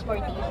land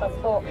transportation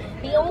po.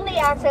 The only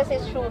access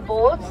is through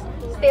boats,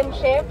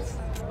 steamships,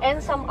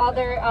 and some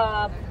other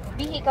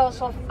vehicles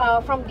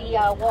from the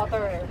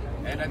water.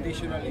 And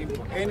additional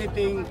info,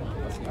 anything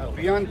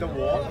beyond the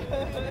wall,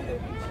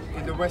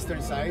 in the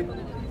western side,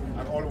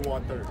 are all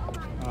water.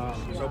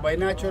 So by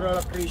natural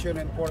accretion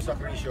and force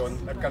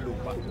accretion,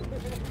 nagkalupa.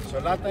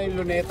 So lahat na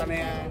yung luneta na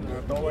yan,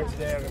 towards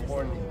the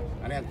airport,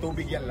 ano yan,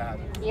 tubig yan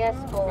lahat. Yes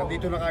po.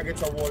 Nandito na kagad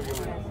sa wall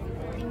yung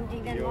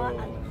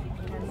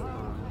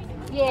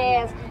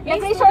Yes.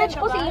 Nag-research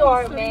po si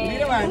Yorme.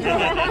 Hindi naman.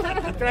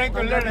 I'm trying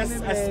to learn as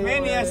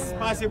many as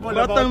possible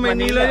about Batang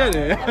Maynila yan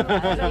eh.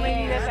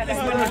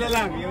 Manila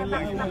lang, yun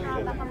lang.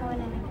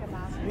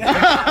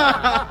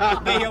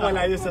 Kaya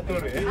wala yun sa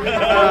tour eh.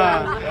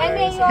 And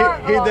Mayor,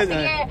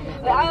 sige,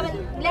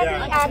 let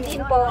me add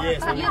din po.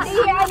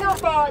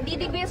 The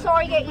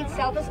Divisoria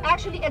itself is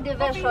actually a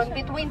division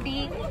between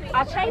the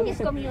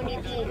Chinese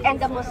community and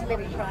the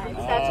Muslim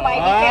tribes. That's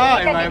why we can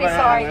make a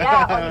Divisoria.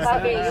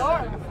 Mayor.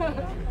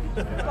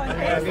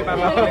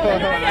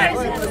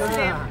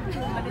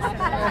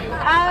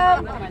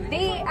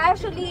 They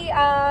actually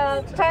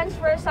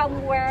transfer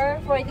somewhere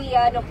for the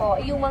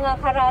yung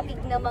mga karatig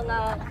na mga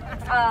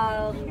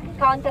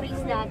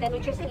countries natin,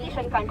 which is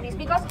Asian countries,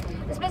 because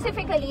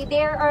specifically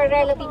there are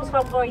relatives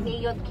from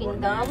Borneo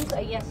kingdoms,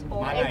 yes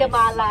po, and the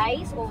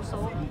Malays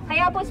also.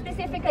 Kaya po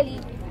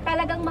specifically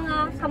talagang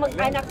mga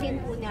kamag-anak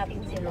din po natin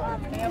sila.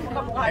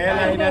 Kaya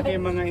lahat natin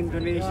yung mga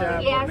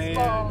Indonesia, yes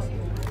po.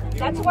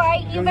 That's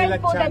why even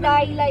po the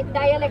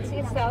dialects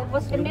itself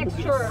was a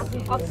mixture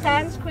of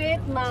Sanskrit,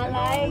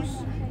 Malays,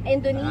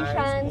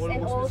 Indonesians,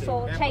 and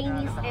also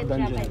Chinese and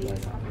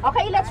Japanese.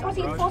 Okay, let's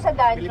proceed po sa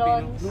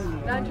dungeons.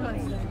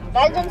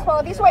 Dungeons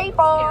po, this way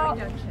po.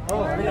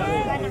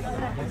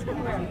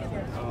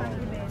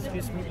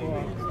 Excuse me po.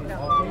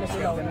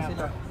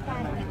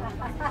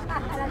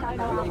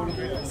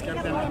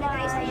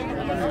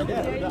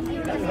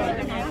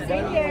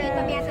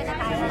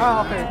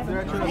 Okay.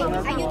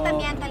 Ayun,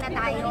 tamianta na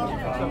tayo.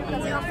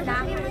 Way of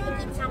lang, you will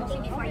eat something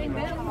before you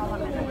go.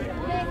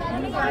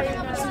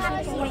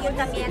 Ayun,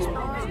 tamiento.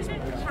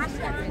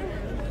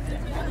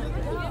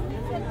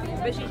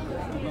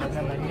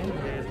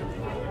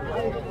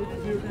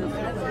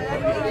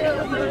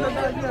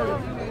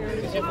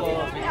 Kasi po,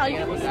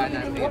 pinagyan po saan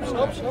natin.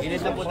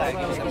 Init na po tayo.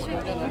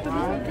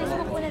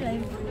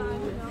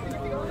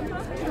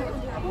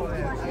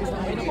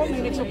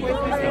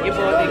 Thank you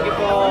po, thank you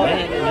po.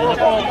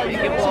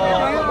 Thank you po.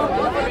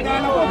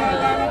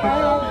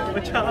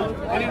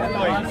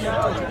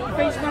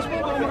 Face mask po,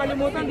 baka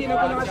makalimutan, di na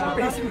po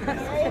naka-face mask.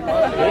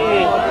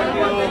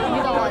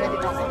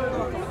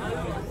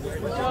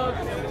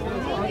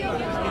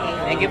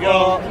 Thank you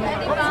po.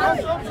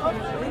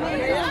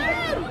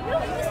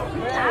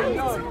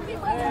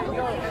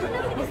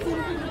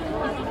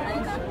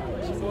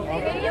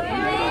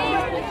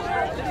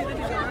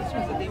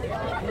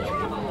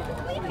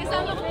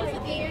 Kasama ko sa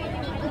Gary.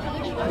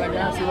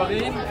 Talaga, si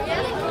Joaquin?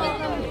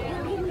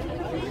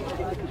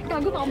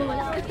 Gago pa ako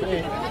mawala.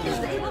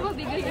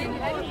 Mabigay yun.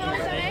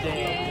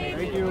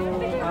 Thank you.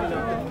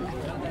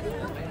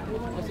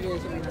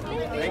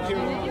 Thank you.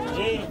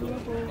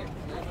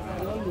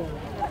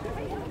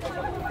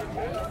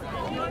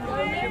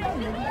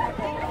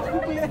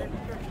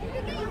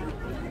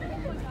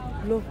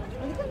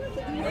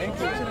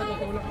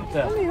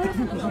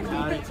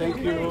 Thank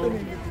you.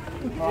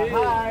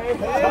 Hi!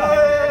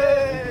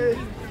 Hey!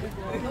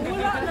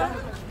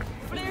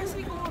 Flare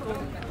siguro.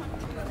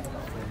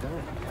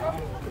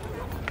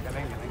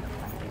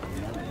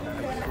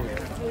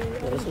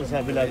 Pero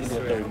sabi lagi ng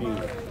attorney,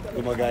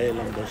 gumagaya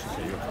lang daw siya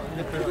sa'yo.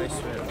 Pero I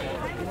swear,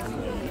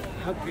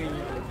 how can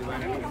you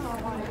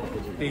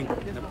think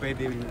na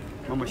pwede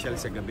mamasyal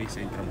sa gabi sa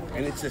Intramuros?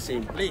 And it's the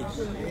same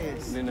place.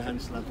 Yes.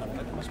 Ninahans lang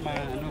talaga. Mas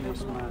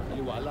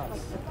maliwalas.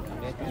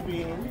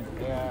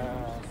 Kaya,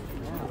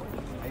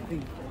 I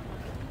think,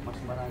 mas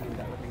maraming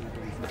darating na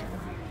turista.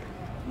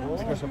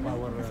 Sige sa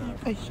power.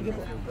 Ay, sige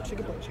po.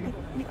 Sige po. Sige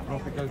po.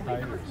 Tropical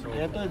tayo. So,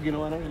 Kaya ito,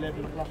 ginawa ng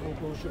 11 o'clock ng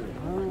closure.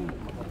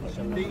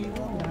 hindi yun.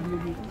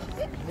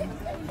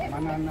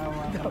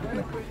 Mananawa.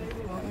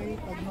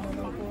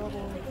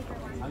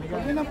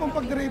 Pwede na pong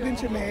pag-driven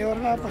si Mayor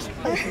ha.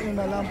 Pasok nyo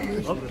na lang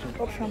please.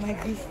 Siya may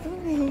gusto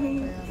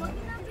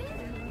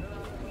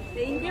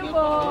Thank you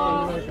po.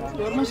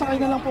 Yorme, sakay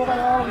na lang po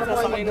kayo.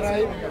 Matry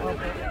mag-drive.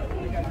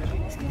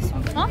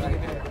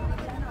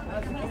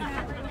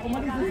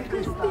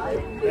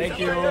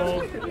 Thank you.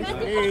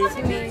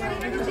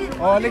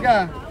 Oh,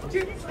 halika.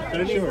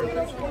 Sure.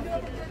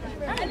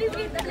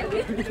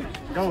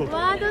 Go.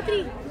 1, 2,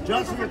 3.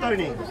 Johnson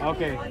attorney.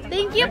 Okay.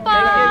 Thank you po.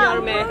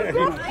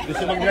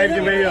 Gusto mag-drive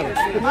ni Mayor.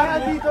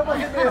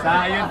 Sa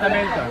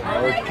Ayuntamiento.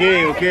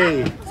 Okay,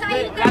 okay.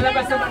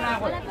 Lalabas naman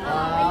ako.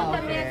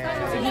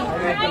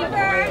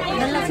 Driver,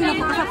 Dala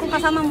sino kung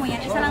kasama mo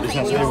yan, isa lang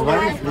sa inyo.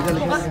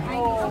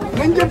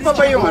 Nandiyan pa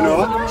ba yung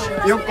ano?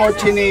 Yung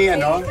kotse ni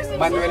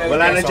Manuel?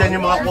 Wala na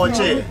dyan yung mga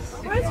kotse.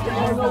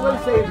 We'll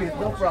save it,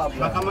 no problem.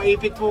 Baka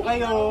maipit po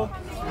kayo.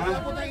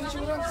 Ha?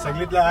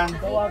 Saglit lang.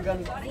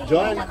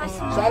 John,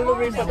 saan mo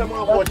rin ang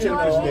mga kotse ng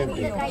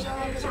presidente?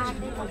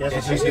 Kaya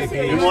sa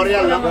CCTV.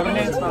 Memorial lang.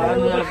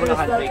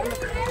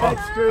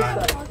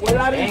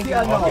 Wala rin si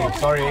ano. Okay,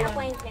 sorry.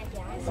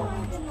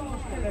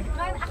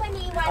 Ako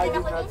iniiwanan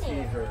ako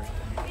din eh.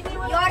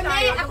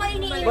 Yorme, ako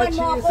iniiwan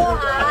mo ako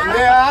ha. Hindi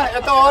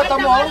ito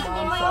tamo.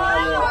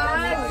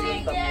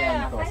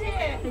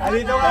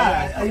 Alito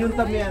ka,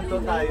 ayuntamiento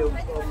tayo,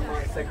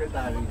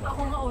 secretary.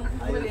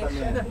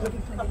 Ayuntamiento.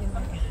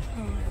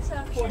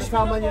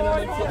 Kasama niya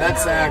naman siya.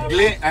 That's a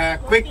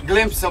quick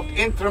glimpse of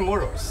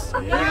Intramuros,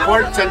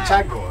 Port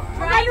Santiago.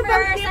 Tayo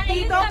bang tip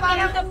dito?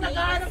 Parang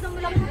nag-aaral ng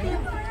walang tip.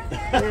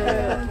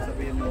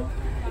 Sabihin mo,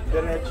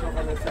 diretso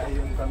ka na sa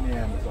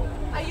ayuntamiento.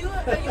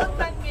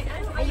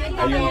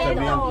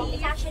 Ayuntamiento.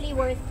 It's actually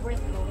worth going.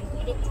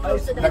 It's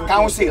close to The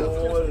council.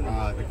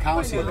 The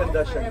council.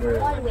 Maganda siya,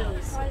 girl.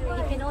 Always.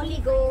 You can only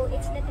go,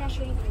 it's the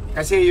treasury building.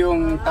 Kasi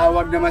yung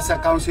tawag naman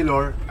sa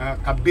councilor,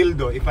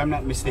 kabildo, if I'm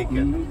not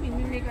mistaken.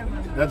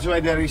 That's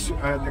why there is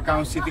the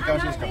city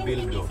council is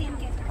kabildo.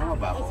 Tama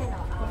ba ako?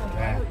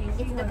 Yeah.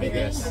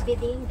 It's the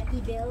bidding, the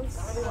e-bills.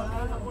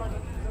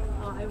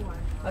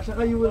 At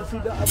saka you will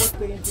see the about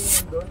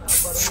painting doon.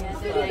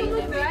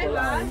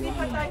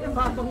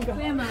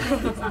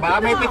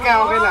 Baka may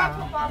pika, okay lang.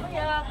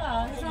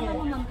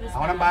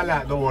 Ako nang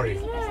bahala, don't worry.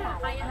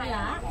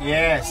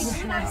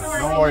 Yes,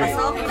 don't worry.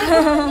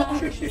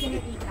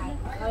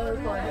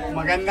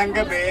 Magandang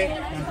gabi.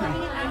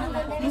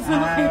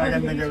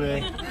 Magandang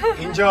gabi.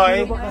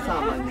 Enjoy.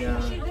 Kasama niya.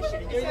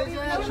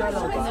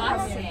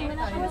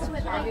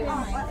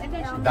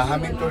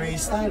 Daming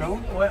turista, no?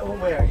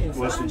 Where?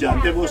 Mga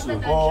estudyante, boss, no?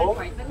 Oo.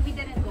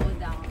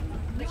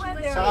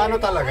 Sa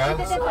ano talaga?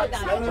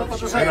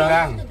 Ano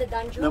lang?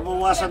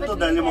 Nabawasan to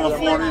dahil yung mga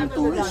foreign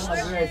tourists.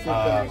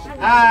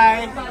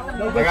 Hi!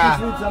 Teka,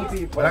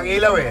 walang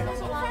ilaw eh.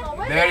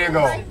 There you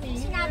go.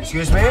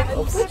 Excuse me?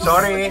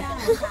 Sorry.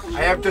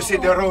 I have to see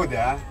the road,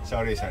 ha?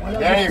 Sorry, sorry.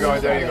 There you go,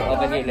 there you go.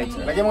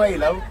 Lagyan mo nga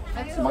ilaw.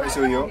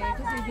 Makisuyo.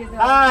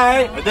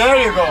 Hi!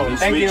 There you go.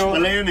 Thank you. Switch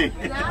pala yun eh.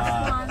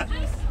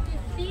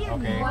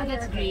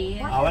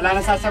 Okay. Wala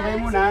nang sasabay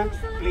muna.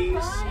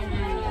 Please.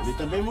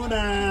 Tabi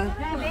muna.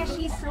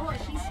 She's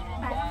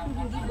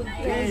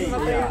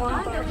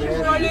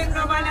Controlling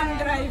naman ang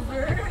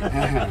driver.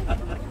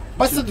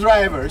 Basta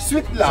driver,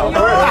 sweet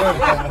lover.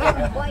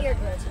 boy or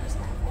girls?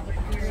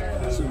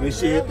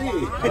 Sumisiyete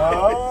eh.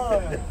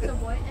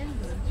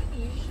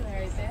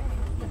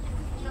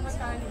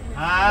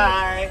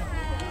 Hi!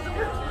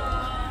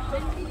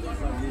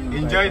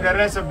 Enjoy the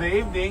rest of the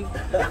evening.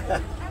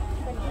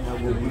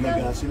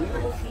 Nabubulaga sila.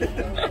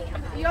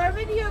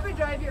 Yorme, do you ever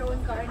drive your own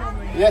car? No,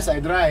 Yes,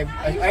 I drive.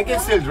 I can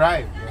still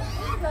drive.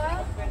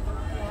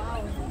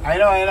 I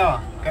know.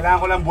 Kailangan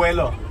ko lang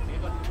buwelo.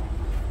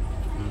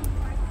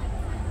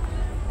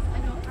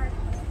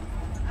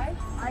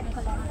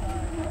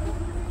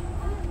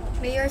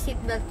 Mayor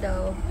seatbelt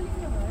daw.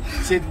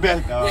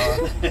 Seatbelt,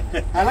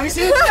 Alam yung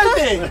seatbelt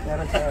eh.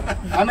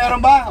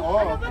 Meron ba?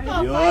 Oo.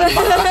 Yun.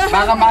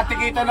 Baka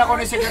matikitan ako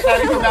ni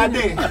Secretary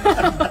Ganda eh.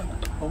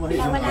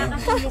 Wala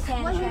kasi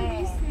lisensya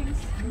eh.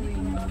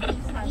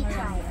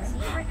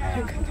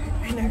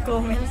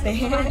 Nag-comment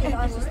eh.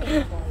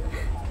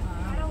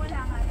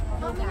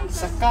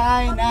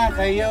 Sakay na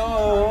kayo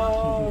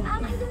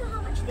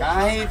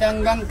kahit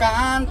hanggang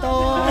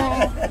kanto.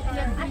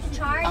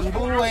 Ang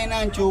buhay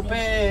ng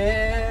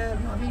chuper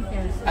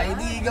ay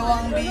di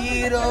gawang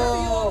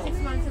biro.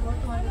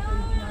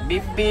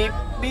 Bip bip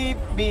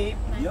bip bip.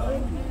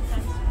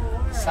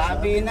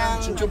 Sabi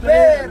ng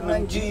chuper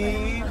ng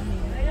jeep,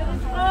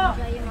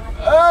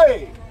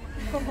 ay!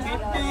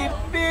 Bip bip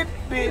bip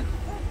bip.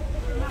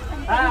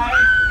 Hi!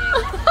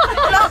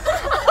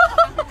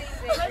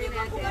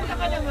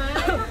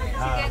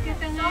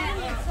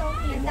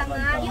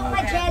 Yung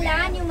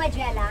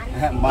Magellan.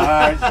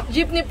 March.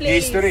 Jeepney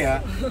place. History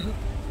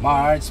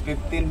March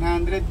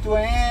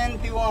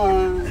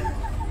 1521,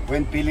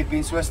 when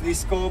Philippines was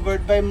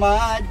discovered by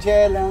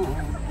Magellan.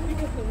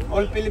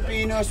 All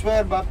Filipinos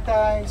were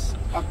baptized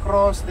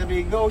across the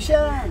big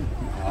ocean.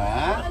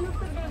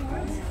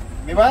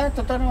 Di ba?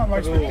 Totoo naman,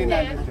 March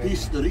 1500.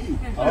 History.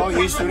 Oh,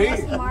 history.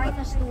 Si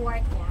Martha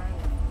Stewart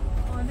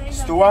yan.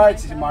 Stuart,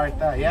 si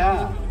Martha.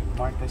 Yeah.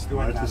 Martha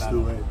Stewart. Martha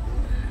Stewart.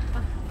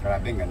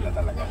 Grabe, ganda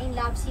talaga. In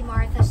love si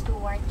Martha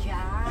Stewart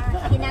dyan.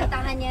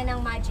 Kinantahan niya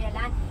ng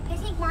Magellan.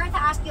 Kasi Martha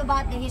asked you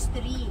about the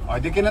history.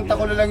 O, di kinanta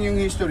ko na lang yung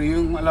history,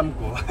 yung alam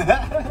ko.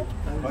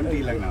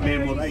 Konti lang naman.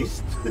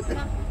 Memorized.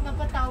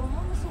 Napatawa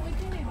mo, masungit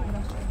yun eh.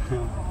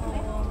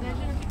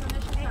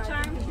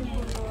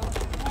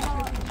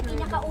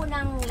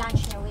 Pinakaunang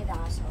lunch niya with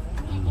us.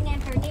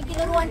 In-entertain.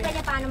 Tinuruan ka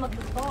niya paano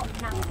magluto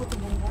ng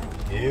puto-bungo.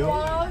 Ew.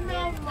 Wow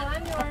naman,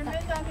 Yorme,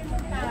 dami mo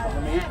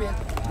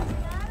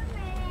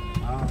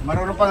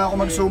Marunong pa nga ako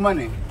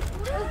magsuman eh.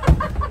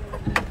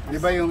 Di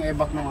ba yung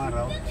ebak nung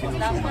araw?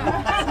 Sinusuman.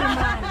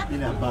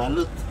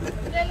 Pinabalot.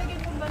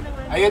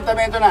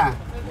 Ayuntamento na.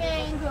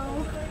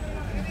 Mango.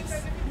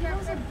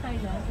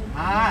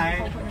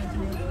 Hi.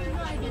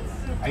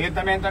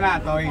 Ayuntamento na,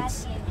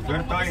 Toits.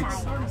 Your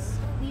Toits.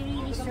 We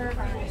really serve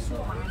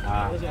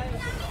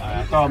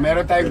Ito,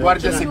 meron tayong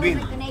Guardia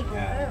Civil.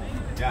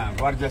 Yan,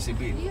 Guardia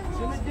Civil.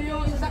 Sunod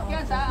yung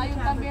sasakyan sa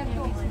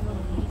ayuntamiento.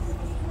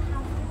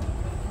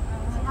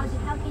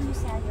 How can you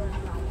sell your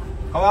product?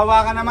 Kawawa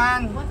ka naman.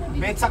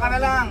 Betsa ka na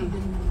lang.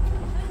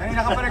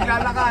 Kanina ka pa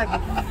naglalakad.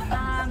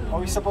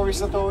 Pawis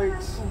na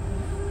Toits.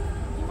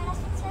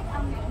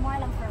 More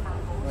lang for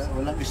mango.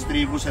 Walang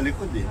istribo sa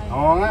likod eh.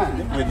 Oo nga.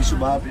 Pwede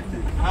sumabit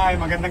eh. Hi,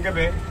 magandang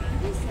gabi.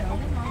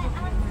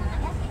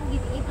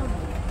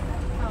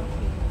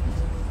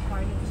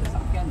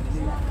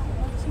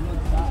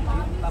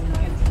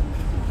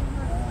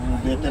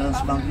 Veterans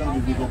Bank lang,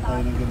 bibigyan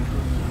tayo ng ganito.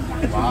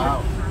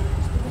 Wow.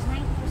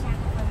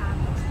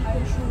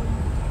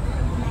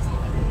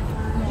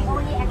 We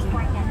only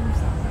export that.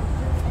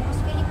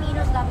 Because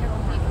Filipinos love their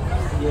own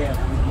language. Yeah,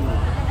 we do.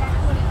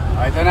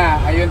 Ito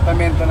na,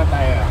 ayuntamento na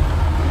tayo.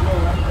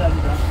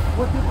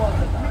 What do you call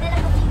that?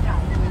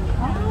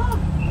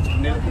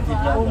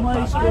 Oh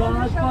my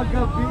God,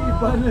 paggabi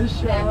iba na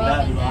siya.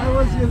 I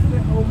was just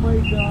like, oh my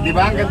God. Di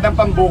ba ang gandang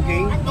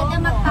pang-booking? Ang ganda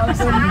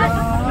magpakasal.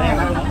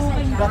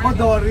 Ako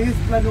Doris,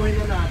 planuhin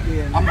na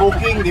natin. Ang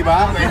booking, di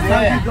ba? Pwede.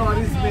 Sabi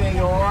Doris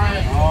Mayor,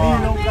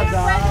 ninong ka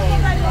daw.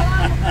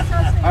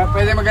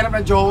 Pwede maghanap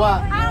ng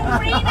jowa. Ang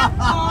prenup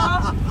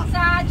ko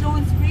sa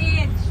Jones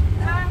Bridge.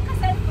 Ang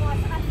kasal ko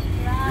sa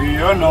Cathedral.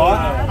 Yun, no?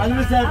 Ang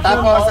reception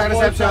Tapos, mo, ang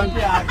reception,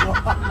 Santiago.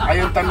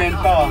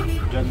 ayuntamento.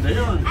 Ganda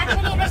yun.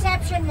 Actually,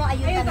 reception mo,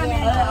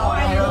 ayuntamiento.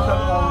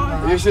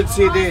 You should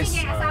see this.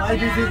 Ay,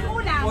 this is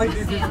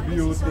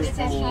beautiful.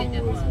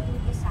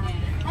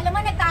 Alam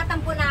mo,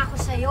 nagtatampo na ako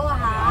sa'yo,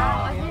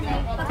 ha?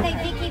 Pag kay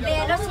Vicky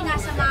Bello,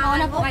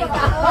 sinasamahan mo kayo.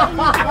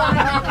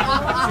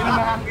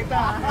 Sinamahan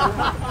kita.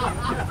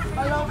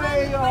 Hello,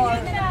 Mayor.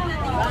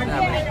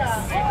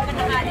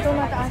 Ito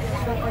mataas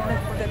pag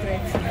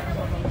nagpagka-trends.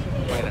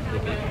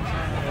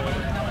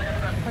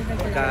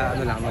 Pagka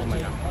ano lang,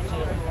 normal lang.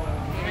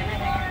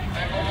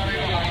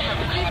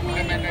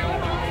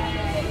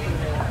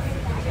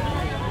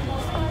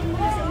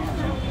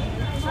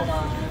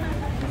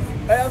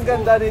 Ay, ang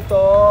ganda nito.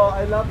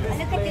 I love this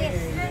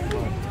place.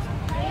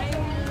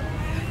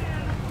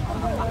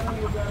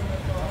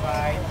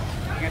 Bye.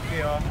 Ingat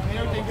kayo.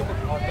 Mayor, thank you.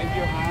 Oh, thank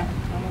you, ha?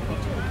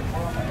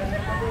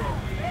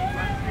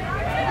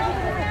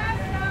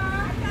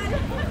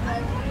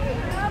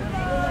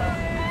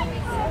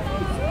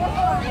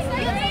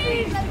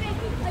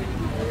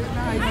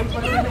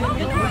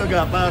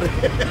 Talaga, pare.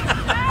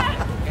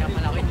 Kaya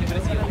malaki yung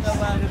agresibo.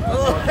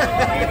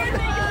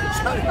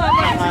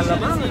 Alam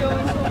mo.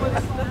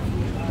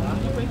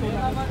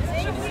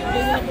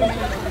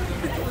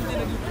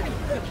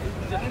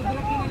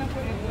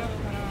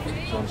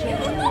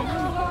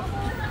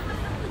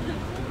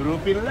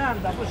 Grouping lang,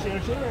 tapos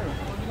share.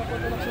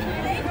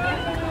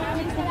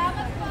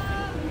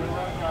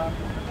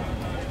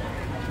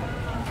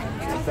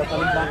 Isa pa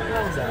rin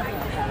background sa.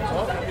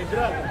 Oh,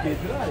 cathedral.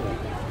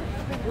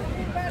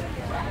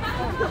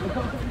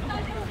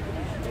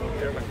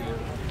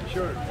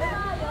 Sure.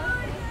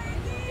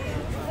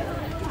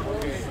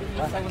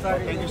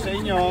 Thank you sa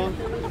inyo.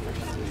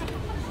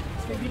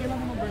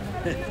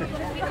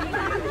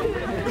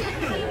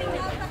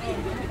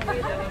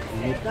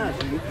 Singit na.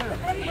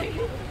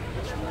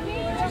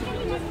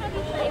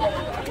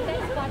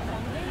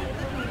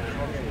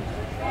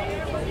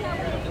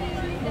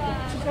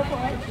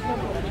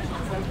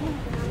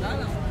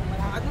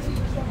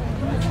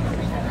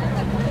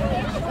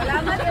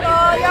 Salamat po,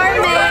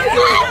 Yorme!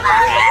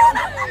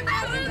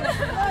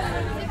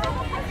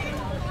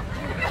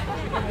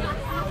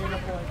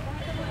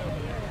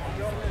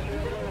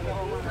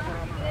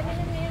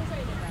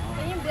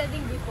 Yung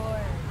building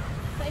before.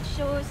 So it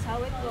shows how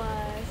it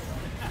was.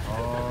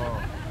 Oh.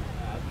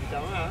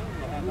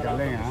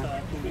 Galing, ha?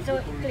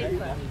 So click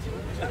ko.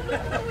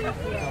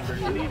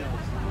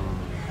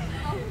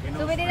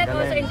 So we did that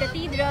also in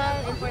Cathedral,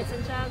 in Port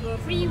Santiago,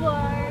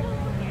 pre-war.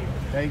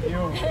 Thank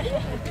you.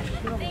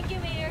 Thank you,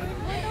 Mayor.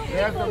 We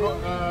have to go,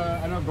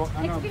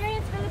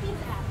 Experience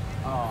Philippines app.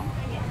 Oh.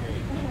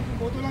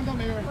 Photo lang daw,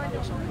 Mayor.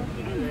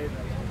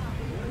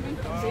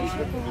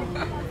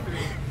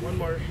 One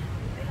more.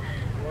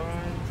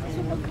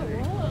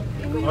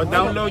 Oh,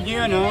 download nyo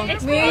yun, no?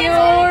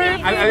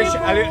 Mayor!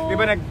 Di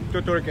ba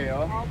nag-tutor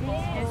kayo?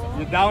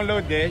 You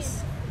download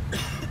this.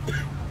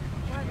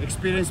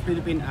 Experience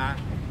Philippine app.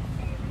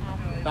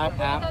 Top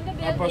app.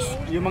 Tapos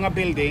yung mga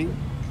building,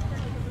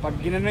 pag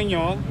ginanon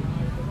nyo,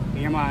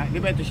 tingnan mo, di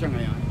ba ito siya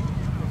ngayon?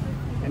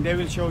 And they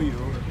will show you.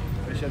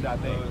 Ito siya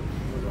dati.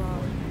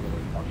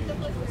 Okay,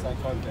 sa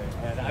konti.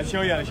 I'll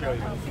show you.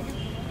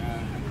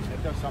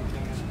 Ito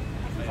something.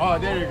 Oh,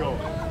 there you go.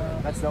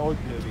 That's the old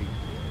building.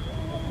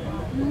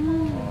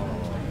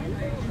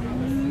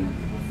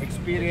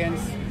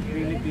 Experience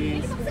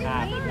Philippines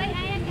app.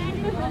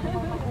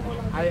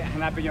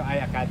 hanapin yung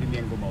iAcademy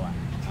ang gumawa.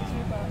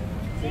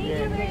 Sige.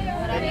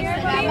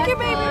 Thank you,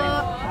 baby.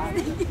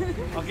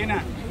 Okay na.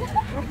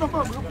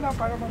 Group na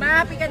para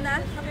Ma-happy ka na?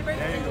 Happy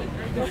birthday.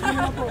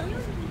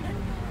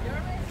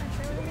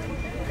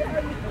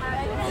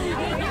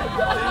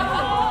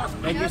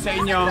 Thank you sa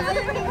inyo.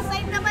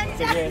 Excited naman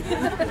siya.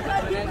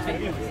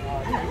 Sige.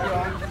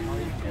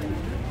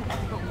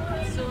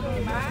 So,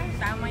 diba?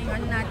 Tama yung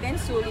ano natin.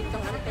 Sulit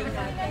tong antay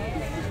natin.